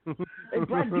 It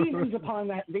brought demons upon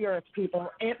the earth,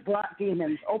 people. It brought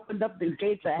demons. Opened up the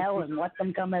gates of hell and let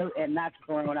them come out, and that's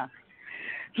Corona.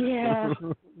 Yeah.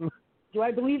 Do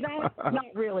I believe that?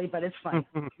 Not really, but it's funny.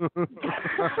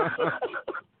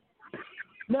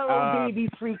 No, baby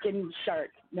freaking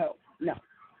shark. No. Do.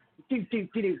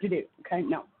 Okay,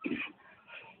 no.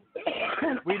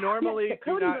 We normally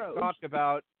do not talk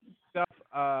about stuff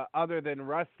other than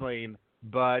wrestling,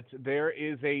 but there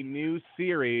is a new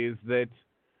series that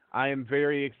I am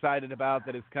very excited about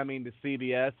that is coming to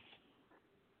CBS.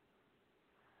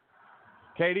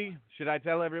 Katie, should I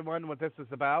tell everyone what this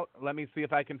is about? Let me see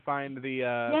if I can find the.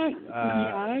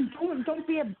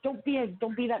 Don't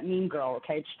be that mean girl,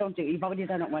 okay? Just don't do it. You've already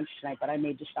done it once tonight, but I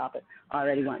made you stop it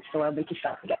already once, so I'll make you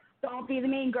stop again. Don't be the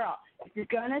mean girl. If you're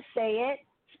gonna say it,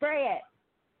 spray it.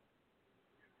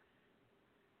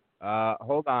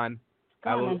 Hold on.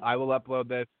 I will upload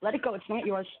this. Let it go. It's not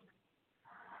yours.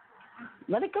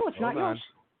 Let it go. It's not yours.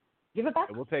 Give it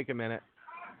back. It will take a minute.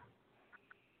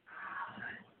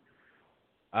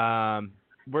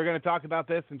 We're going to talk about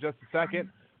this in just a second.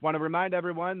 Want to remind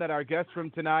everyone that our guest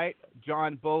from tonight,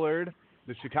 John Bullard,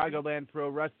 the Chicagoland Pro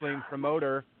Wrestling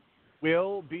promoter,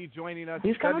 will be joining us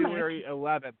February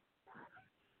 11th.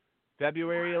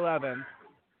 February 11th.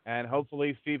 And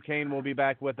hopefully Steve Kane will be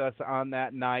back with us on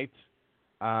that night.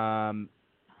 I'm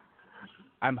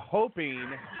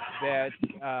hoping that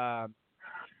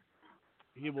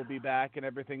he will be back and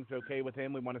everything's okay with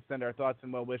him. We want to send our thoughts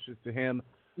and well wishes to him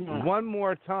one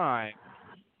more time.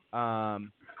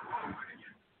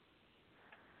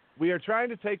 We are trying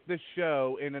to take this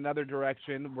show in another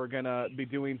direction. We're going to be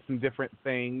doing some different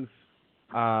things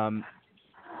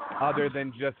other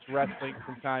than just wrestling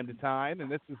from time to time. And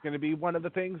this is going to be one of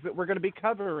the things that we're going to be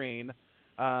covering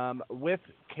with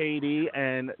Katie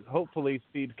and hopefully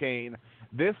Steve Kane.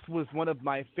 This was one of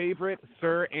my favorite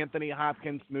Sir Anthony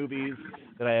Hopkins movies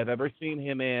that I have ever seen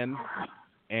him in.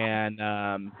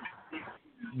 And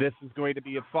this is going to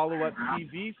be a follow-up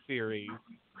TV series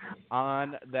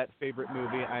on that favorite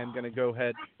movie. I am going to go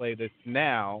ahead and play this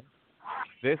now.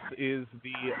 this is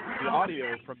the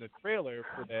audio from the trailer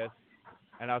for this,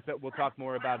 and we'll talk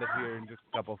more about it here in just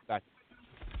a couple seconds.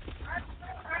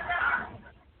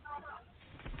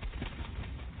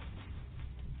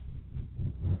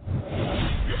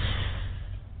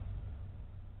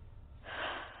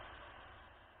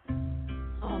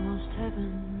 Almost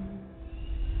heaven,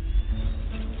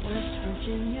 West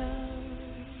Virginia.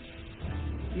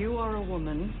 You are a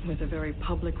woman with a very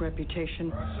public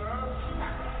reputation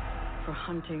for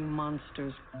hunting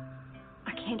monsters.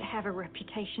 I can't have a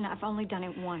reputation. I've only done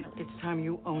it once. It's time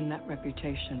you own that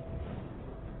reputation.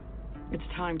 It's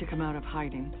time to come out of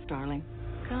hiding, Starling.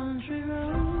 Country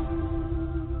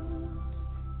road,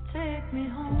 take me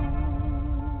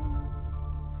home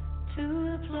to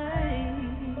the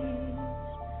place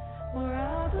where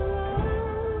I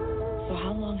belong. So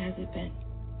how long has it been?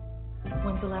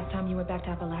 When's the last time you went back to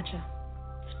Appalachia?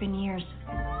 It's been years.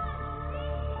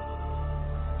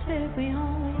 Take me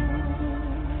home,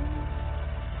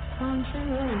 country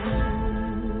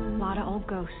road. A lot of old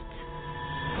ghosts.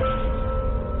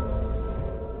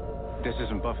 This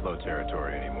isn't buffalo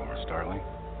territory anymore, Starling.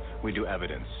 We do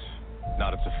evidence.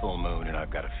 Not it's a full moon and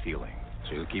I've got a feeling.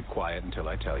 So you'll keep quiet until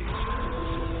I tell you.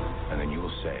 And then you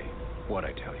will say what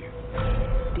I tell you.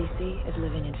 DC is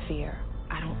living in fear.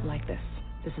 I don't like this.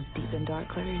 This is deep and dark,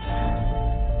 Clarice.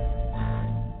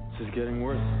 This is getting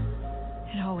worse.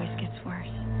 It always gets worse.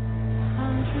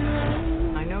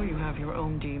 I know you have your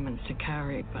own demons to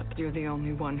carry, but you're the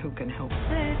only one who can help.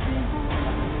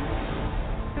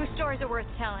 Whose stories are worth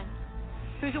telling?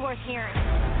 Who's worth hearing?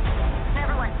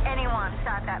 Never let anyone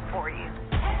decide that for you.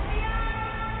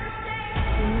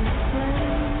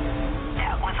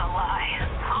 That was a lie.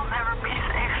 I'll never be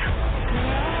safe.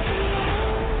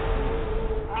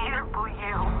 Neither will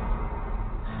you.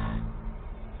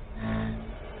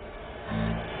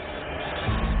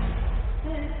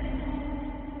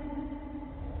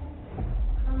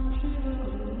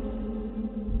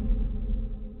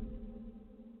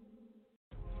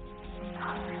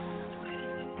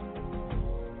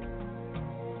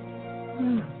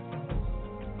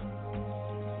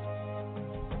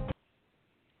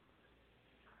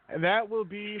 And that will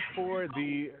be for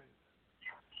the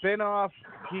spin-off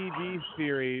TV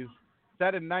series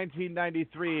set in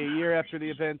 1993, a year after the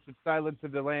events of Silence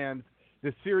of the Lambs.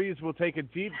 The series will take a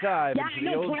deep dive into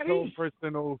the old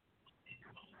soul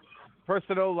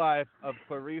personal life of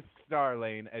Clarice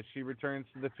Starling as she returns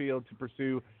to the field to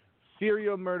pursue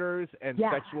serial murderers and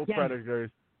sexual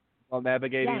predators while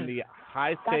navigating the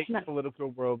high-stakes political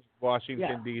world of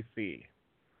Washington, D.C.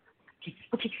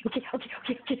 Okay.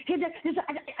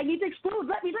 I need to explode.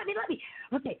 Let me.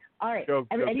 Okay, all right.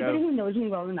 Anybody who knows me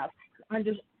well enough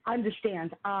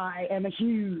understands I am a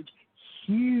huge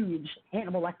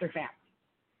Hannibal Lecter fan.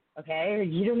 Okay?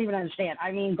 You don't even understand.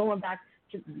 I mean, going back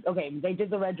to, they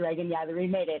did the Red Dragon. Yeah, they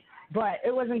remade it. But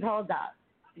it wasn't called that.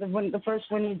 The first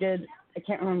one he did, I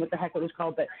can't remember what the heck it was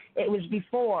called, but it was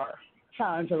before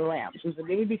Silence of the Lambs. It was the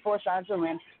movie before Silence of the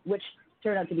Lambs, which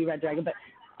turned out to be Red Dragon. But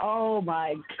oh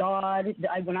my God!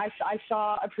 When I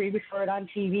saw a preview for it on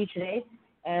TV today,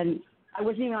 and I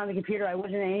wasn't even on the computer. I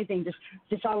wasn't anything.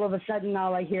 Just all of a sudden,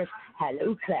 all I hear is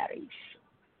 "Hello, Clarice,"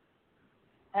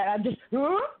 and I'm just,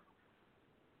 huh?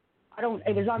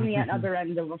 It was on the other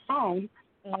end of the phone,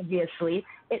 obviously.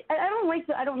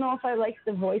 I don't know if I like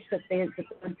the voice that they're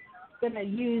going to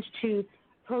use to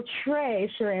portray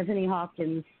Sir Anthony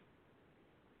Hopkins'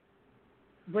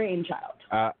 brainchild.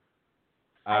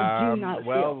 I do not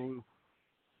feel.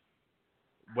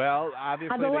 Well,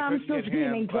 obviously they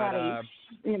couldn't get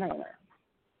him, but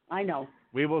I know.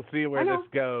 We will see where this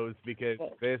goes because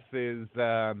this is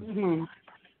I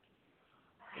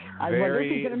wonder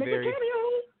if he's going to make a cameo.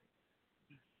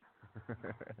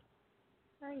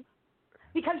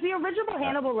 Because the original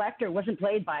Hannibal Lecter wasn't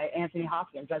played by Anthony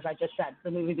Hopkins, as I just said,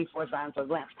 the movie before Silence of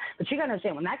the Lambs. But you got to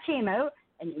understand, when that came out,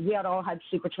 and we had all had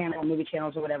Super Channel, movie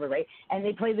channels or whatever, right? And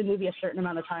they played the movie a certain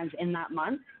amount of times in that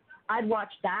month. I'd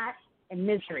watch that and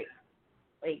Misery.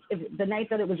 Like, if the night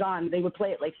that it was on, they would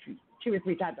play it like 2 or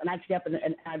 3 times, and I'd stay up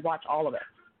and I'd watch all of it.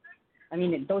 I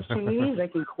mean, those 2 movies, I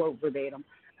can quote verbatim.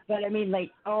 But I mean,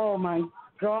 like, oh my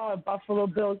God, Buffalo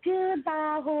Bill,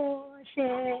 goodbye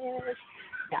horses.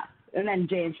 Yeah. And then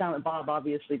Jay and Silent Bob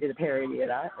obviously did a parody of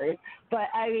that, right? But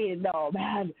I mean, no,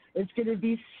 man, it's going to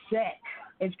be sick.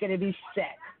 It's going to be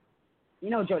sick. You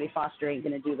know Jodie Foster ain't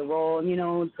going to do the role, and you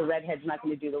know the redhead's not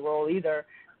going to do the role either,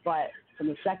 but from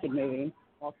the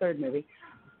third movie.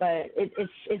 But it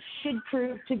should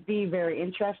prove to be very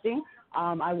interesting.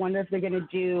 I wonder if they're going to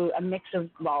do a mix of,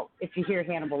 if you hear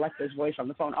Hannibal Lecter's voice on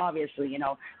the phone, obviously,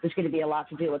 there's going to be a lot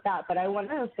to do with that. But I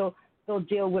wonder if they'll they'll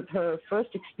deal with her first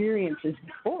experiences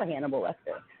before Hannibal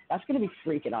Lecter. That's going to be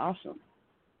freaking awesome.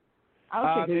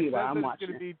 I don't care who you are. I'm watching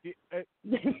it.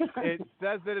 It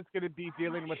says that it's going to be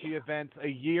dealing with the events a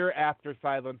year after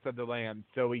Silence of the Lambs,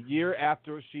 so a year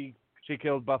after she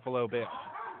killed Buffalo Bill.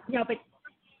 Yeah,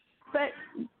 but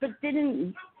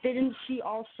didn't she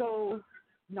also?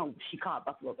 No, she caught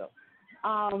Buffalo Bill.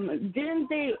 Didn't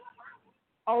they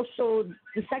also?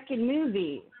 The second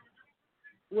movie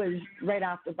was right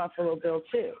after Buffalo Bill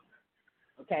too.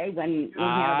 Okay, when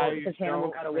Hannibal, because Hannibal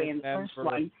got away in the first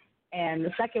one, and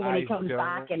the second one he comes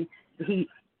back and the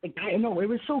guy. No, it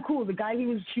was so cool. The guy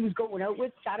she was going out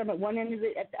with sat him at one end of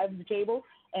the table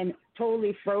and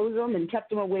totally froze him and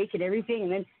kept him awake and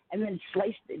everything, and then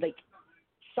sliced it, like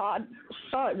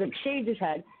shaved his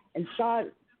head and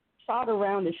sawed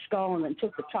around his skull and then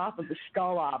took the top of the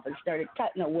skull off and started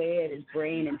cutting away at his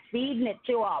brain and feeding it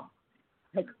to him.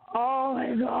 Like, oh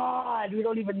my God, we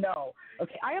don't even know.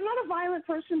 Okay, I am not a violent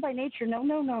person by nature.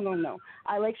 No.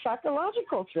 I like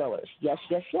psychological thrillers. Yes.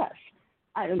 Well,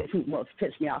 it's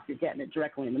pissed me off. You're getting it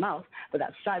directly in the mouth, but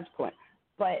that's besides the point.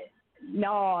 But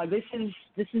no, this is.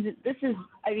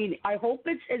 I mean, I hope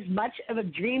it's as much of a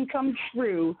dream come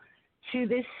true to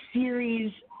this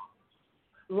series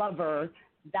lover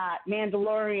that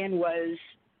Mandalorian was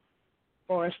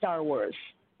for a Star Wars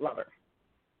lover.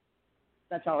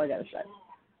 That's all I gotta say.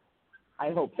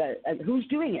 I hope that who's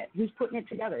doing it? Who's putting it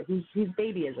together? Whose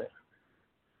baby is it?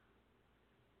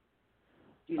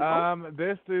 Do you know?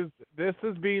 This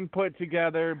is being put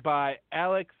together by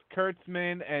Alex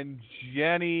Kurtzman and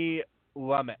Jenny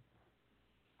Lumet.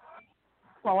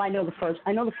 Well, I know the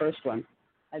first one.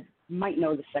 I might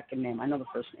know the second name. I know the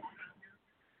first name.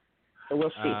 So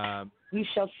we'll see. We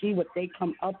shall see what they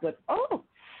come up with. Oh,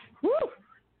 woo!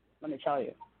 Let me tell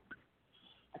you.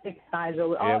 I think the guys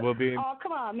are. Yeah, we'll be. Oh,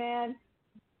 come on, man.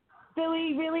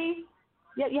 Billy, really?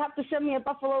 Yeah, you have to send me a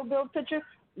Buffalo Bill picture?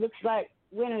 Looks like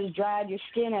winter's dried your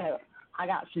skin out. I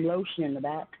got some lotion in the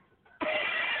back.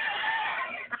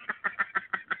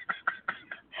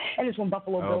 And it's when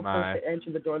Buffalo Bill first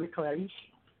entered the door of the Clarice.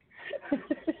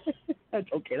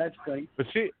 That's okay. That's funny. Was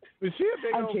she a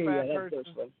big old fat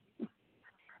person?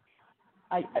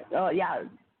 Yeah.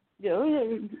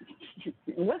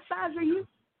 What size are you?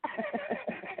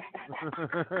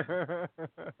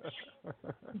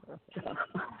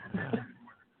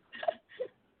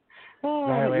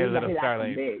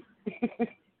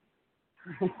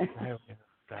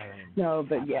 No,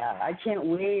 but yeah, I can't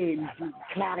wait.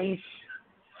 Clarice.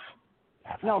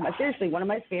 No, but seriously, one of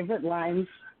my favorite lines.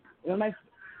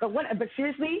 But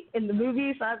seriously, in the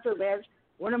movie Silence of the Lambs,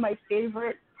 one of my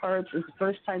favorite parts is the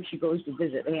first time she goes to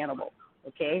visit Hannibal.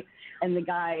 Okay, and the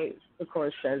guy, of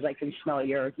course, says, "I can smell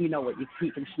you know what he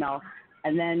can smell,"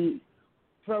 and then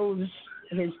throws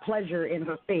his pleasure in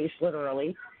her face,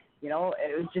 literally. You know,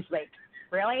 it was just like,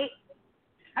 really?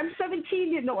 I'm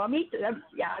 17. You know, I'm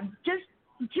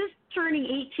just turning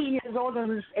 18 years old,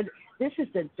 and this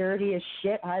is the dirtiest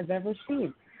shit I've ever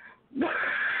seen. You know?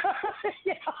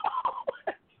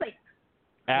 It's like,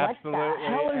 absolutely. What the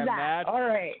hell is that? All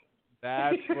right.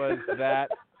 That was that.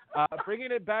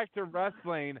 Bringing it back to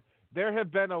wrestling, there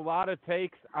have been a lot of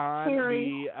takes on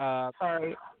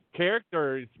the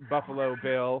characters Buffalo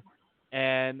Bill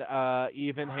and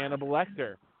even Hannibal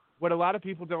Lecter. What a lot of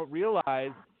people don't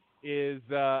realize is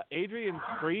Adrian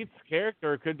Street's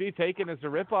character could be taken as a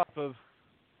ripoff of,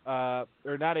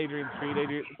 or not Adrian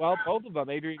Street, both of them,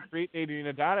 Adrian Street, Adrian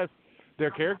Adonis.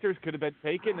 Their characters could have been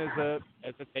taken as a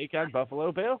take on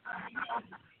Buffalo Bill.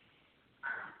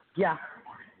 Yeah.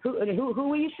 Who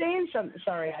were you saying?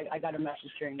 Sorry, I got a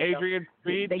message during the Adrian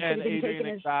Street and Adrian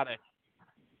Exotic.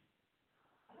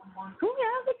 Oh,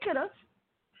 yeah, they could have.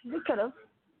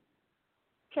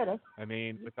 Could have. I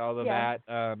mean, with all of that,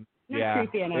 Not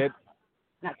creepy enough.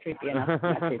 Not creepy enough.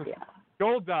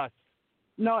 Gold Dust.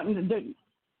 No,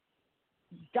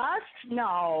 Dust?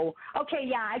 No. Okay,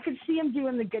 yeah, I could see him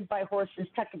doing the goodbye horses,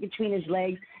 tuck it between his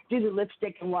legs, do the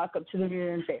lipstick, and walk up to the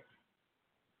mirror and say,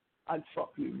 "I'd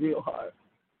fuck you real hard."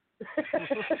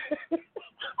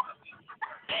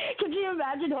 Could you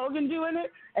imagine Hogan doing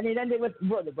it? And he'd end it with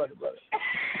brother.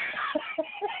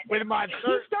 With my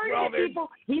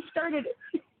He started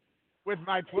it. With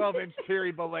my 12-inch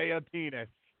Terry Bollea penis.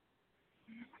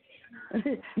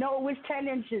 No, it was 10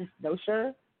 inches. No,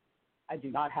 sir. I do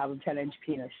not have a 10-inch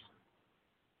penis.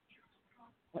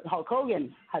 Hulk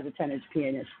Hogan has a 10-inch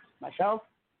penis. Myself,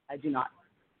 I do not.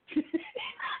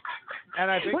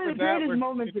 And I think one of the greatest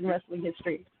moments in wrestling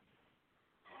history.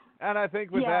 And I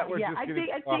think with that, we're just going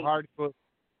to a hard close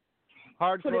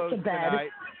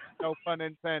tonight. No pun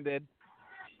intended.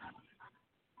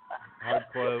 Hard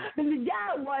close.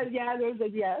 Yeah, it was. Yeah, there's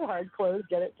a hard close.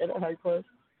 Get it, hard close.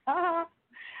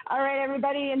 All right,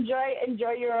 everybody, enjoy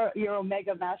your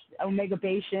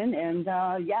omegabation, and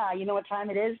yeah, you know what time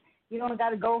it is. You don't got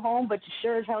to go home, but you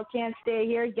sure as hell can't stay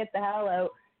here. Get the hell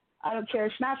out. I don't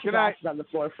care. Smash your glasses on the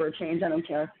floor for a change. I don't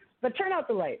care. But turn out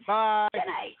the lights. Bye. Good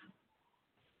night.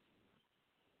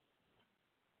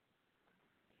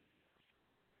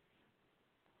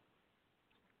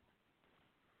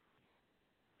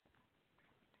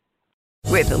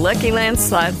 With the Lucky Land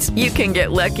Slots, you can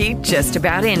get lucky just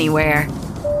about anywhere.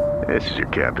 This is your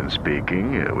captain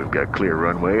speaking. We've got clear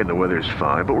runway and the weather's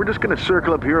fine, but we're just going to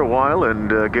circle up here a while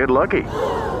and get lucky.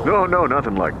 No,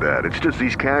 nothing like that. It's just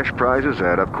these cash prizes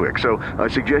add up quick. So I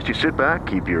suggest you sit back,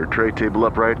 keep your tray table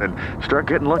upright, and start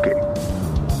getting lucky.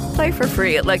 Play for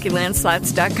free at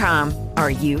LuckyLandSlots.com.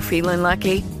 Are you feeling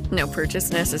lucky? No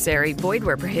purchase necessary. Void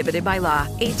where prohibited by law.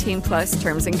 18+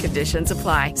 terms and conditions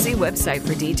apply. See website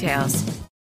for details.